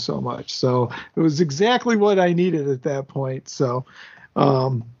laughing so much. So it was exactly what I needed at that point. So,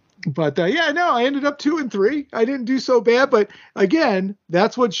 yeah, no, I ended up 2 and 3. I didn't do so bad, but again,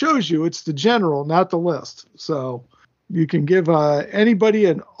 that's what shows you. It's the general, not the list. So you can give anybody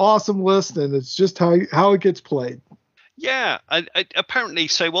an awesome list, and it's just how it gets played. Yeah, I apparently,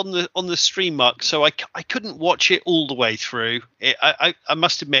 so on the stream, Mark, so I couldn't watch it all the way through. I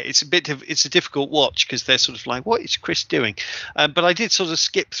must admit it's a difficult watch because they're sort of like, what is Chris doing? But I did sort of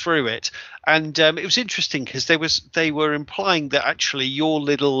skip through it, and it was interesting because they were implying that actually your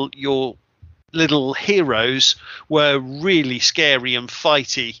little heroes were really scary and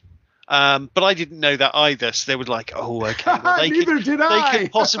fighty. But I didn't know that either. So they were like, oh, okay. Well, they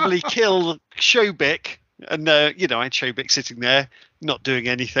could possibly kill Shobik. And, I had Shobik sitting there, not doing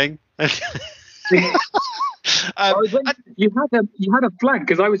anything. You had a flank,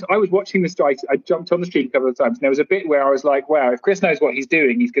 because I was watching the strikes. I jumped on the street a couple of times. And there was a bit where I was like, wow, if Chris knows what he's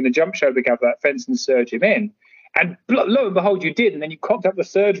doing, he's going to jump Shobik out of that fence and surge him in. And lo and behold, you did. And then you cocked up the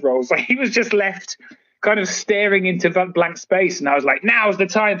surge rolls. Like, he was just left kind of staring into blank space, and I was like, now's the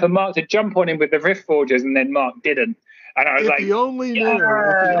time for Mark to jump on him with the Rift Forgers, and then Mark didn't. And I was like, he only knew.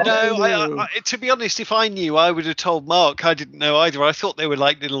 No, to be honest, if I knew, I would have told Mark. I didn't know either. I thought they were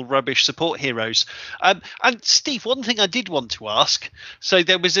like little rubbish support heroes. And Steve, one thing I did want to ask. So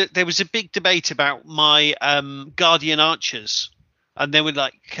there was a big debate about my Guardian Archers, and they were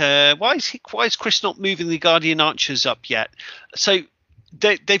like, why is Chris not moving the Guardian Archers up yet? So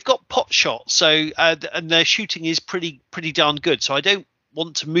they've got pot shot, so and their shooting is pretty darn good. So I don't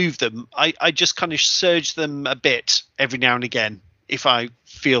want to move them. I just kind of surge them a bit every now and again if I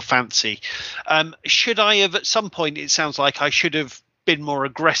feel fancy. Should I have at some point? It sounds like I should have been more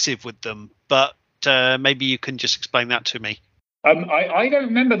aggressive with them, but maybe you can just explain that to me. I don't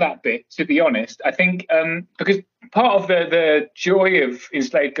remember that bit, to be honest. I think because part of the joy of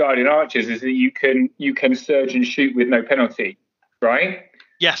Enslaved Guardian Archers is that you can surge and shoot with no penalty. Right?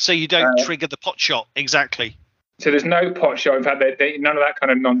 Yeah, so you don't trigger the pot shot. Exactly. So there's no pot shot. In fact, they none of that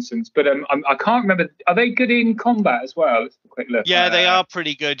kind of nonsense. But I can't remember. Are they good in combat as well? Let's have a quick look. Yeah, they are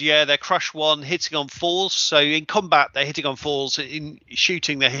pretty good. Yeah, they're crush 1, hitting on 4s. So in combat, they're hitting on 4s. In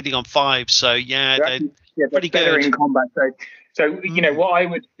shooting, they're hitting on 5s. So yeah, they're pretty good in combat. So you know what I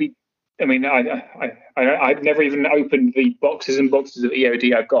would be. I mean, I've never even opened the boxes and boxes of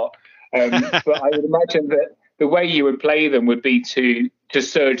EOD I've got. But I would imagine that the way you would play them would be to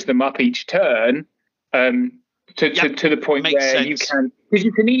surge them up each turn to the point where sense.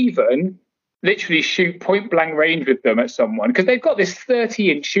 you can even literally shoot point blank range with them at someone, because they've got this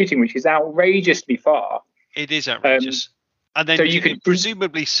 30-inch shooting, which is outrageously far. It is outrageous. And then so you could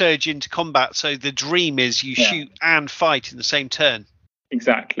presumably surge into combat. So the dream is you shoot and fight in the same turn.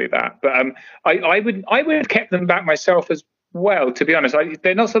 Exactly that. But I would have kept them back myself as well, to be honest.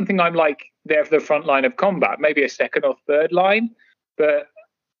 They're not something I'm like there for the front line of combat, maybe a second or third line. But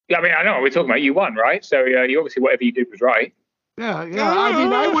I mean, I know we're talking about you won, right? So you obviously whatever you did was right. Yeah. I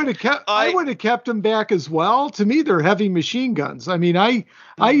mean, I would have kept them back as well. To me, they're heavy machine guns. I mean, I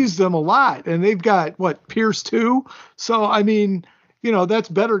use them a lot, and they've got Pierce 2. So I mean, that's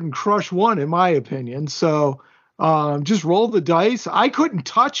better than Crush 1 in my opinion. So just roll the dice. I couldn't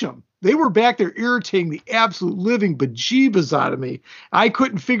touch them. They were back there irritating the absolute living bejeebas out of me. I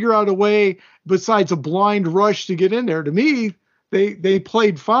couldn't figure out a way besides a blind rush to get in there. To me, they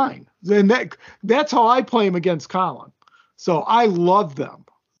played fine. And that's how I play them against Colin. So I love them.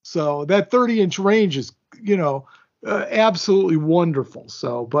 So that 30-inch range is, absolutely wonderful.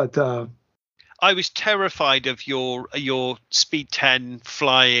 So, but I was terrified of your speed 10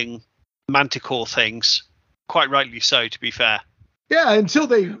 flying Manticore things. Quite rightly so, to be fair. Yeah, until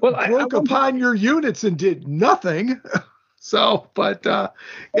they broke upon your units and did nothing. So, but the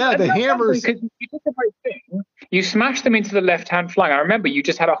hammers. You did the right thing. You smashed them into the left-hand flank. I remember you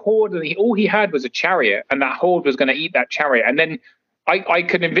just had a horde, and all he had was a chariot, and that horde was going to eat that chariot. And then I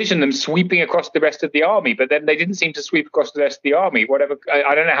could envision them sweeping across the rest of the army, but then they didn't seem to sweep across the rest of the army. Whatever.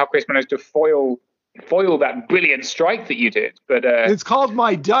 I don't know how Chris managed to foil foil that brilliant strike that you did. But it's called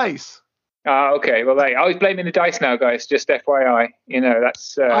my dice. Okay. Well, I was blaming the dice now, guys. Just FYI.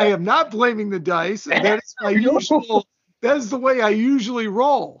 That's. I am not blaming the dice. That is my usual. That is the way I usually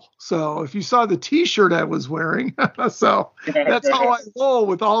roll. So if you saw the T-shirt I was wearing, so that's how I roll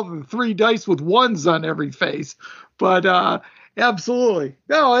with all the 3 dice with 1s on every face. But absolutely,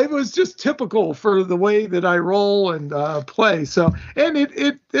 no, it was just typical for the way that I roll and play. So, and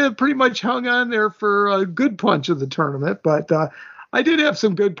it pretty much hung on there for a good punch of the tournament. But I did have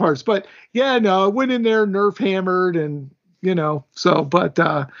some good parts. But yeah, no, I went in there nerf hammered and. So, but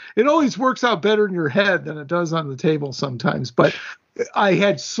it always works out better in your head than it does on the table sometimes. But I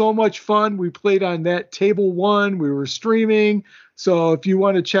had so much fun. We played on that table 1. We were streaming. So if you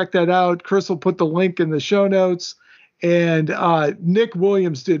want to check that out, Chris will put the link in the show notes. And Nick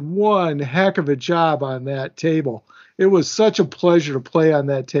Williams did one heck of a job on that table. It was such a pleasure to play on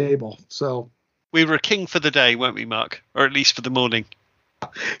that table. So we were a king for the day, weren't we, Mark? Or at least for the morning.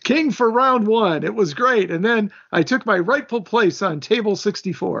 King for round 1. It was great. And then I took my rightful place on table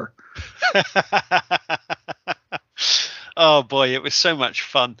 64. Oh, boy, it was so much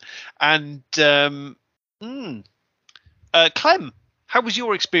fun. And Clem, how was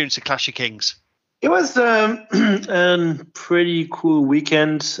your experience at Clash of Kings? It was a pretty cool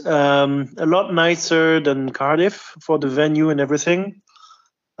weekend. A lot nicer than Cardiff for the venue and everything.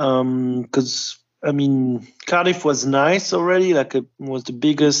 Because Cardiff was nice already. Like it was the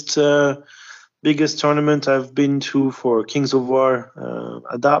biggest tournament I've been to for Kings of War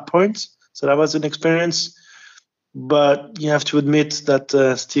at that point. So that was an experience. But you have to admit that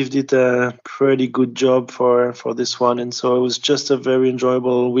Steve did a pretty good job for this one. And so it was just a very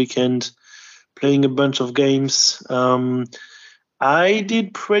enjoyable weekend playing a bunch of games. I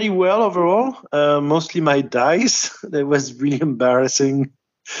did pretty well overall. Mostly my dice. That was really embarrassing.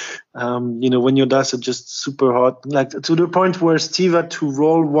 When your dice are just super hot, like to the point where Steve had to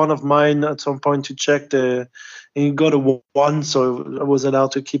roll one of mine at some point to check and he got a 1, so I was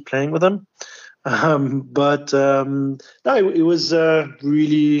allowed to keep playing with them. No, it was a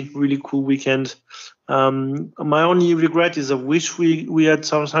really, really cool weekend. My only regret is I wish we had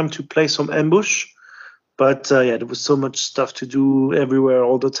some time to play some ambush, but there was so much stuff to do everywhere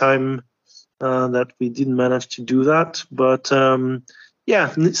all the time that we didn't manage to do that. But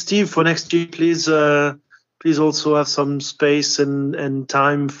Steve, for next year, please also have some space and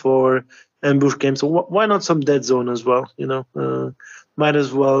time for ambush games. So why not some Dead Zone as well? Might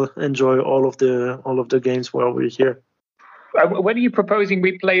as well enjoy all of the games while we're here. When are you proposing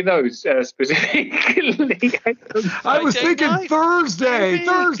we play those specifically? I was thinking Thursday.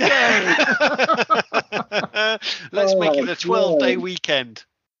 Let's make it a 12-day weekend.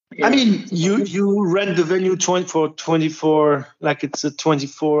 I mean, you rent the venue for 24, like it's a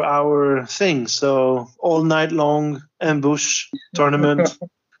 24-hour thing. So all night long ambush tournament.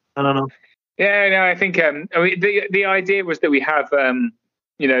 I don't know. Yeah, no, I think the idea was that we have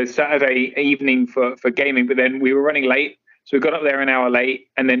Saturday evening for gaming, but then we were running late, so we got up there an hour late,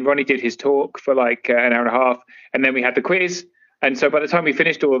 and then Ronnie did his talk for like an hour and a half, and then we had the quiz, and so by the time we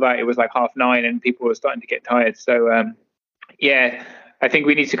finished all of that, it was like 9:30, and people were starting to get tired. So I think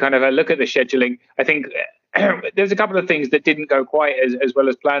we need to kind of look at the scheduling. I think there's a couple of things that didn't go quite as well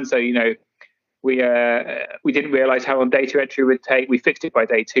as planned. So, we didn't realize how long data entry would take. We fixed it by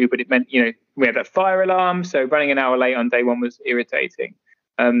day 2, but it meant, we had that fire alarm. So running an hour late on day 1 was irritating.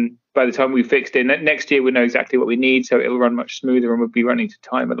 By the time we fixed it, next year we know exactly what we need. So it will run much smoother and we'll be running to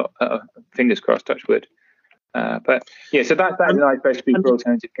time a lot better. Fingers crossed, touch wood. But yeah, so that's a nice recipe for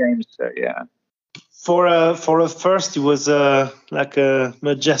alternative games. So yeah. For a first, it was like a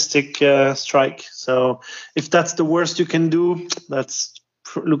majestic strike. So if that's the worst you can do,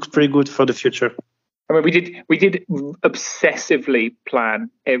 looks pretty good for the future. I mean, we did obsessively plan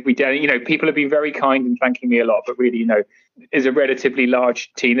every day. People have been very kind and thanking me a lot, but really, is a relatively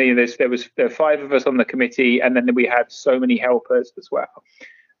large team. There were 5 of us on the committee, and then we had so many helpers as well.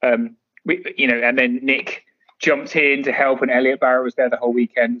 And then Nick jumped in to help, and Elliot Barrett was there the whole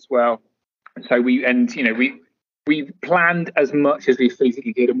weekend as well. So we planned as much as we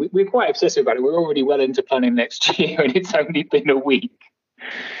physically did, and we're quite obsessive about it. We're already well into planning next year, and it's only been a week.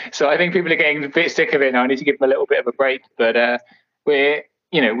 So I think people are getting a bit sick of it now. I need to give them a little bit of a break, but we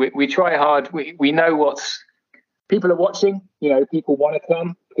try hard. We know people are watching. People want to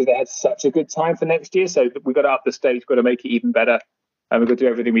come because they had such a good time for next year. So we've got to up the stage. We've got to make it even better, and we've got to do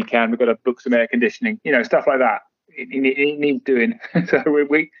everything we can. We've got to book some air conditioning, stuff like that. It needs doing. So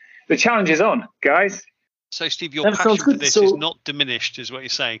the challenge is on, guys. So, Steve, your passion for this is not diminished, is what you're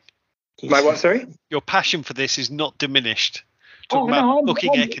saying. My what, sorry? Your passion for this is not diminished. Talking about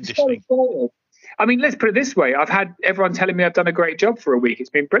booking air conditioning. I mean, let's put it this way. I've had everyone telling me I've done a great job for a week. It's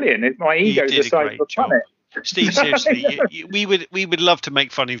been brilliant. My ego's the size of a planet. Steve, seriously, we would love to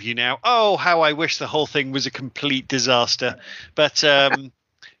make fun of you now. Oh, how I wish the whole thing was a complete disaster. But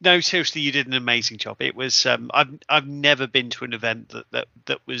no, seriously, you did an amazing job. It was. I've never been to an event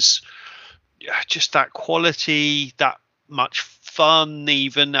that was just that quality, that much fun.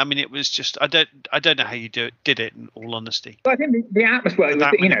 Even, I mean, it was just. I don't know how you did it. In all honesty, but I think the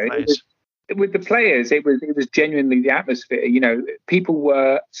atmosphere. With the players, it was genuinely the atmosphere. You know, people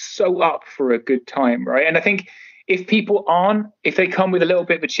were so up for a good time, right? And I think if they come with a little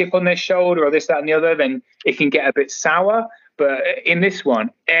bit of a chip on their shoulder or this, that, and the other, then it can get a bit sour. But in this one,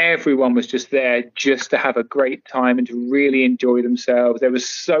 everyone was just there just to have a great time and to really enjoy themselves. There was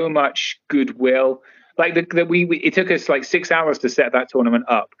so much goodwill. Like it took us like 6 hours to set that tournament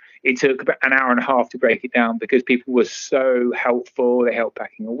up. It took about an hour and a half to break it down because people were so helpful. They helped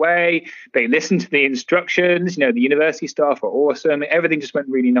packing away. They listened to the instructions. You know, the university staff were awesome. Everything just went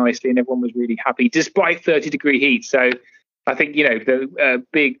really nicely and everyone was really happy despite 30-degree heat. So I think, you know, the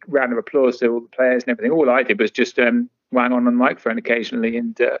big round of applause to all the players and everything. All I did was just wang on the microphone occasionally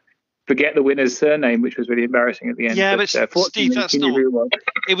and forget the winner's surname, which was really embarrassing at the end. Yeah, but Steve, that's not.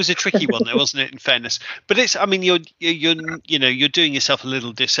 It was a tricky one, though, wasn't it? In fairness, but it's. I mean, you're doing yourself a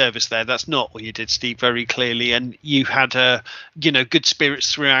little disservice there. That's not what you did, Steve, very clearly, and you had good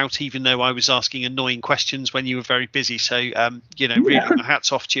spirits throughout, even though I was asking annoying questions when you were very busy. So, really, my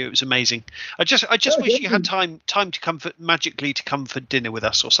hats off to you. It was amazing. I just wish you had time to come for dinner with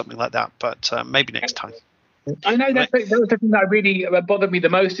us or something like that. But maybe next time. I know that was the thing that really bothered me the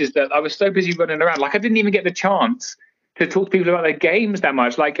most is that I was so busy running around. Like I didn't even get the chance to talk to people about their games that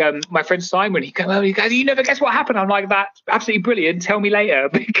much. Like my friend Simon, he goes, you never guess what happened. I'm like, that's absolutely brilliant. Tell me later.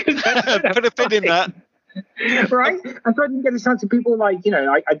 Because put a pin in that. Right? And so I didn't get the chance to people like,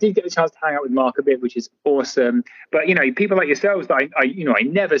 I did get the chance to hang out with Mark a bit, which is awesome. But, people like yourselves that I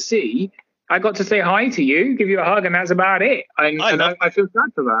never see, I got to say hi to you, give you a hug, and that's about it. And I feel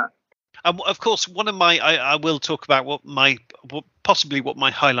sad for that. Of course, one of my I will talk about what my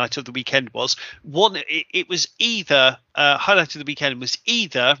highlight of the weekend was. It was either highlight of the weekend was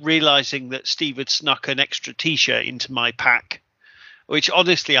either realizing that Steve had snuck an extra T-shirt into my pack, which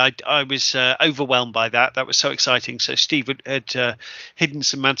honestly I was overwhelmed by that. That was so exciting. So Steve had hidden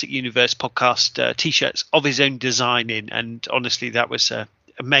some Mantic Universe podcast T-shirts of his own design in, and honestly that was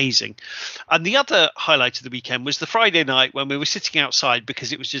amazing. And the other highlight of the weekend was the Friday night when we were sitting outside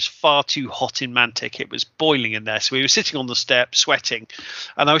because it was just far too hot in Mantic. It was boiling in there, so we were sitting on the step sweating,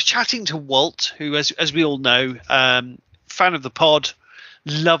 and I was chatting to Walt, who as we all know, fan of the pod,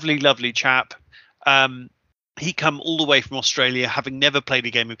 lovely chap. He come all the way from Australia, having never played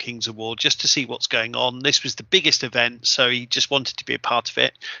a Game of Kings Award, just to see what's going on. This was the biggest event, so he just wanted to be a part of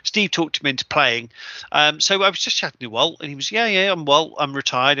it. Steve talked him into playing. So I was just chatting to Walt, and he was, yeah, I'm Walt. I'm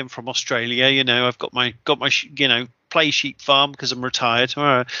retired. I'm from Australia. I've got my play sheep farm because I'm retired. All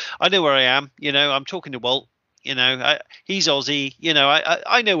right. I know where I am. I'm talking to Walt. He's Aussie.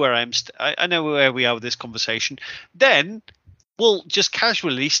 I know where I am. I know where we are with this conversation. Then Walt just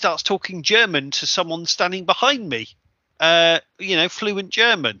casually starts talking German to someone standing behind me, fluent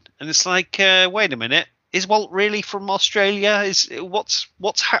German. And it's like, wait a minute, is Walt really from Australia?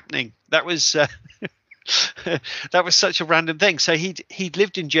 What's happening? That was that was such a random thing. So he'd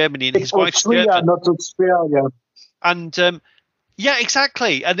lived in Germany and his wife's Austria, not Australia. And yeah,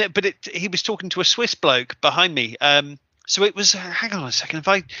 exactly. And he was talking to a Swiss bloke behind me. So it was. Hang on a second.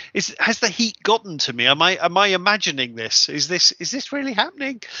 Has the heat gotten to me? Am I imagining this? Is this really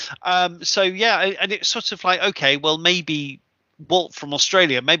happening? So yeah, and it's sort of like, okay, well maybe Walt from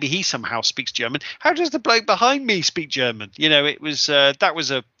Australia, maybe he somehow speaks German. How does the bloke behind me speak German? It was that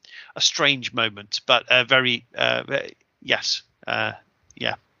was a strange moment, but very yes,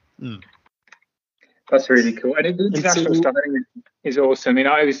 yeah. Mm. That's really cool. And the international stuff I think is awesome. I mean,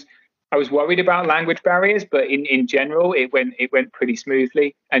 I was worried about language barriers, but in general, it went pretty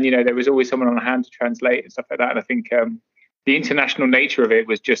smoothly. And there was always someone on hand to translate and stuff like that. And I think the international nature of it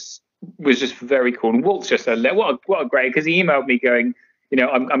was just very cool. And Walt's just what a great, because he emailed me going,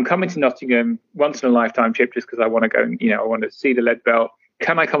 I'm coming to Nottingham once in a lifetime trip just because I want to go. I want to see the lead belt.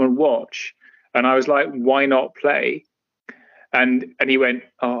 Can I come and watch? And I was like, why not play? And he went,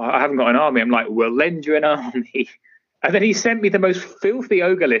 oh, I haven't got an army. I'm like, we'll lend you an army. And then he sent me the most filthy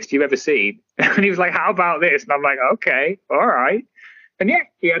ogre list you've ever seen. And he was like, how about this? And I'm like, okay, all right. And yeah,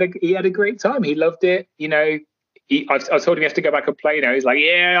 he had a great time. He loved it. I told him he has to go back and play now. He's like,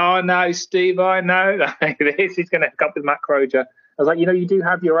 yeah, I know, Steve, I know. This he's going to hook up with Matt Croger. I was like, you do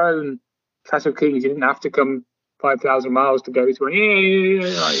have your own Clash of Kings. You didn't have to come 5,000 miles to go to.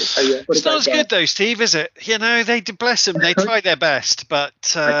 It's not as good though, Steve, is it? They bless them. They try their best, but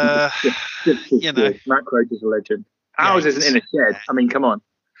Matt Croce is a legend. Ours isn't in a shed. I mean, come on.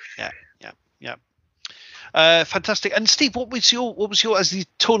 Fantastic. And Steve, what was your as the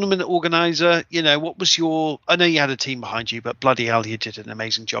tournament organizer? What was your? I know you had a team behind you, but bloody hell, you did an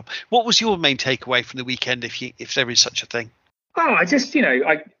amazing job. What was your main takeaway from the weekend, if there is such a thing? Oh, I just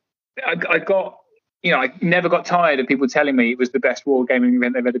I got. I never got tired of people telling me it was the best wargaming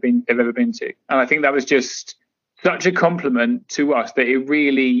event they've ever been to, and I think that was just such a compliment to us that it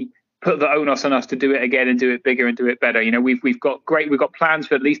really put the onus on us to do it again and do it bigger and do it better. We've got plans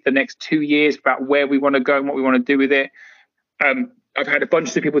for at least the next 2 years about where we want to go and what we want to do with it. I've had a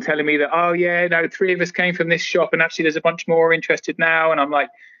bunch of people telling me that 3 of us came from this shop and actually there's a bunch more interested now, and I'm like,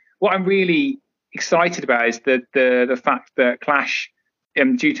 what I'm really excited about is the fact that Clash,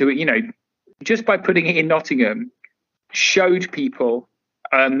 due to just by putting it in Nottingham, showed people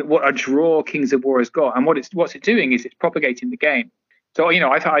what a draw Kings of War has got, and what's it doing is it's propagating the game. So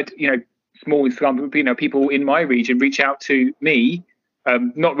I've had small people in my region reach out to me,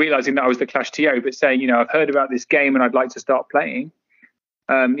 not realizing that I was the Clash TO, but saying I've heard about this game and I'd like to start playing.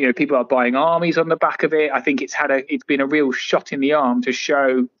 People are buying armies on the back of it. I think it's been a real shot in the arm to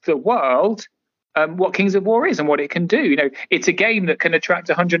show the world what Kings of War is and what it can do. It's a game that can attract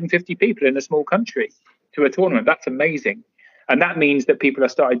 150 people in a small country to a tournament. That's amazing. And that means that people are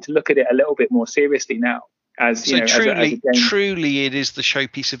starting to look at it a little bit more seriously now. Truly it is the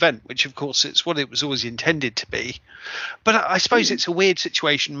showpiece event, which of course it's what it was always intended to be. But I suppose it's a weird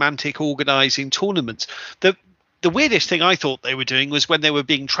situation, Mantic organising tournaments. The weirdest thing I thought they were doing was when they were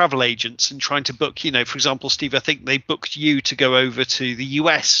being travel agents and trying to book, for example, Steve, I think they booked you to go over to the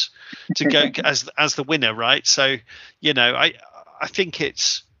US to go as the winner, right? So,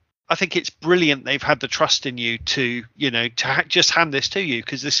 I think it's brilliant they've had the trust in you to just hand this to you,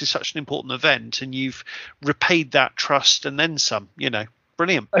 because this is such an important event and you've repaid that trust and then some.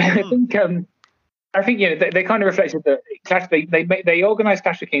 Brilliant. I think they kind of reflected that Clash. They organised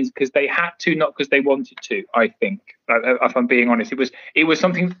Clash of Kings because they had to, not because they wanted to. I think, if I'm being honest, it was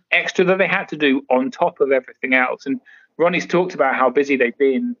something extra that they had to do on top of everything else. And Ronnie's talked about how busy they've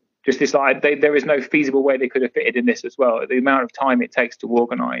been. Just this, there is no feasible way they could have fitted in this as well. The amount of time it takes to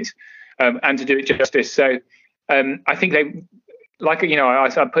organise and to do it justice. So I think they,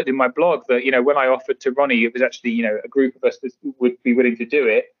 I put in my blog that when I offered to Ronnie, it was actually a group of us that would be willing to do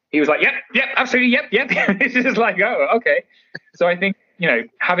it. He was like, yep, absolutely, yep. It's just like, oh, okay. So I think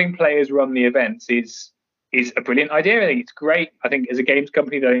having players run the events is a brilliant idea. I think it's great. I think as a games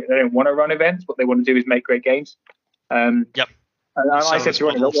company, they don't want to run events. What they want to do is make great games. Yep. And I said to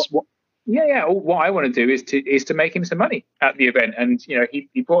Ronnie, what I want to do is to make him some money at the event. And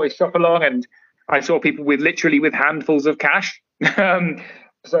he brought his shop along, and I saw people with handfuls of cash. So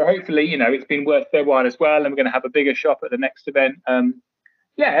hopefully, it's been worth their while as well. And we're going to have a bigger shop at the next event.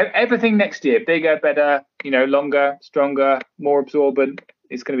 Everything next year, bigger, better, longer, stronger, more absorbent.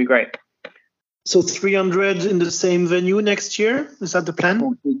 It's going to be great. So 300 in the same venue next year? Is that the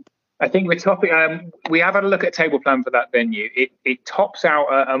plan? I think we're topping. We have had a look at table plan for that venue. It tops out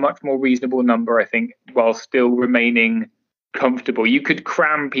a much more reasonable number, I think, while still remaining comfortable. You could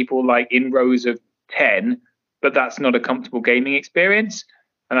cram people in rows of 10, but that's not a comfortable gaming experience.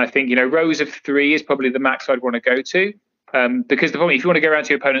 And I think rows of 3 is probably the max I'd want to go to. Because the problem, if you want to go around to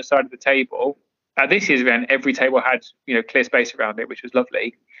your opponent's side of the table, at this year's event, every table had clear space around it, which was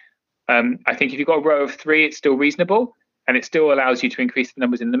lovely. I think if you've got a row of 3, it's still reasonable, and it still allows you to increase the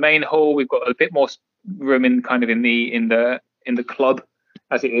numbers in the main hall. We've got a bit more room in the club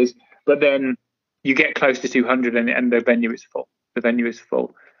as it is, but then you get close to 200 and the venue is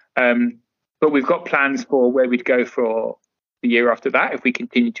full. But we've got plans for where we'd go for the year after that if we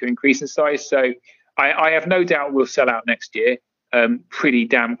continue to increase in size. So I have no doubt we'll sell out next year pretty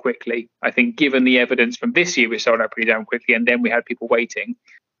damn quickly. I think given the evidence from this year, we sold out pretty damn quickly, and then we had people waiting.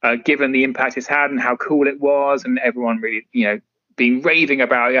 Given the impact it's had and how cool it was, and everyone really, being raving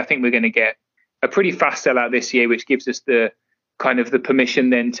about it, I think we're going to get a pretty fast sellout this year, which gives us the kind of the permission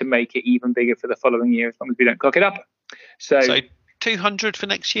then to make it even bigger for the following year, as long as we don't clock it up. So 200 for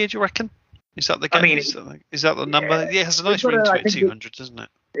next year, do you reckon? Is that the game? I mean, is that the number? Yeah, it has a nice ring to it, 200, doesn't it?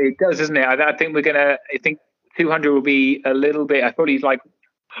 It does, doesn't it? I think I think 200 will be a little bit, I probably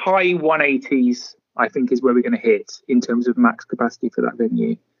high 180s, I think, is where we're going to hit in terms of max capacity for that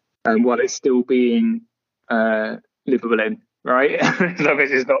venue. While it's still being livable in, right? As long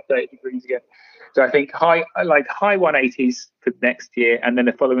as it's not 30 degrees again. So I think high 180s for next year, and then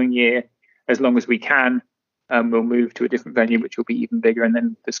the following year, as long as we can, we'll move to a different venue, which will be even bigger, and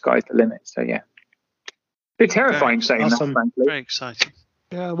then the sky's the limit. So yeah, It's terrifying saying awesome. that, frankly. Very exciting.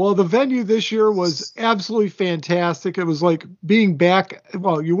 Yeah, well, the venue this year was absolutely fantastic. It was like being back.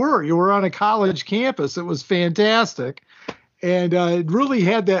 Well, you were on a college campus. It was fantastic, and it really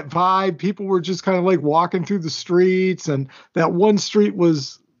had that vibe. People were just kind of like walking through the streets, and that one street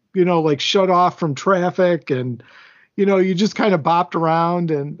was, like shut off from traffic, and you just kind of bopped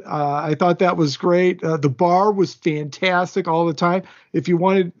around, and I thought that was great. The bar was fantastic all the time. If you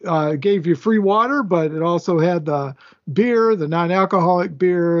wanted, it gave you free water, but it also had the beer, the non-alcoholic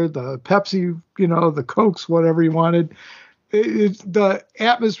beer, the Pepsi, the Cokes, whatever you wanted. The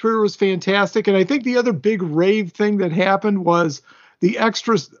atmosphere was fantastic. And I think the other big rave thing that happened was the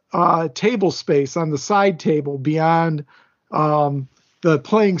extra table space on the side table beyond the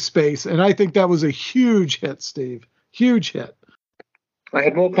playing space. And I think that was a huge hit, Steve. Huge hit. I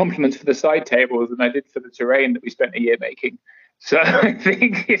had more compliments for the side tables than I did for the terrain that we spent a year making. So I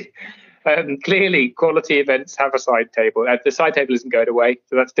think clearly quality events have a side table. The side table isn't going away,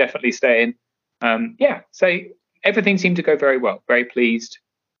 so that's definitely staying. So everything seemed to go very well. Very pleased.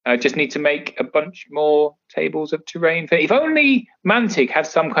 Just need to make a bunch more tables of terrain. If only Mantic had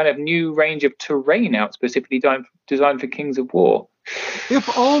some kind of new range of terrain out specifically designed for Kings of War. If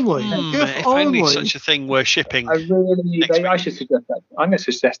only. If only such a thing were shipping. I should suggest that. I'm going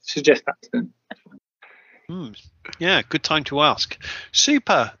to suggest that to them. Yeah, good time to ask.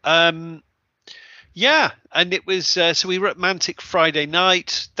 Super. Yeah, and it was so we were at Mantic Friday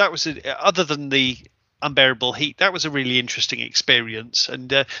night. That was other than the unbearable heat, that was a really interesting experience. And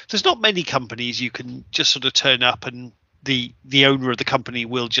there's not many companies you can just sort of turn up and the owner of the company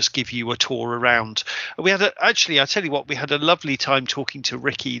will just give you a tour around. We had I tell you what, we had a lovely time talking to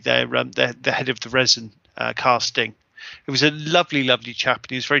Ricky, the head of the resin casting. It was a lovely chap,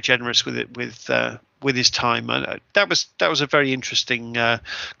 and he was very generous with it with his time. And that was a very interesting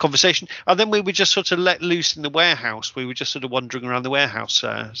conversation. And then we were just sort of let loose in the warehouse. We were just sort of wandering around the warehouse.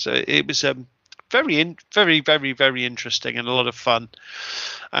 So it was very, very, very interesting and a lot of fun.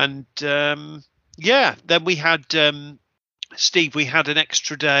 And then we had Steve. We had an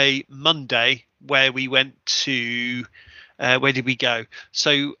extra day Monday where we went to where did we go?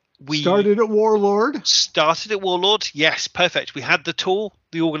 So we started at Warlord. Yes, perfect. We had the tour,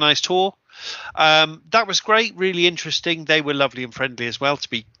 the organised tour. That was great, really interesting. They were lovely and friendly as well, to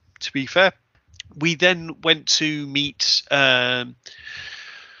be fair. We then went to meet the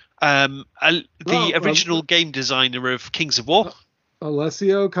original game designer of Kings of War,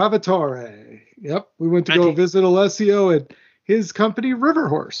 Alessio Cavatore. Yep, we went to go visit Alessio at his company,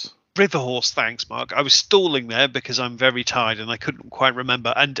 Riverhorse. Riverhorse, thanks, Mark. I was stalling there because I'm very tired and I couldn't quite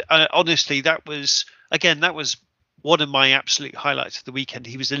remember. And honestly, that was one of my absolute highlights of the weekend.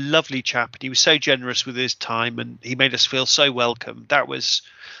 He was a lovely chap and he was so generous with his time and he made us feel so welcome. That was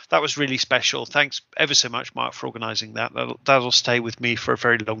really special. Thanks ever so much, Mark, for organising that. That'll stay with me for a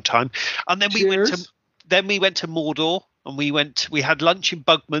very long time. And then we went to Mordor. And we had lunch in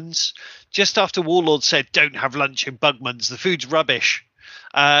Bugman's just after Warlord said, don't have lunch in Bugman's. The food's rubbish.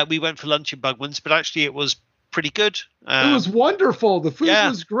 We went for lunch in Bugman's, but actually it was pretty good. It was wonderful. The food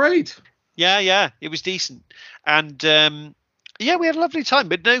was great. Yeah, it was decent. And we had a lovely time,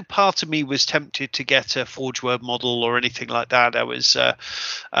 but no part of me was tempted to get a Forge World model or anything like that. I was,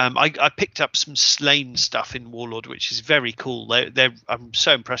 I picked up some Slain stuff in Warlord, which is very cool. I'm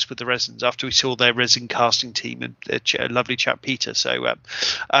so impressed with the resins after we saw their resin casting team and a lovely chap Peter. So,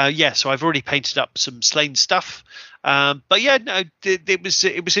 so I've already painted up some Slain stuff. It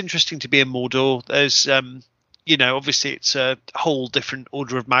was interesting to be in Mordor. There's, obviously it's a whole different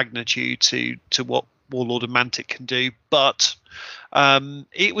order of magnitude to what Warlord and Mantic can do, but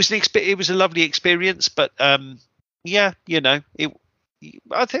it was a lovely experience. But I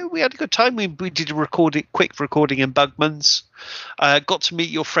think we had a good time. We did a quick recording in Bugman's. Got to meet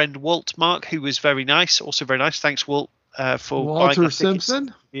your friend Walt, Mark, who was very nice. Also very nice. Thanks, Walt, for Walter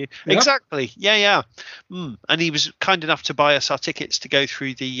Simpson. Yeah. Yep. Exactly. Yeah. And he was kind enough to buy us our tickets to go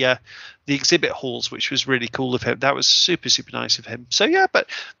through the exhibit halls, which was really cool of him. That was super, super nice of him. So but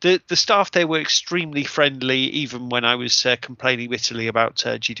the staff there were extremely friendly, even when I was complaining bitterly about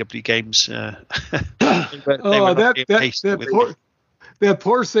GW Games. That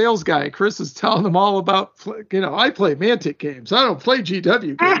poor sales guy, Chris, is telling them all about, I play Mantic games. I don't play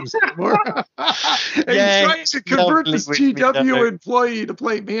GW games anymore. And he's trying to convert this GW employee to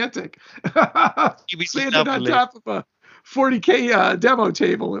play Mantic. He was standing on top of a 40K demo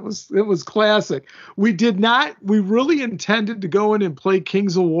table. It was classic. We really intended to go in and play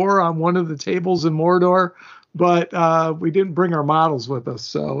Kings of War on one of the tables in Mordor, but we didn't bring our models with us,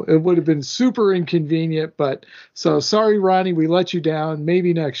 so it would have been super inconvenient. But so sorry, Ronnie, we let you down.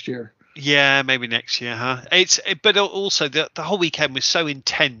 Maybe next year. Yeah, maybe next year, huh? But also the whole weekend was so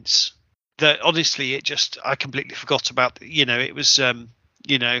intense that honestly, I completely forgot about. It was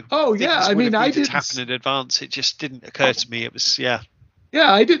Oh yeah, things I would mean, have I needed to didn't. happen in advance. It just didn't occur to me. It was Yeah,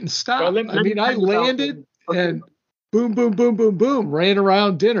 I didn't stop. Well, I mean, I landed and boom, boom, boom, boom, boom, ran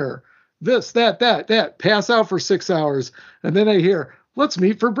around dinner. This, that, pass out for 6 hours. And then I hear, let's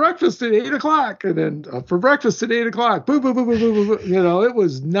meet for breakfast at 8 o'clock. And then for breakfast at 8 o'clock, boom, boom, boom, boom, boom, boom. It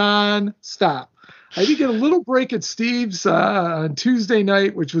was nonstop. I did get a little break at Steve's on Tuesday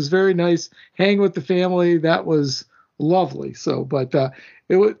night, which was very nice. Hang with the family. That was lovely. So, but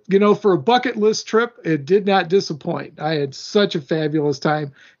it was, for a bucket list trip, it did not disappoint. I had such a fabulous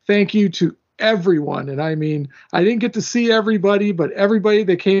time. Thank you to everyone. And I mean, I didn't get to see everybody, but everybody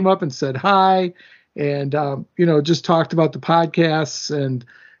that came up and said hi and, just talked about the podcasts and,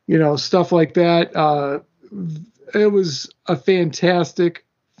 stuff like that. It was a fantastic,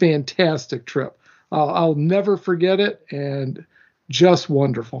 fantastic trip. I'll never forget it, and just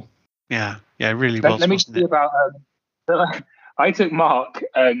wonderful. Yeah, really was. Let me tell you about. I took Mark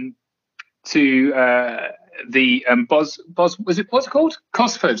to the what's it called?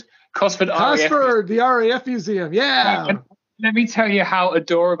 Cosford RAF. The RAF Museum. Yeah. And let me tell you how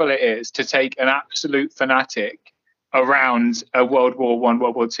adorable it is to take an absolute fanatic around a World War I,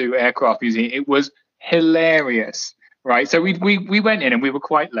 World War II aircraft museum. It was hilarious, right? So we went in and we were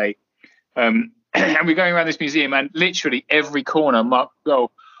quite late. And we're going around this museum, and literally every corner, Mark go,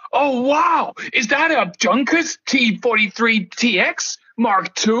 "Oh wow, is that a Junkers T-43 TX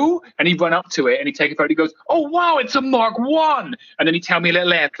Mark II?" And he'd run up to it and he'd take a photo. He goes, "Oh wow, it's a Mark I." And then he'd tell me a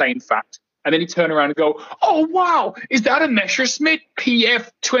little airplane fact. And then he'd turn around and go, "Oh wow, is that a Messerschmitt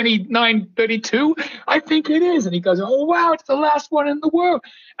PF-2932? I think it is." And he goes, "Oh wow, it's the last one in the world."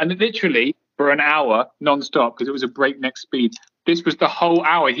 And then literally for an hour, non-stop, because it was a breakneck speed. This was the whole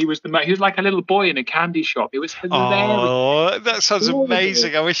hour. He was like a little boy in a candy shop. It was hilarious. Oh, that sounds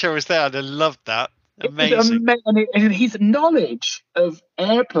amazing. I wish I was there. I'd have loved that. Amazing. And his knowledge of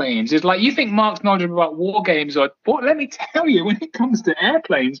airplanes is like, you think Mark's knowledgeable about war games or what? Let me tell you, when it comes to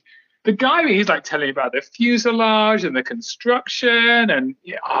airplanes, the guy, he's like telling you about the fuselage and the construction and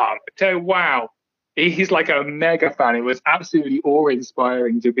wow. He's like a mega fan. It was absolutely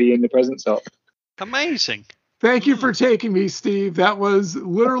awe-inspiring to be in the presence of. Amazing. Thank you for taking me, Steve. That was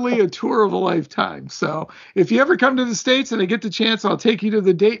literally a tour of a lifetime. So if you ever come to the States and I get the chance, I'll take you to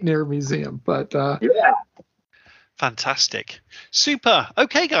the Dayton Air Museum. But yeah. Fantastic. Super.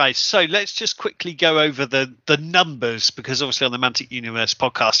 Okay, guys. So let's just quickly go over the numbers, because obviously on the Mantic Universe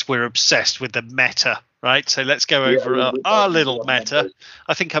podcast, we're obsessed with the meta, right? So let's go over our little meta.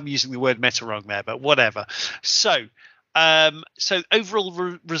 I think I'm using the word meta wrong there, but whatever. So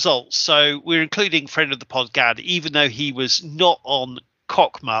overall results. So we're including friend of the pod, Gad, even though he was not on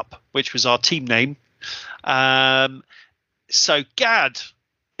Cockmup, which was our team name. So Gad,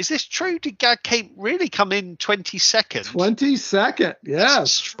 is this true? Did Gad really come in 22nd? 22nd,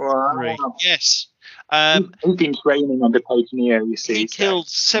 yes. Wow. Yes. He's been training under Pioneer, you see. He killed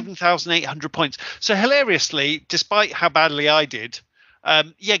 7,800 points. So hilariously, despite how badly I did,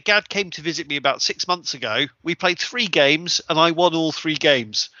 Gad came to visit me about 6 months ago. We played 3 games and I won all 3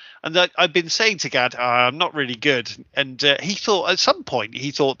 games. And I've been saying to Gad, I'm not really good. And he thought at some point,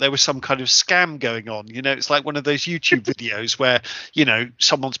 there was some kind of scam going on. It's like one of those YouTube videos where,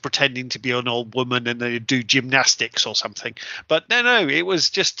 someone's pretending to be an old woman and they do gymnastics or something. But no, it was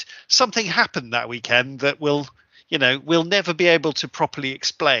just something happened that weekend that we'll never be able to properly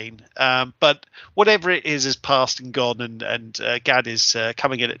explain. But whatever it is passed and gone, and Gad is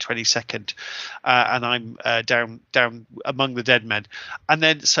coming in at 22nd, and I'm down among the dead men. And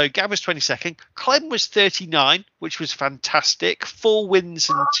then so Gad was 22nd. Clem was 39, which was fantastic. 4 wins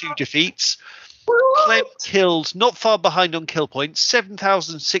and 2 defeats. Clem killed, not far behind on kill points,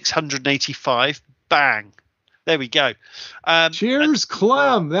 7,685. Bang. There we go. Cheers,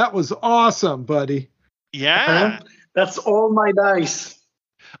 Clem. That was awesome, buddy. Yeah, that's all my dice.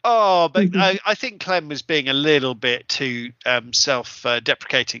 Oh, but I think Clem was being a little bit too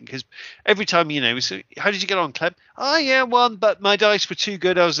self-deprecating, because every time, so how did you get on, Clem? Oh, yeah, 1, but my dice were too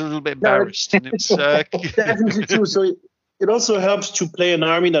good. I was a little bit embarrassed. And it's definitely true. So it also helps to play an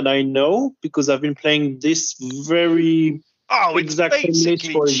army that I know, because I've been playing this very it's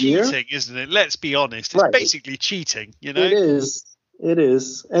basically for a year. Cheating, isn't it? Let's be honest. It's basically cheating, It is. It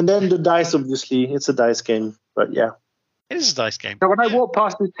is. And then the dice, obviously, it's a dice game. But yeah. It is a dice game. So when I walked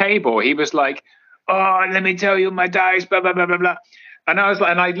past the table, he was like, "Oh, let me tell you my dice, blah, blah, blah, blah, blah." And I was like,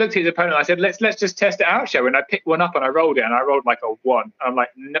 and I looked at his opponent, and I said, let's just test it out, shall we? And I picked one up and I rolled it, and I rolled like a 1. I'm like,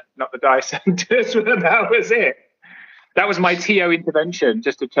 no, not the dice. And that was it. That was my TO intervention,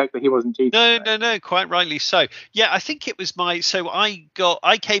 just to check that he wasn't cheating. No, quite rightly so. Yeah, I think it was I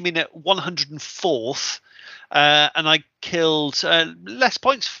came in at 104th, and I killed less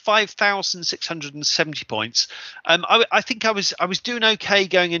points, 5,670 points. I think I was doing okay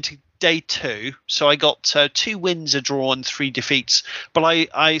going into day 2, so I got 2 wins, a draw, and 3 defeats. But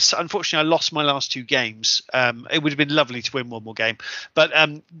I unfortunately I lost my last 2 games. It would have been lovely to win one more game, but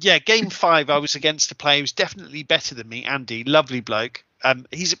game 5 I was against a player who's definitely better than me, Andy, lovely bloke.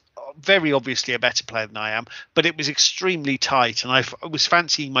 He's very obviously a better player than I am, but it was extremely tight, and I was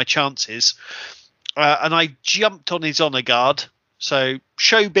fancying my chances, and I jumped on his honor guard. So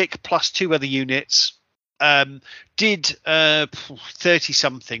Shobik plus 2 other units. Did 30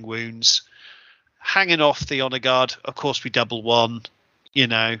 something wounds, hanging off the honor guard. Of course, we double one,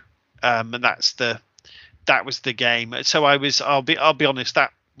 and that was the game. So I'll be honest,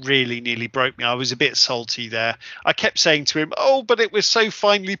 that really nearly broke me. I was a bit salty there. I kept saying to him, "Oh, but it was so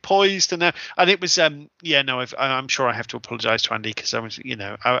finely poised," and it was I'm sure I have to apologise to Andy because I was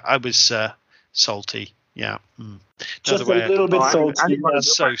I was salty. Yeah, just a little bit salty. Andy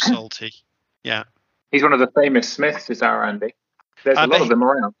was so salty. Yeah. He's one of the famous Smiths, is our Andy. There's a lot of them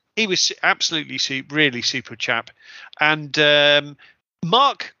around. He was absolutely really super chap. And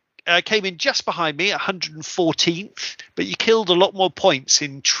Mark came in just behind me at 114th, but you killed a lot more points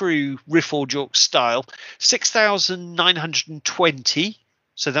in true Rifford York style. 6,920.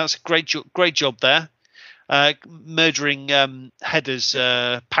 So that's a great job there. Murdering Heather's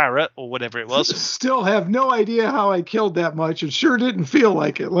parrot or whatever it was. Still have no idea how I killed that much. It sure didn't feel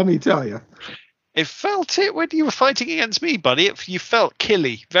like it, let me tell you. It felt it when you were fighting against me, buddy. You felt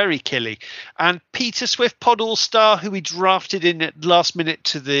killy, very killy. And Peter Swift, Pod All-Star, who we drafted in at last minute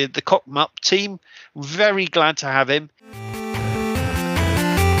to the Cockmup team. Very glad to have him.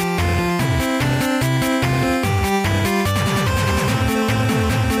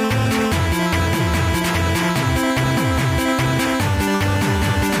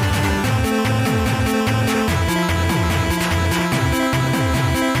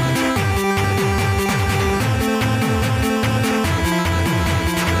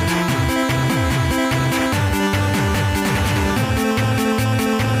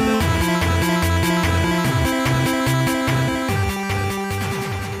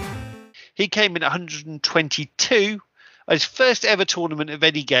 He came in at 122, his first ever tournament of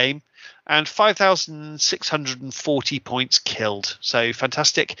any game, and 5,640 points killed. So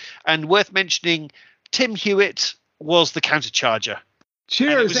fantastic. And worth mentioning, Tim Hewitt was the countercharger.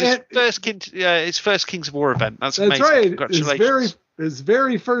 Cheers! And it was his first Kings of War event. That's amazing. Right. Congratulations. His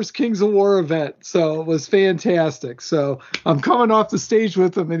very first Kings of War event. So it was fantastic. So I'm coming off the stage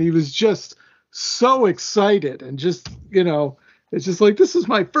with him, and he was just so excited and just, it's just like, this is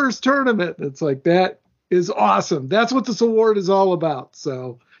my first tournament. It's like, that is awesome. That's what this award is all about.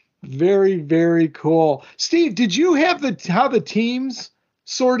 So very, very cool. Steve, did you have how the teams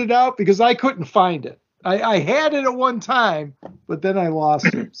sorted out? Because I couldn't find it. I had it at one time, but then I lost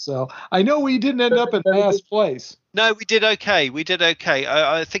it. So I know we didn't end up in last place. No, we did okay.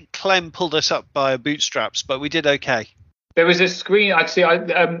 I think Clem pulled us up by bootstraps, but we did okay. There was a screen.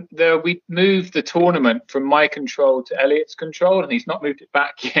 Actually, we moved the tournament from my control to Elliot's control, and he's not moved it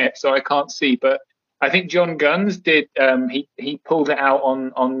back yet, so I can't see. But I think John Guns did. He pulled it out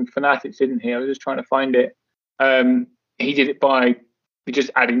on Fanatics, didn't he? I was just trying to find it. He did it by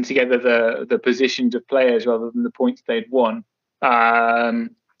just adding together the positions of players rather than the points they'd won. I'll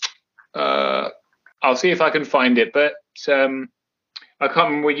see if I can find it, but I can't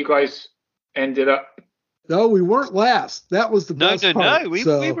remember where you guys ended up. No, we weren't last. That was the best part. No. We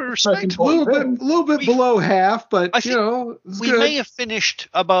were respectable. A little bit below half, but we good. May have finished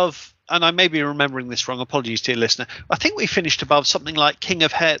above. And I may be remembering this wrong. Apologies to your listener. I think we finished above something like King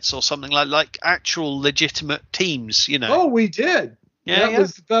of Hearts or something like actual legitimate teams. Oh, we did. Yeah, that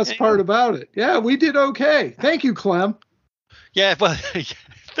was the best part about it. Yeah, we did okay. Thank you, Clem. Yeah, well,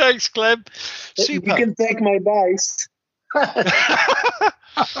 thanks, Clem. Super. You can take my dice.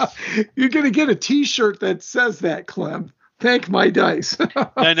 You're going to get a T-shirt that says that, Clem. Thank my dice.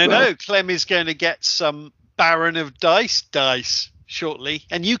 No. Clem is going to get some Baron of Dice shortly.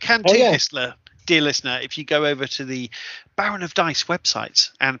 And you can too, dear listener, if you go over to the Baron of Dice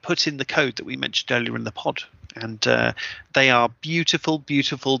website and put in the code that we mentioned earlier in the pod. And they are beautiful,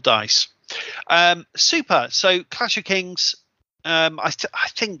 beautiful dice. Super. So Clash of Kings. I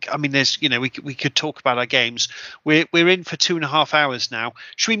think. I mean, there's. We could talk about our games. We're in for 2.5 hours now.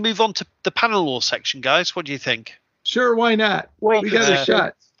 Should we move on to the panel law section, guys? What do you think? Sure. Why not? Wait, we got a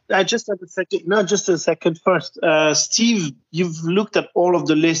shot. I just have a second. No, just a second first. Steve, you've looked at all of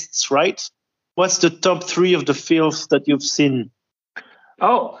the lists, right? what's the top 3 of the fields that you've seen?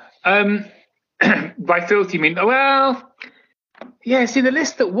 Oh, by filth you mean? Well, yeah. See, the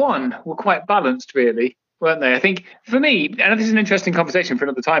list that won were quite balanced, really, weren't they? I think for me, and this is an interesting conversation for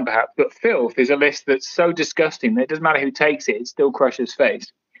another time, perhaps. But filth is a list that's so disgusting that it doesn't matter who takes it; it still crushes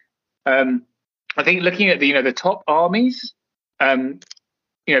face. I think looking at the top armies,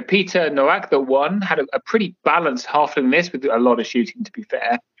 Peter Nowak that won had a pretty balanced halfling list with a lot of shooting, to be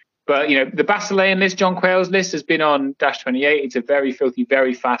fair. But the Basilean list, John Quayle's list, has been on -28. It's a very filthy,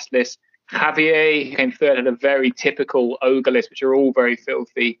 very fast list. Javier, who came third, had a very typical ogre list, which are all very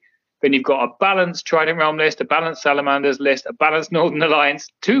filthy. Then you've got a balanced Trident Realm list, a balanced Salamanders list, a balanced Northern Alliance,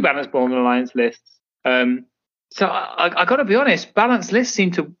 2 balanced Northern Alliance lists. So I got to be honest, balanced lists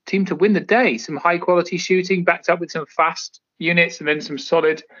seem to win the day. Some high quality shooting backed up with some fast units and then some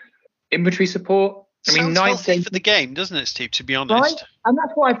solid infantry support. Sounds healthy for the game, doesn't it, Steve? To be honest, right? And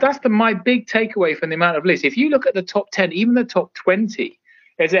that's my big takeaway from the amount of lists. If you look at the top 10, even the top 20,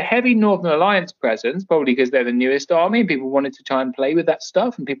 there's a heavy Northern Alliance presence, probably because they're the newest army and people wanted to try and play with that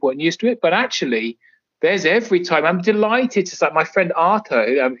stuff and people weren't used to it. But actually, there's every time. I'm delighted to start. My friend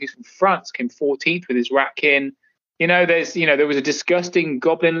Arthur, who's from France, came 14th with his Ratkin. There was a disgusting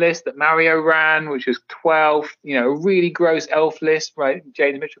goblin list that Mario ran, which was 12th. A really gross elf list, right?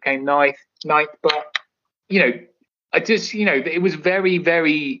 James Mitchell came ninth. But it was very,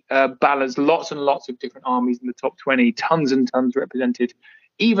 very balanced. Lots and lots of different armies in the top 20. Tons and tons represented.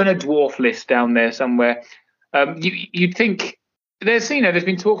 Even a dwarf list down there somewhere. You'd think there's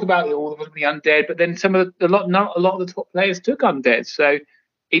been talk about all of the undead, but then a lot of the top players took undead. So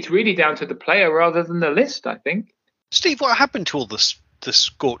it's really down to the player rather than the list, I think. Steve, what happened to all the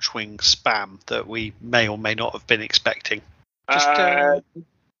Scorchwing spam that we may or may not have been expecting? People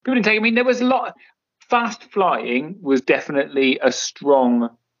didn't take. I mean, there was a lot. Fast flying was definitely a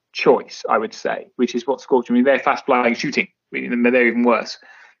strong choice, I would say, which is what Scorchwing. I mean, they're fast flying shooting. They're even worse.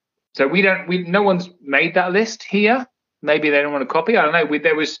 So no one's made that list here. Maybe they don't want to copy. I don't know.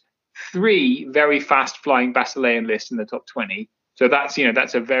 There was 3 very fast flying Basilean lists in the top 20. So that's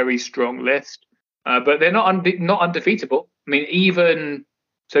a very strong list. But they're not undefeatable. I mean,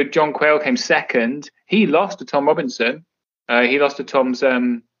 so John Quayle came second. He lost to Tom Robinson. He lost to Tom's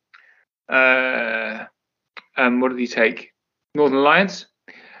what did he take? Northern Alliance.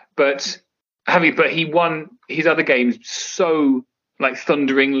 But he won his other games so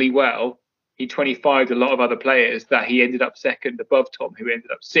thunderingly well. He 25'd a lot of other players that he ended up second above Tom, who ended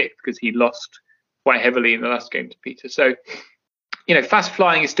up 6th because he lost quite heavily in the last game to Peter. So fast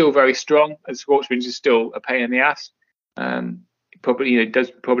flying is still very strong, and Scorchwings is still a pain in the ass.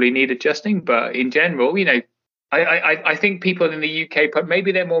 Does probably need adjusting, but in general, I think people in the UK,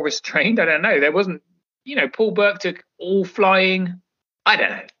 maybe they're more restrained. I don't know. There wasn't, Paul Burke took all flying. I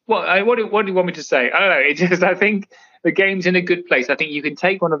don't know. What do you want me to say? I don't know. I think the game's in a good place. I think you can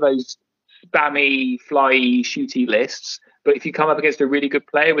take one of those spammy, flyy, shooty lists, but if you come up against a really good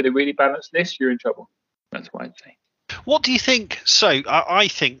player with a really balanced list, you're in trouble. That's what I'd say. What do you think? So I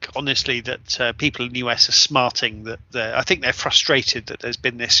think, honestly, that people in the US are smarting. I think they're frustrated that there's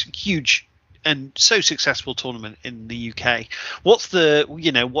been this huge and so successful tournament in the UK. What's their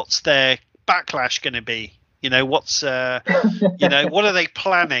backlash going to be? What are they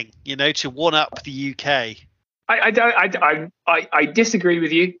planning? To one up the UK? I disagree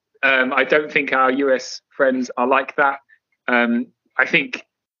with you. I don't think our US friends are like that. I think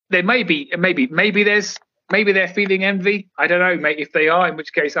there maybe they're feeling envy. I don't know, mate. If they are, in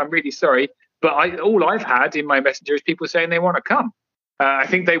which case I'm really sorry. But all I've had in my messenger is people saying they want to come. I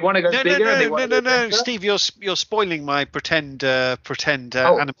think they want to go bigger. No, Steve, you're spoiling my pretend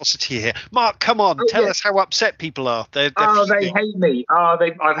animosity here. Mark, come on, tell us how upset people are. They hate me.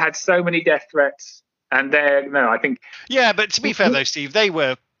 I've had so many death threats, and I think. Yeah, but to be fair though, Steve, they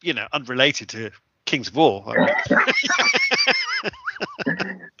were unrelated to Kings of War.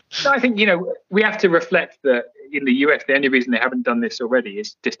 So I think we have to reflect that in the US, the only reason they haven't done this already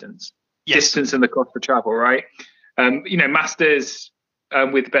is distance. Yes. Distance and the cost for travel, right? Masters.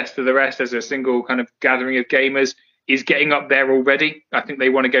 With Best of the Rest as a single kind of gathering of gamers is getting up there already. I think they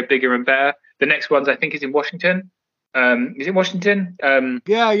want to go bigger and better. The next ones I think is in Washington. Is it Washington?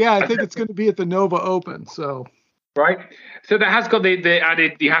 Yeah. I think it's going to be at the Nova Open. So right. So that has got the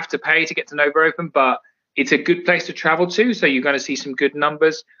added. You have to pay to get to Nova Open, but it's a good place to travel to. So you're going to see some good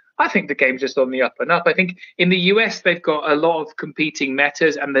numbers. I think the game's just on the up and up. I think in the US they've got a lot of competing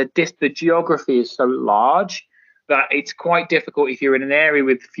metas, and the geography is so large that it's quite difficult if you're in an area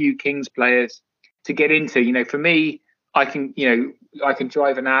with few Kings players to get into. For me, I can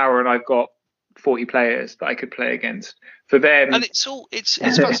drive an hour and I've got 40 players that I could play against. For them, and it's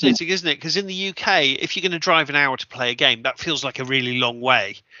fascinating, isn't it? Because in the UK, if you're going to drive an hour to play a game, that feels like a really long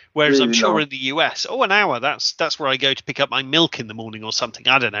way. Whereas Really I'm sure long. in the US, an hour, that's where I go to pick up my milk in the morning or something.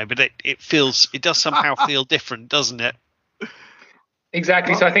 I don't know, but it does somehow feel different, doesn't it?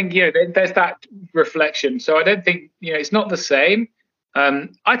 Exactly. So I think, there's that reflection. So I don't think, it's not the same.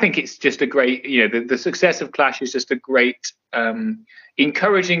 I think it's just a great, the success of Clash is just a great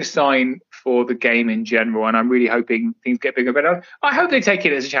encouraging sign for the game in general. And I'm really hoping things get bigger. But I hope they take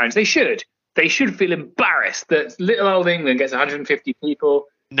it as a challenge. They should. They should feel embarrassed that little old England gets 150 people.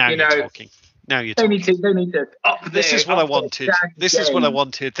 Now you're talking. They need to up there. This is what I wanted. This is what I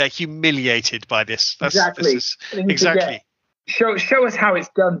wanted. They're humiliated by this. Exactly. Exactly. Show us how it's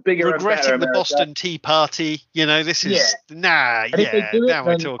done bigger Regretting and better. the Boston Tea Party. This is And if they do it, now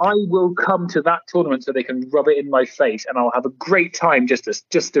we're then talking. I will come to that tournament so they can rub it in my face, and I'll have a great time just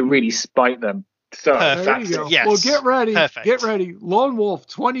to really spite them. So there you go. Yes. Well, get ready. Perfect. Get ready. Lone Wolf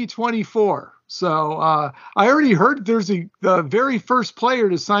 2024. So I already heard the very first player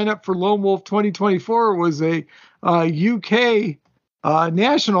to sign up for Lone Wolf 2024 was a UK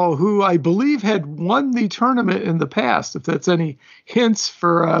national who I believe had won the tournament in the past, if that's any hints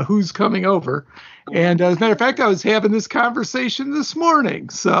for who's coming over. And as a matter of fact, I was having this conversation this morning.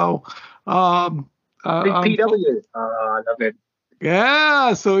 So Big PW. I love it.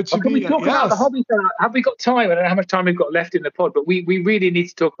 Yeah, so it should can be. we talk about the hobby standard? Have we got time? I don't know how much time we've got left in the pod, but we really need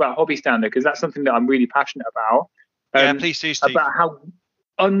to talk about hobby standard because that's something that I'm really passionate about. Please do, Steve. About how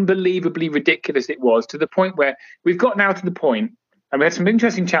unbelievably ridiculous it was, to the point where we've got now to the point, and we had some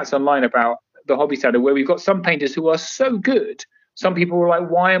interesting chats online about the hobby standard where we've got some painters who are so good. Some people were like,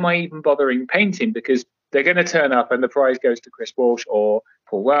 why am I even bothering painting? Because they're going to turn up and the prize goes to Chris Walsh or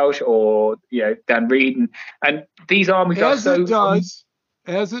Paul Welsh or Dan Reed, and these armies are so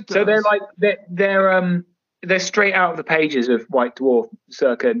as it does. So they're like they're straight out of the pages of White Dwarf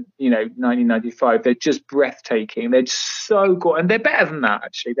circa 1995. They're just breathtaking. They're just so good, and they're better than that.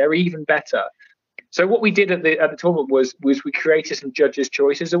 Actually, they're even better. So what we did at the tournament was we created some Judges'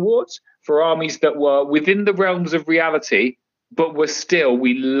 Choices Awards for armies that were within the realms of reality, but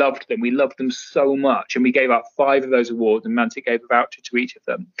we loved them. We loved them so much. And we gave out 5 of those awards, and Mantic gave a voucher to each of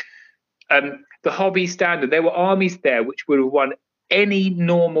them. The hobby standard, there were armies there which would have won any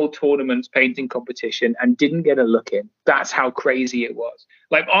normal tournaments painting competition and didn't get a look in. That's how crazy it was.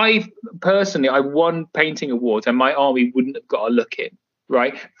 Like I won painting awards and my army wouldn't have got a look in,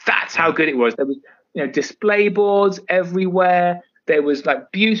 right? That's how good it was. There was, display boards everywhere. There was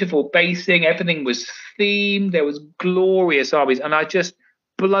like beautiful basing. Everything was themed. There was glorious armies, and I just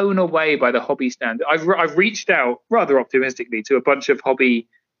blown away by the hobby standard. I've reached out rather optimistically to a bunch of hobby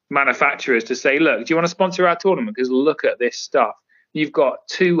manufacturers to say, look, do you want to sponsor our tournament? Because look at this stuff. You've got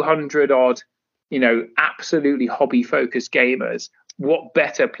 200 odd, absolutely hobby focused gamers. What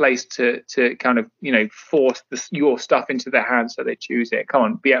better place to kind of, force your stuff into their hands so they choose it? Come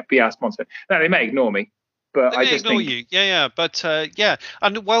on, be our sponsor. Now, they may ignore me, but I just think you. Yeah. But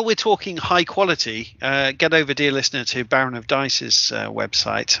and while we're talking high quality, get over, dear listener, to Baron of Dice's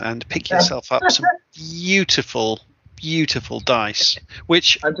website and pick yourself up some beautiful dice,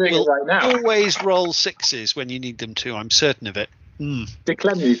 which will always roll 6s when you need them to. I'm certain of it. Did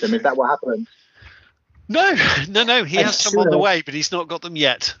Clem use them? Is that what happened? No. He has some on the way, but he's not got them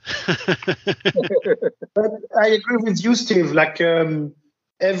yet. But I agree with you, Steve. Like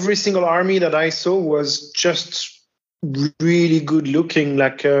every single army that I saw was just really good looking.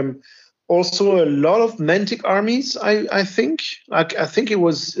 Like also a lot of Mantic armies. I think. Like I think it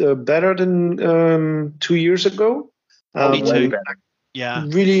was better than 2 years ago. Me too. Yeah.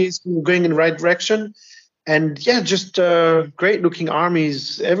 Really going in the right direction. And just great looking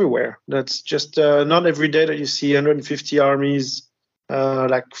armies everywhere. That's just not every day that you see 150 armies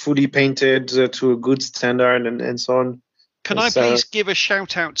like fully painted to a good standard and so on. Can I please give a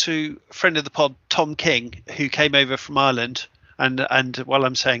shout out to a friend of the pod, Tom King, who came over from Ireland, and while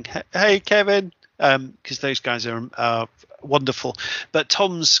I'm saying hey Kevin, because those guys are wonderful, but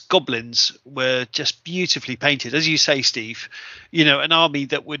Tom's goblins were just beautifully painted, as you say, Steve. An army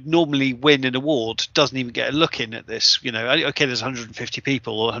that would normally win an award doesn't even get a look in at this. Okay, there's 150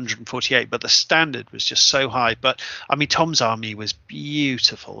 people or 148, but the standard was just so high. But I mean, Tom's army was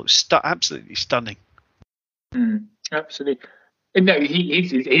beautiful. It was absolutely stunning. Absolutely. No,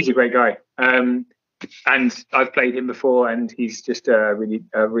 he's a great guy. And I've played him before, and he's just a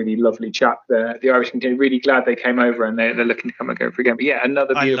really lovely chap. The Irish continue. Really glad they came over, and they're looking to come and go for again. But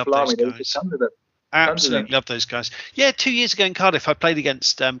another beautiful army. They just come to them. Absolutely love those guys. Yeah, 2 years ago in Cardiff, I played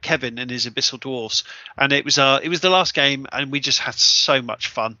against Kevin and his Abyssal Dwarfs, and it was the last game, and we just had so much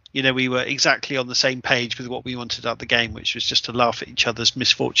fun. You know, we were exactly on the same page with what we wanted out the game, which was just to laugh at each other's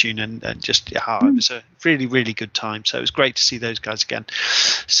misfortune and just it was a really, really good time. So it was great to see those guys again.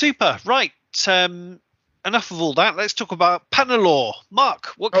 Super. Right. Enough of all that. Let's talk about Panelore. Mark,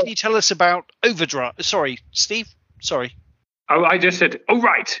 what can you tell us about Overdrive? Sorry, Steve. Sorry. Oh, I just said, oh,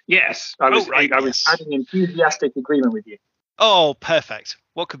 right. Yes. I was having enthusiastic agreement with you. Oh, perfect.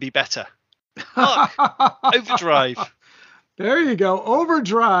 What could be better? Mark, Overdrive. There you go.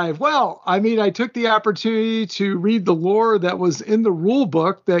 Overdrive. Well, I mean, I took the opportunity to read the lore that was in the rule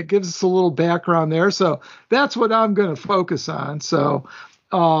book that gives us a little background there. So that's what I'm going to focus on. So,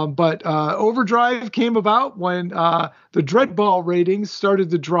 but Overdrive came about when the Dreadball ratings started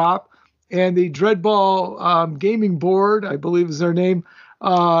to drop. And the Dreadball gaming board, I believe is their name,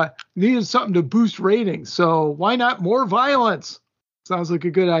 needed something to boost ratings. So why not more violence? Sounds like a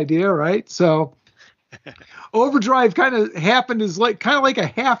good idea, right? So Overdrive kind of happened as like a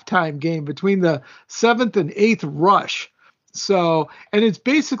halftime game between the 7th and 8th rush. So, and it's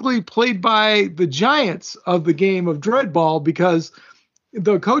basically played by the giants of the game of Dreadball because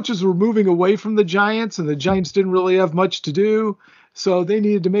the coaches were moving away from the giants and the giants didn't really have much to do. So they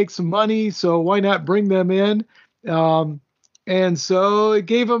needed to make some money. So why not bring them in? And so it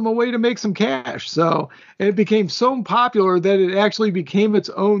gave them a way to make some cash. So it became so popular that it actually became its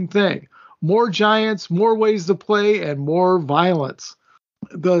own thing. More giants, more ways to play, and more violence.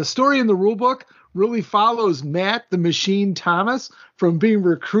 The story in the rulebook really follows Matt the Machine Thomas from being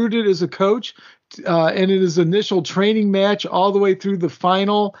recruited as a coach and in his initial training match all the way through the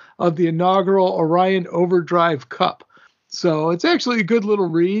final of the inaugural Orion Overdrive Cup. So it's actually a good little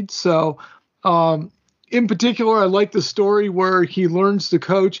read. So in particular, I like the story where he learns to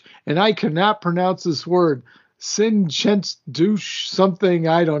coach, and I cannot pronounce this word, Sinchent douche something,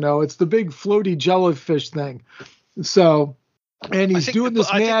 I don't know. It's the big floaty jellyfish thing. So, and he's doing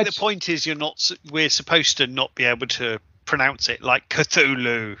this match. I think the point is we're supposed to not be able to pronounce it like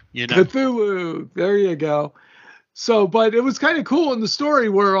Cthulhu, you know. Cthulhu, there you go. So, but it was kind of cool in the story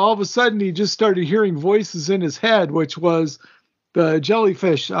where all of a sudden he just started hearing voices in his head, which was the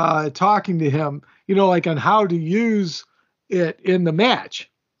jellyfish talking to him, you know, like on how to use it in the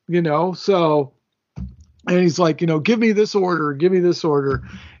match, you know. So, and he's like, you know, give me this order.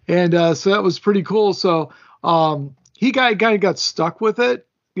 And so that was pretty cool. So he kind of got stuck with it,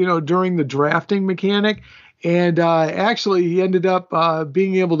 you know, during the drafting mechanic. And actually, he ended up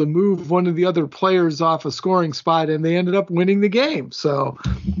being able to move one of the other players off a scoring spot, and they ended up winning the game. So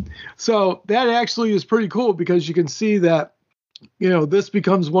that actually is pretty cool because you can see that, you know, this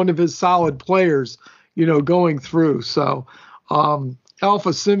becomes one of his solid players, you know, going through. So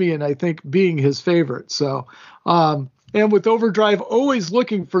Alpha Simeon, I think, being his favorite. So and with Overdrive always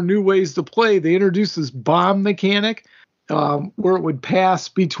looking for new ways to play, they introduced this bomb mechanic where it would pass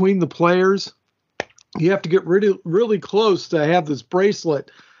between the players. You have to get really close to have this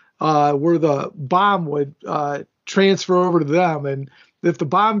bracelet where the bomb would transfer over to them. And if the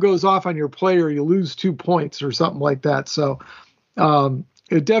bomb goes off on your player, you lose 2 points or something like that. So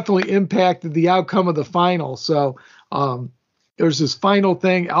it definitely impacted the outcome of the final. So there's this final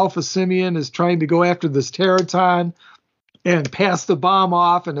thing. Alpha Simeon is trying to go after this Teraton and pass the bomb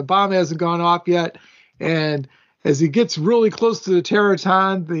off, and the bomb hasn't gone off yet. And as he gets really close to the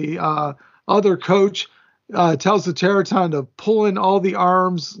Teraton, the other coach tells the Teraton to pull in all the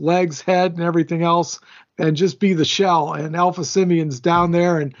arms, legs, head, and everything else, and just be the shell. And Alpha Simeon's down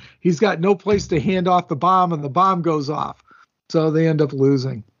there, and he's got no place to hand off the bomb, and the bomb goes off. So they end up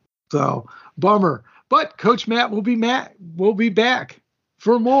losing. So bummer. But Coach Matt will be back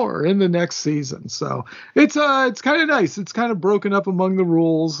for more in the next season. So it's kind of nice. It's kind of broken up among the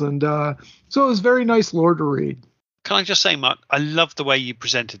rules, and so it was very nice lore to read. Can I just say, Mark, I love the way you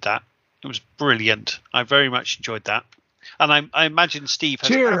presented that. It was brilliant. I very much enjoyed that. And I imagine Steve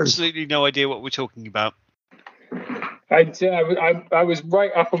has absolutely no idea what we're talking about. I was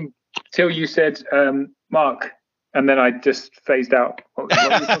right up until you said Mark, and then I just phased out.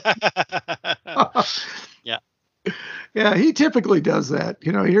 Yeah. Yeah, he typically does that.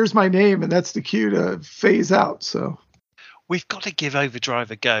 You know, here's my name, and that's the cue to phase out. So we've got to give Overdrive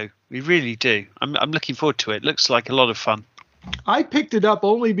a go. We really do. I'm looking forward to it. Looks like a lot of fun. I picked it up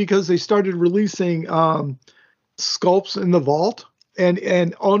only because they started releasing sculpts in the vault and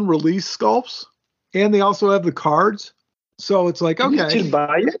unreleased sculpts, and they also have the cards. So it's like, okay. Can you still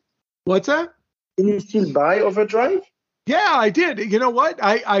buy it? What's that? Can you still buy Overdrive? Yeah, I did. You know what?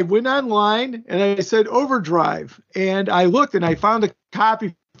 I went online and I said Overdrive, and I looked and I found a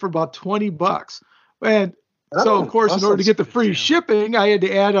copy for about $20. And so, of course, in order to get the free shipping, I had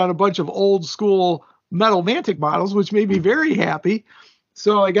to add on a bunch of old school metal Mantic models, which made me very happy.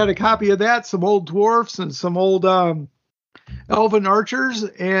 So I got a copy of that, some old dwarfs and some old elven archers.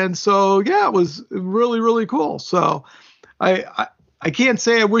 And so, yeah, it was really, really cool. So I can't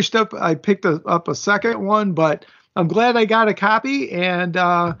say I wished I picked up a second one, but I'm glad I got a copy. And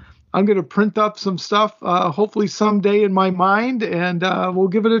I'm going to print up some stuff, hopefully someday in my mind, and we'll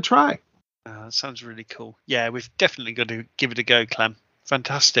give it a try. That sounds really cool. Yeah, we've definitely got to give it a go, Clem.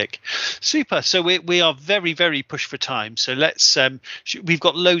 Fantastic. Super. So we are very, very pushed for time. So let's we've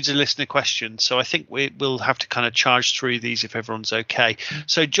got loads of listener questions. So I think we'll have to kind of charge through these if everyone's okay.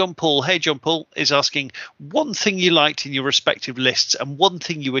 So John Paul is asking one thing you liked in your respective lists and one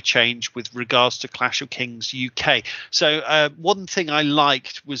thing you would change with regards to Clash of Kings UK. So one thing I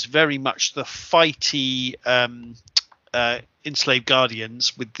liked was very much the fighty Enslaved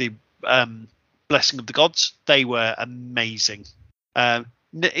Guardians with the Blessing of the Gods. They were amazing.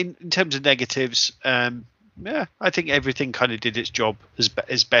 In terms of negatives, yeah, I think everything kind of did its job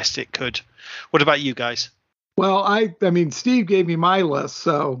as best it could. What about you guys? Well, I mean, Steve gave me my list,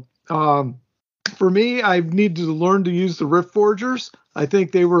 so for me, I needed to learn to use the Rift Forgers. I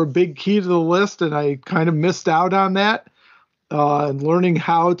think they were a big key to the list, and I kind of missed out on that. And learning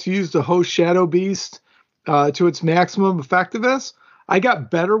how to use the Host Shadow Beast to its maximum effectiveness. I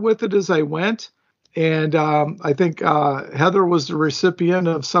got better with it as I went, and I think Heather was the recipient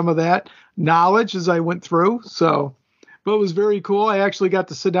of some of that knowledge as I went through. So, but it was very cool. I actually got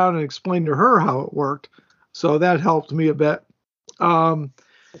to sit down and explain to her how it worked, so that helped me a bit. And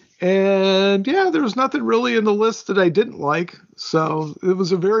yeah, there was nothing really in the list that I didn't like, so it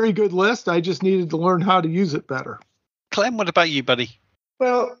was a very good list. I just needed to learn how to use it better. Clem, what about you, buddy?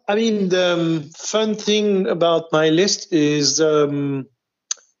 Well, I mean, the fun thing about my list is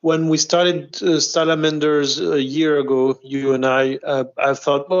when we started Salamanders a year ago, you and I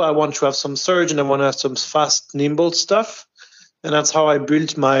thought, well, I want to have some surge and I want to have some fast, nimble stuff. And that's how I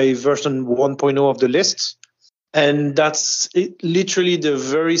built my version 1.0 of the list. And that's literally the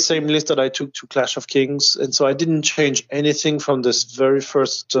very same list that I took to Clash of Kings. And so I didn't change anything from this very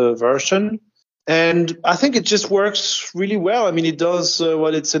first version. And I think it just works really well. I mean, it does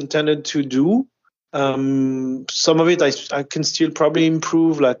what it's intended to do. Some of it I can still probably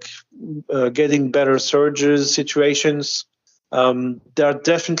improve, like getting better surges situations. There are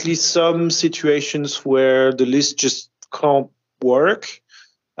definitely some situations where the list just can't work.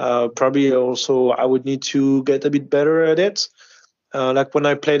 Probably also I would need to get a bit better at it. Like when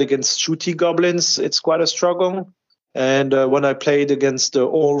I played against shooty goblins, it's quite a struggle. And when I played against the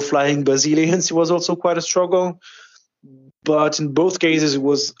all-flying Basilians, it was also quite a struggle. But in both cases, it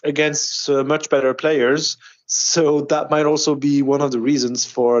was against much better players. So that might also be one of the reasons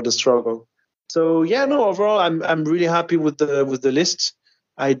for the struggle. So yeah, no, overall, I'm really happy with the list.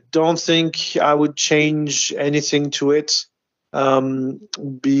 I don't think I would change anything to it,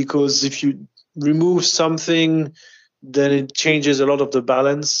 because if you remove something, then it changes a lot of the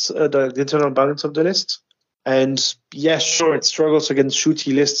balance, the internal balance of the list. And yeah, sure, it struggles against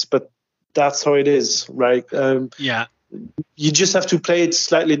shooty lists, but that's how it is, right? Yeah. You just have to play it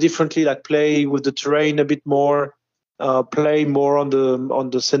slightly differently, like play with the terrain a bit more, play more on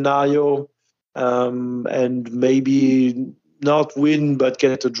the scenario, and maybe not win but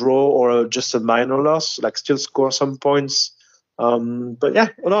get a draw or just a minor loss, like still score some points. But yeah,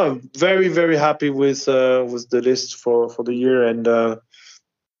 no, I'm very, very happy with the list for the year, and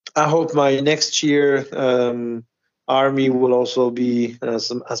I hope my next year army will also be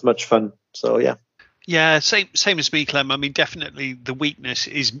as much fun. So yeah. Yeah, same as me, Clem. I mean, definitely the weakness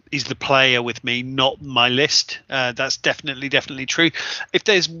is the player with me, not my list. That's definitely true. If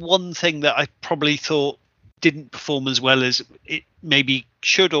there's one thing that I probably thought didn't perform as well as it maybe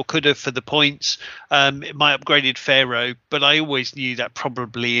should or could have for the points, my upgraded Pharaoh, but I always knew that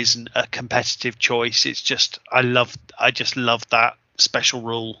probably isn't a competitive choice. It's just I just love that special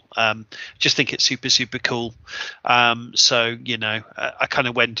rule. Just think it's super cool. So I kind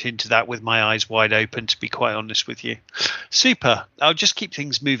of went into that with my eyes wide open, to be quite honest with you. Super. I'll just keep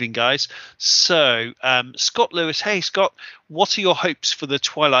things moving, guys. So Scott Lewis, hey Scott, what are your hopes for the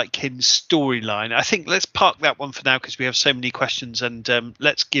Twilight Kin storyline? I think let's park that one for now because we have so many questions, and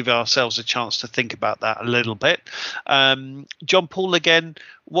let's give ourselves a chance to think about that a little bit. John Paul again,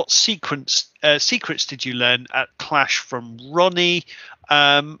 what secrets did you learn at Clash from Ronnie?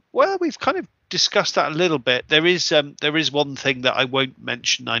 Well, we've kind of discussed that a little bit. There is one thing that I won't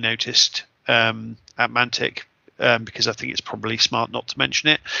mention I noticed at Mantic because I think it's probably smart not to mention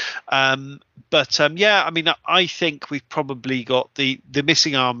it. Yeah, I mean, I think we've probably got the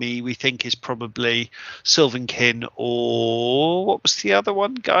missing army. We think is probably Sylvankin, or what was the other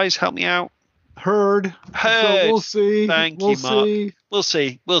one? Guys, help me out. Herd. So we'll see. Thank you, Mark.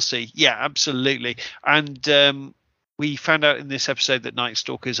 We'll see. Yeah, absolutely. And we found out in this episode that Night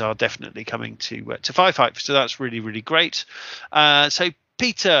Stalkers are definitely coming to Firefight, so that's really, really great. So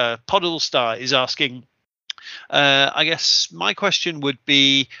Peter Poddlestar is asking, I guess my question would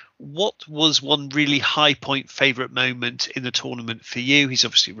be, what was one really high point favourite moment in the tournament for you? He's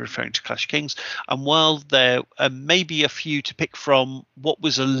obviously referring to Clash of Kings. And while there may be a few to pick from, what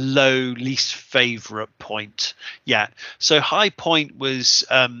was a low least favourite point? Yeah. So high point was,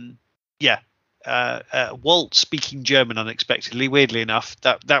 Walt speaking German unexpectedly, weirdly enough.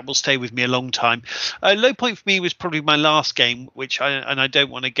 That will stay with me a long time. Low point for me was probably my last game, I don't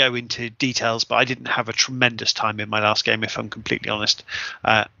want to go into details, but I didn't have a tremendous time in my last game, if I'm completely honest.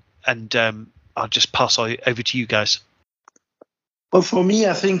 I'll just pass over to you guys. Well, for me,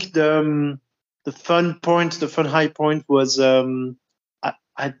 I think the fun high point was I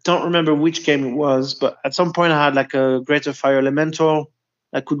don't remember which game it was, but at some point I had like a Greater Fire Elemental.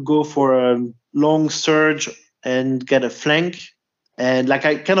 I could go for a long surge and get a flank. And like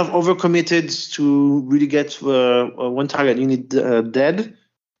I kind of overcommitted to really get one target unit dead.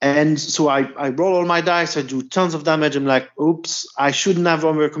 And so I roll all my dice, I do tons of damage. I'm like, oops, I shouldn't have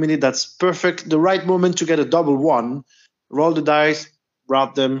overcommitted. That's perfect. The right moment to get a double one. Roll the dice,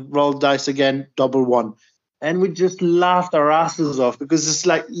 route them, roll the dice again, double one. And we just laughed our asses off because it's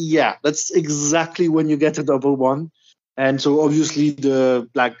like, yeah, that's exactly when you get a double one. And so obviously the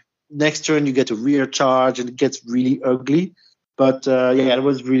next turn you get a rear charge and it gets really ugly. But it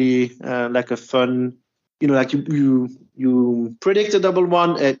was really like a fun, like you predict a double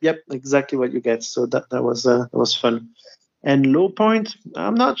one. Yep, exactly what you get. So that was fun. And low point,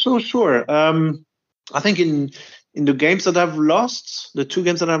 I'm not so sure. I think in the games that I've lost, the two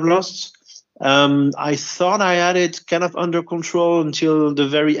games that I've lost, I thought I had it kind of under control until the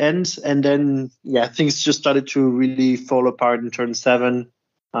very end, and then things just started to really fall apart in turn 7.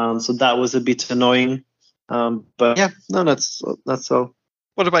 So that was a bit annoying. That's all.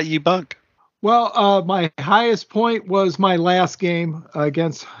 What about you, Bug? Well, my highest point was my last game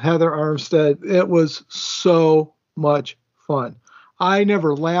against Heather Armstead. It was so much fun. I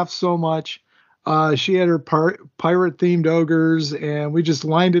never laughed so much. She had her pirate-themed ogres, and we just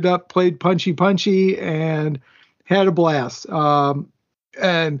lined it up, played punchy, and had a blast.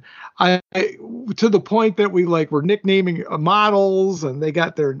 And I to the point that we were nicknaming models, and they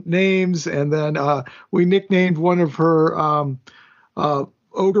got their names, and then we nicknamed one of her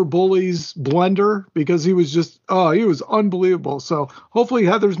ogre bullies Blender, because he was unbelievable. So hopefully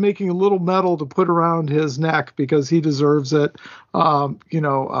Heather's making a little medal to put around his neck because he deserves it. Her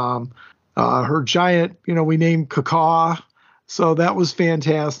giant, we named Kakaw. So that was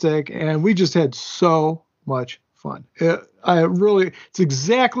fantastic. And we just had so much fun. It's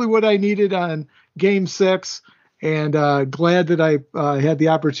exactly what I needed on game 6. And glad that I had the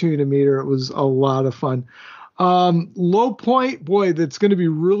opportunity to meet her. It was a lot of fun. Low point, boy, that's going to be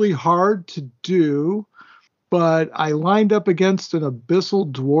really hard to do. But I lined up against an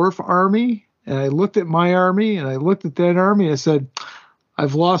Abyssal Dwarf army. And I looked at my army and I looked at that army. And I said,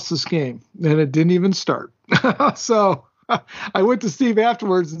 I've lost this game, and it didn't even start. So I went to Steve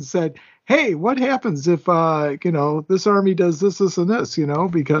afterwards and said, hey, what happens if, this army does this, and this,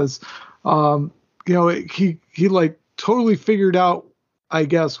 because, he totally figured out, I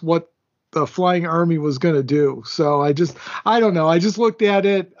guess, what the flying army was going to do. So I don't know. I just looked at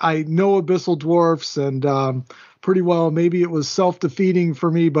it. I know Abyssal Dwarfs and pretty well. Maybe it was self-defeating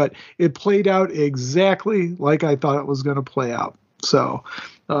for me, but it played out exactly like I thought it was going to play out. So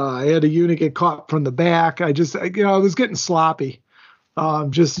I had a unit get caught from the back. I was getting sloppy. I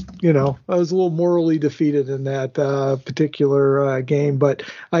was a little morally defeated in that particular game. But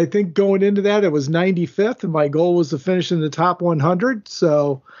I think going into that, it was 95th, and my goal was to finish in the top 100.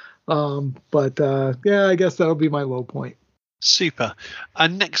 So, I guess that'll be my low point. Super.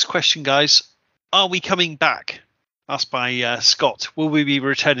 And next question, guys. Are we coming back? Asked by Scott. Will we be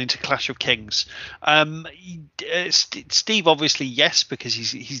returning to Clash of Kings? Steve, obviously, yes, because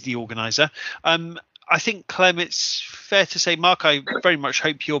he's the organizer. I think, Clem, it's fair to say, Mark, I very much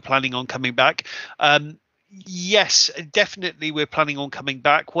hope you're planning on coming back. Yes, definitely we're planning on coming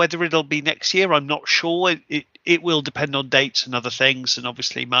back. Whether it'll be next year, I'm not sure. It will depend on dates and other things, and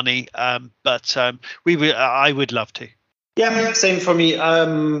obviously money. But I would love to. Yeah, same for me.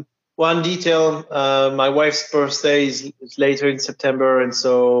 One detail, my wife's birthday is later in September, and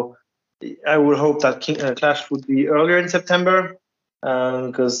so I would hope that Clash would be earlier in September,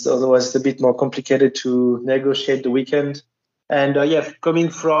 because otherwise it's a bit more complicated to negotiate the weekend. And coming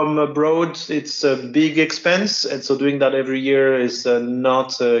from abroad, it's a big expense, and so doing that every year is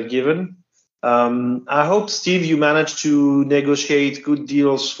not given. I hope, Steve, you manage to negotiate good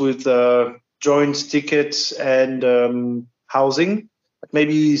deals with joint tickets and housing.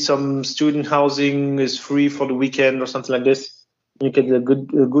 Maybe some student housing is free for the weekend or something like this. You get a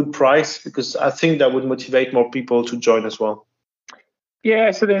good price, because I think that would motivate more people to join as well.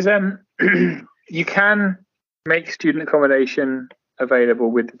 Yeah, so there's you can make student accommodation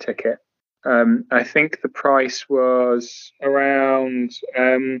available with the ticket. I think the price was around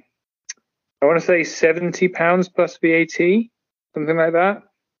I want to say £70 plus VAT, something like that,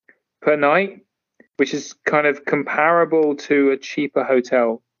 per night, which is kind of comparable to a cheaper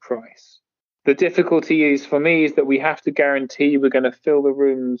hotel price. The difficulty is for me is that we have to guarantee we're going to fill the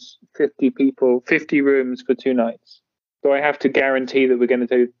rooms, 50 rooms for 2 nights. So I have to guarantee that we're going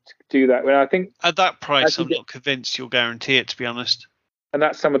to do that. Well, I think at that price, I'm not convinced you'll guarantee it, to be honest. And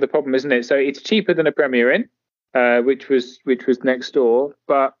that's some of the problem, isn't it? So it's cheaper than a Premier Inn, which was next door.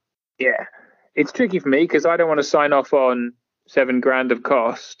 But yeah, it's tricky for me because I don't want to sign off on $7,000 of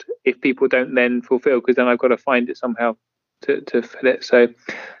cost if people don't then fulfill, because then I've got to find it somehow to fill it. So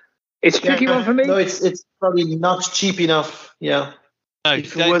it's a tricky one for me. No, it's probably not cheap enough. Yeah.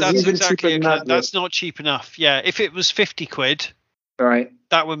 No, that's exactly it. That's not cheap enough. Yeah, if it was 50 quid, right,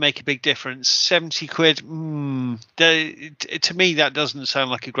 that would make a big difference. 70 quid, to me, that doesn't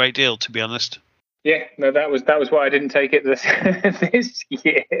sound like a great deal, to be honest. Yeah, no, that was why I didn't take it this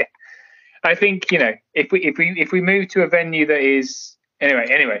year. I think, if we move to a venue that is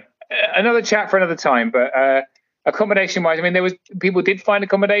anyway, another chat for another time. But accommodation wise, I mean, people did find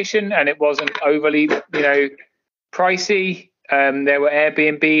accommodation and it wasn't overly pricey. There were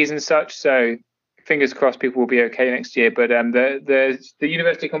Airbnbs and such, so fingers crossed people will be okay next year. But the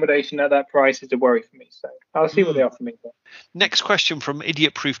university accommodation at that price is a worry for me. So I'll see what they offer me. Next question from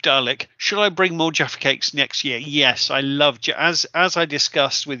Idiot Proof Dalek: should I bring more Jaffa cakes next year? Yes, I love as I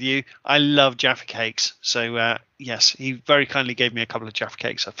discussed with you. I love Jaffa cakes. So yes, he very kindly gave me a couple of Jaffa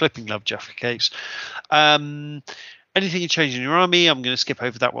cakes. I flipping love Jaffa cakes. Anything you change in your army? I'm going to skip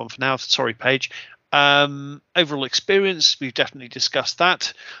over that one for now. Sorry, Paige. Overall experience, we've definitely discussed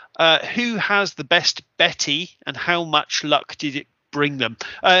that. Who has the best Betty and how much luck did it bring them?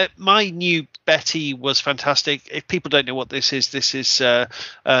 My new Betty was fantastic. If people don't know what this is the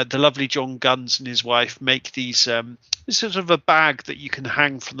lovely John Guns and his wife make these sort of a bag that you can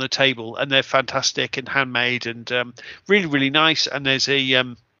hang from the table, and they're fantastic and handmade and really, really nice. And there's a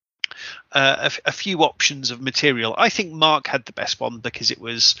few options of material. I think Mark had the best one because it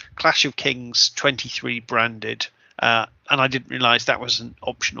was Clash of Kings 23 branded, and I didn't realize that was an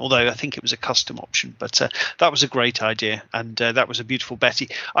option, although I think it was a custom option. But that was a great idea, and that was a beautiful Betty.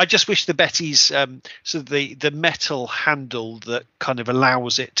 I just wish the Betty's so the metal handle that kind of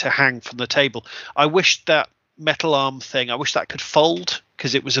allows it to hang from the table, I wish that metal arm thing, I wish that could fold,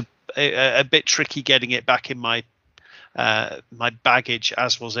 because it was a bit tricky getting it back in my baggage,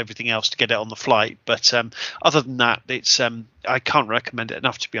 as was everything else, to get it on the flight. But other than that, it's I can't recommend it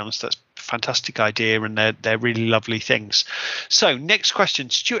enough, to be honest. That's a fantastic idea, and they're really lovely things. So next question,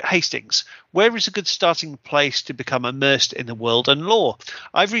 Stuart Hastings: where is a good starting place to become immersed in the world and lore?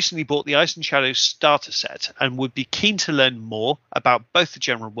 I've recently bought the Ice and Shadows starter set and would be keen to learn more about both the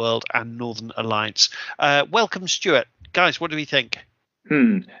general world and Northern Alliance. Welcome, Stuart. Guys, what do we think?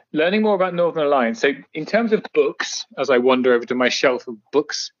 Learning more about Northern Alliance. So in terms of books, as I wander over to my shelf of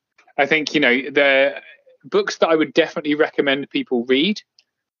books, I think, the books that I would definitely recommend people read.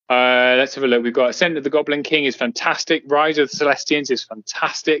 Let's have a look. We've got Ascent of the Goblin King is fantastic. Rise of the Celestians is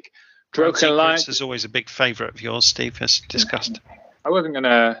fantastic. Broken Alliance is always a big favourite of yours, Steve, as discussed. I wasn't going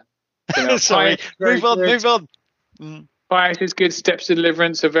to... Sorry, move on. Bias is good. Steps to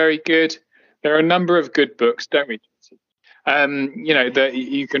Deliverance are very good. There are a number of good books. Don't read that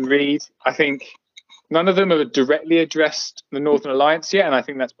you can read. I think none of them have directly addressed the Northern Alliance yet, and I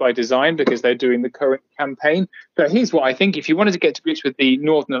think that's by design because they're doing the current campaign. But here's what I think: if you wanted to get to grips with the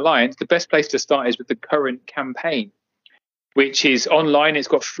Northern Alliance, the best place to start is with the current campaign, which is online. It's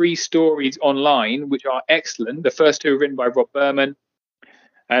got 3 stories online, which are excellent. The first 2 are written by Rob Berman,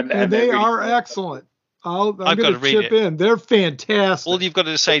 and they are excellent. I'm going to chip in. They're fantastic. All you've got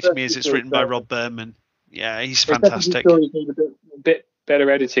to say to me is it's written by Rob Berman. Yeah, he's fantastic. A bit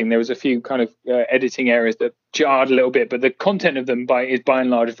better editing. There was a few kind of editing areas that jarred a little bit, but the content of them is by and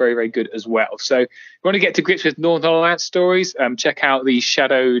large very, very good as well. So if you want to get to grips with Northern Alliance stories, check out the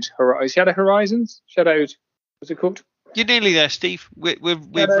Shadowed Horizons. What's it called? You're nearly there, Steve. We've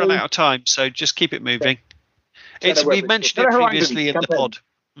run out of time, so just keep it moving. We've mentioned it previously in the pod.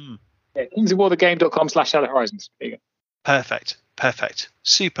 Yeah, kingsofwarthegame.com/Shadow Horizons. There you go. Perfect.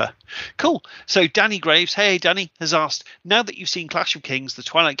 Super. Cool. So Danny Graves, hey Danny, has asked, now that you've seen Clash of Kings, the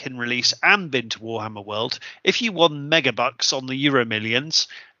Twilight Kin release, and been to Warhammer World, if you won megabucks on the Euro Millions,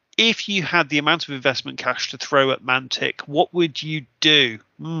 if you had the amount of investment cash to throw at Mantic, what would you do?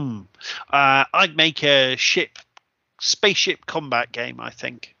 I'd make a spaceship combat game, I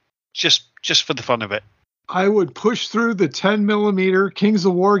think. Just for the fun of it. I would push through the 10mm Kings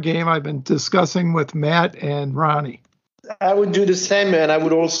of War game I've been discussing with Matt and Ronnie. I would do the same, and I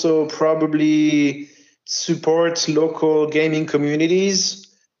would also probably support local gaming communities,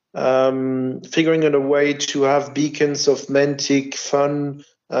 figuring out a way to have beacons of Mantic fun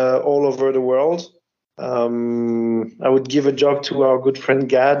all over the world. I would give a job to our good friend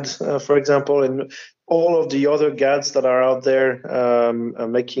Gad, for example, and all of the other Gads that are out there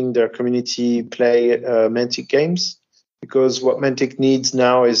making their community play Mantic games, because what Mantic needs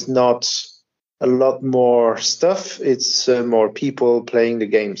now is not a lot more stuff. It's more people playing the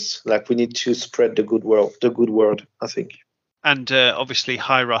games. Like, we need to spread the good word, I think. And obviously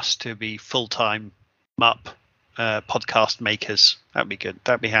hire us to be full-time MUP podcast makers. That'd be good.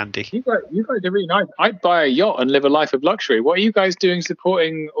 That'd be handy. You guys are really nice. I'd buy a yacht and live a life of luxury. What are you guys doing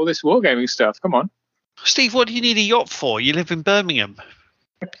supporting all this wargaming stuff? Come on. Steve, what do you need a yacht for? You live in Birmingham.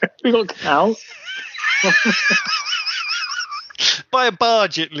 We got canals. Buy a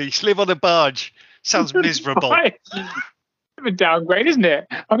barge at least. Live on a barge. Sounds miserable. A downgrade, isn't it?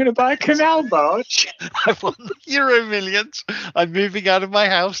 I'm going to buy a canal barge. I won the Euro Millions. I'm moving out of my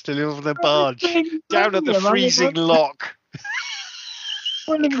house to live on a barge down at the freezing lock.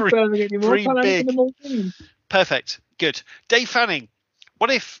 Dream big. Perfect. Good. Dave Fanning, what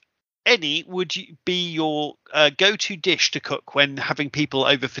if any would be your go-to dish to cook when having people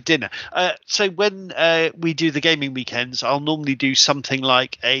over for dinner? So when we do the gaming weekends, I'll normally do something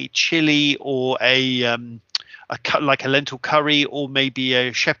like a chili or like a lentil curry, or maybe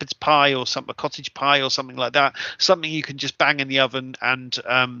a shepherd's pie or a cottage pie or something like that. Something you can just bang in the oven and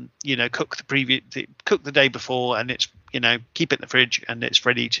cook the day before, and it's keep it in the fridge and it's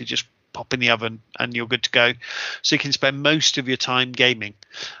ready to just pop in the oven and you're good to go. So you can spend most of your time gaming.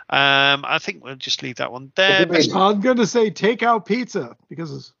 I think we'll just leave that one there. I'm going to say takeout pizza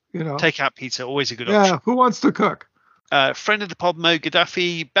because takeout pizza, always a good option. Yeah, who wants to cook? Friend of the pod, Mo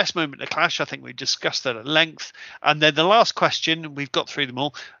Gaddafi, best moment of Clash. I think we discussed that at length. And then the last question, we've got through them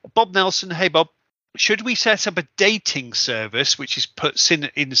all. Bob Nelson, hey Bob, should we set up a dating service, which is put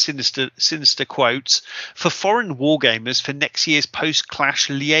in sinister quotes, for foreign wargamers for next year's post-Clash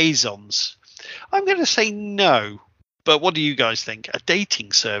liaisons? I'm going to say no. But what do you guys think? A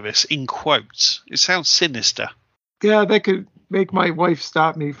dating service in quotes. It sounds sinister. Yeah, that could make my wife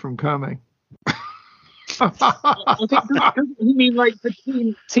stop me from coming. I think you mean like the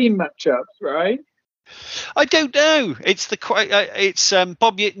team matchups, right? I don't know. It's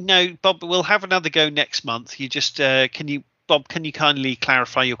Bob. Bob. We'll have another go next month. You just can you kindly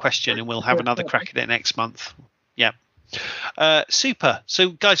clarify your question, and we'll have another crack at it next month. Yeah. Super.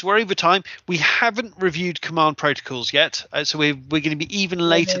 So guys, we're over time. We haven't reviewed command protocols yet, so we're going to be even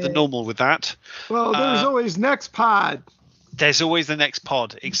later than normal with that. Well, there's always next pod. There's always the next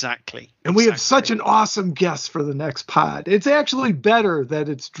pod, exactly. And we have such an awesome guest for the next pod. It's actually better that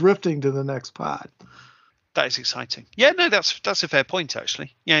it's drifting to the next pod. That is exciting. Yeah, no, that's a fair point,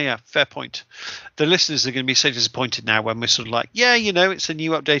 actually. Yeah, fair point. The listeners are going to be so disappointed now when we're sort of like, it's a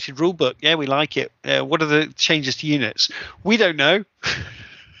new updated rule book. Yeah, we like it. What are the changes to units? We don't know.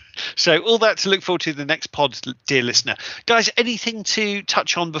 So all that to look forward to the next pod, dear listener. Guys, anything to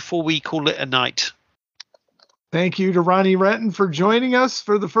touch on before we call it a night? Thank you to Ronnie Renton for joining us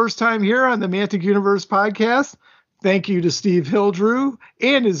for the first time here on the Mantic Universe podcast. Thank you to Steve Hildrew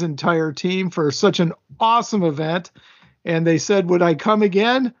and his entire team for such an awesome event. And they said, would I come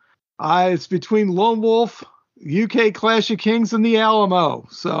again? It's between Lone Wolf, UK Clash of Kings, and the Alamo.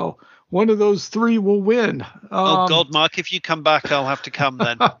 So one of those three will win. Oh, God, Mark, if you come back, I'll have to come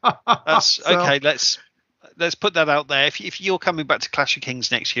then. That's okay. Let's put that out there. If you're coming back to Clash of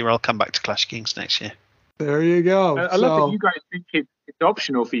Kings next year, I'll come back to Clash of Kings next year. There you go. I love that you guys think it's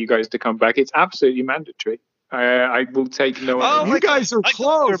optional for you guys to come back. It's absolutely mandatory. I will take no. Oh, you guys are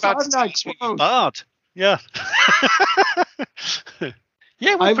close. I'm not close. Bad. Yeah.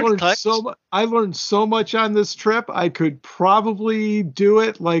 Yeah, I've learned so much on this trip. I could probably do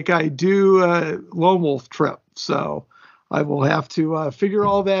it like I do a Lone Wolf trip. So I will have to figure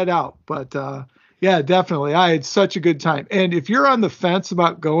all that out. But yeah, definitely. I had such a good time. And if you're on the fence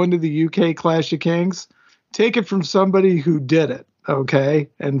about going to the UK Clash of Kings, take it from somebody who did it, okay,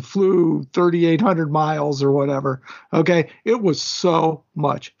 and flew 3,800 miles or whatever, okay? It was so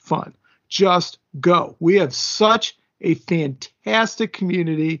much fun. Just go. We have such a fantastic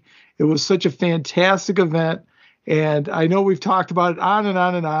community. It was such a fantastic event. And I know we've talked about it on and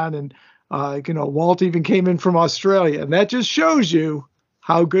on and on. And, Walt even came in from Australia. And that just shows you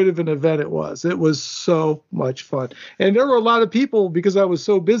how good of an event it was. It was so much fun. And there were a lot of people, because I was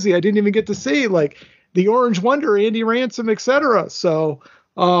so busy, I didn't even get to see, like, the Orange Wonder, Andy Ransom, etc. So,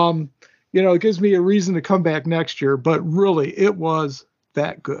 it gives me a reason to come back next year. But really, it was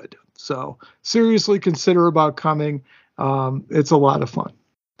that good. So seriously consider about coming. It's a lot of fun.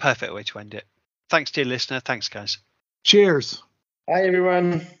 Perfect way to end it. Thanks, dear listener. Thanks, guys. Cheers. Bye,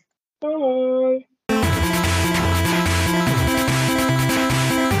 everyone. Bye.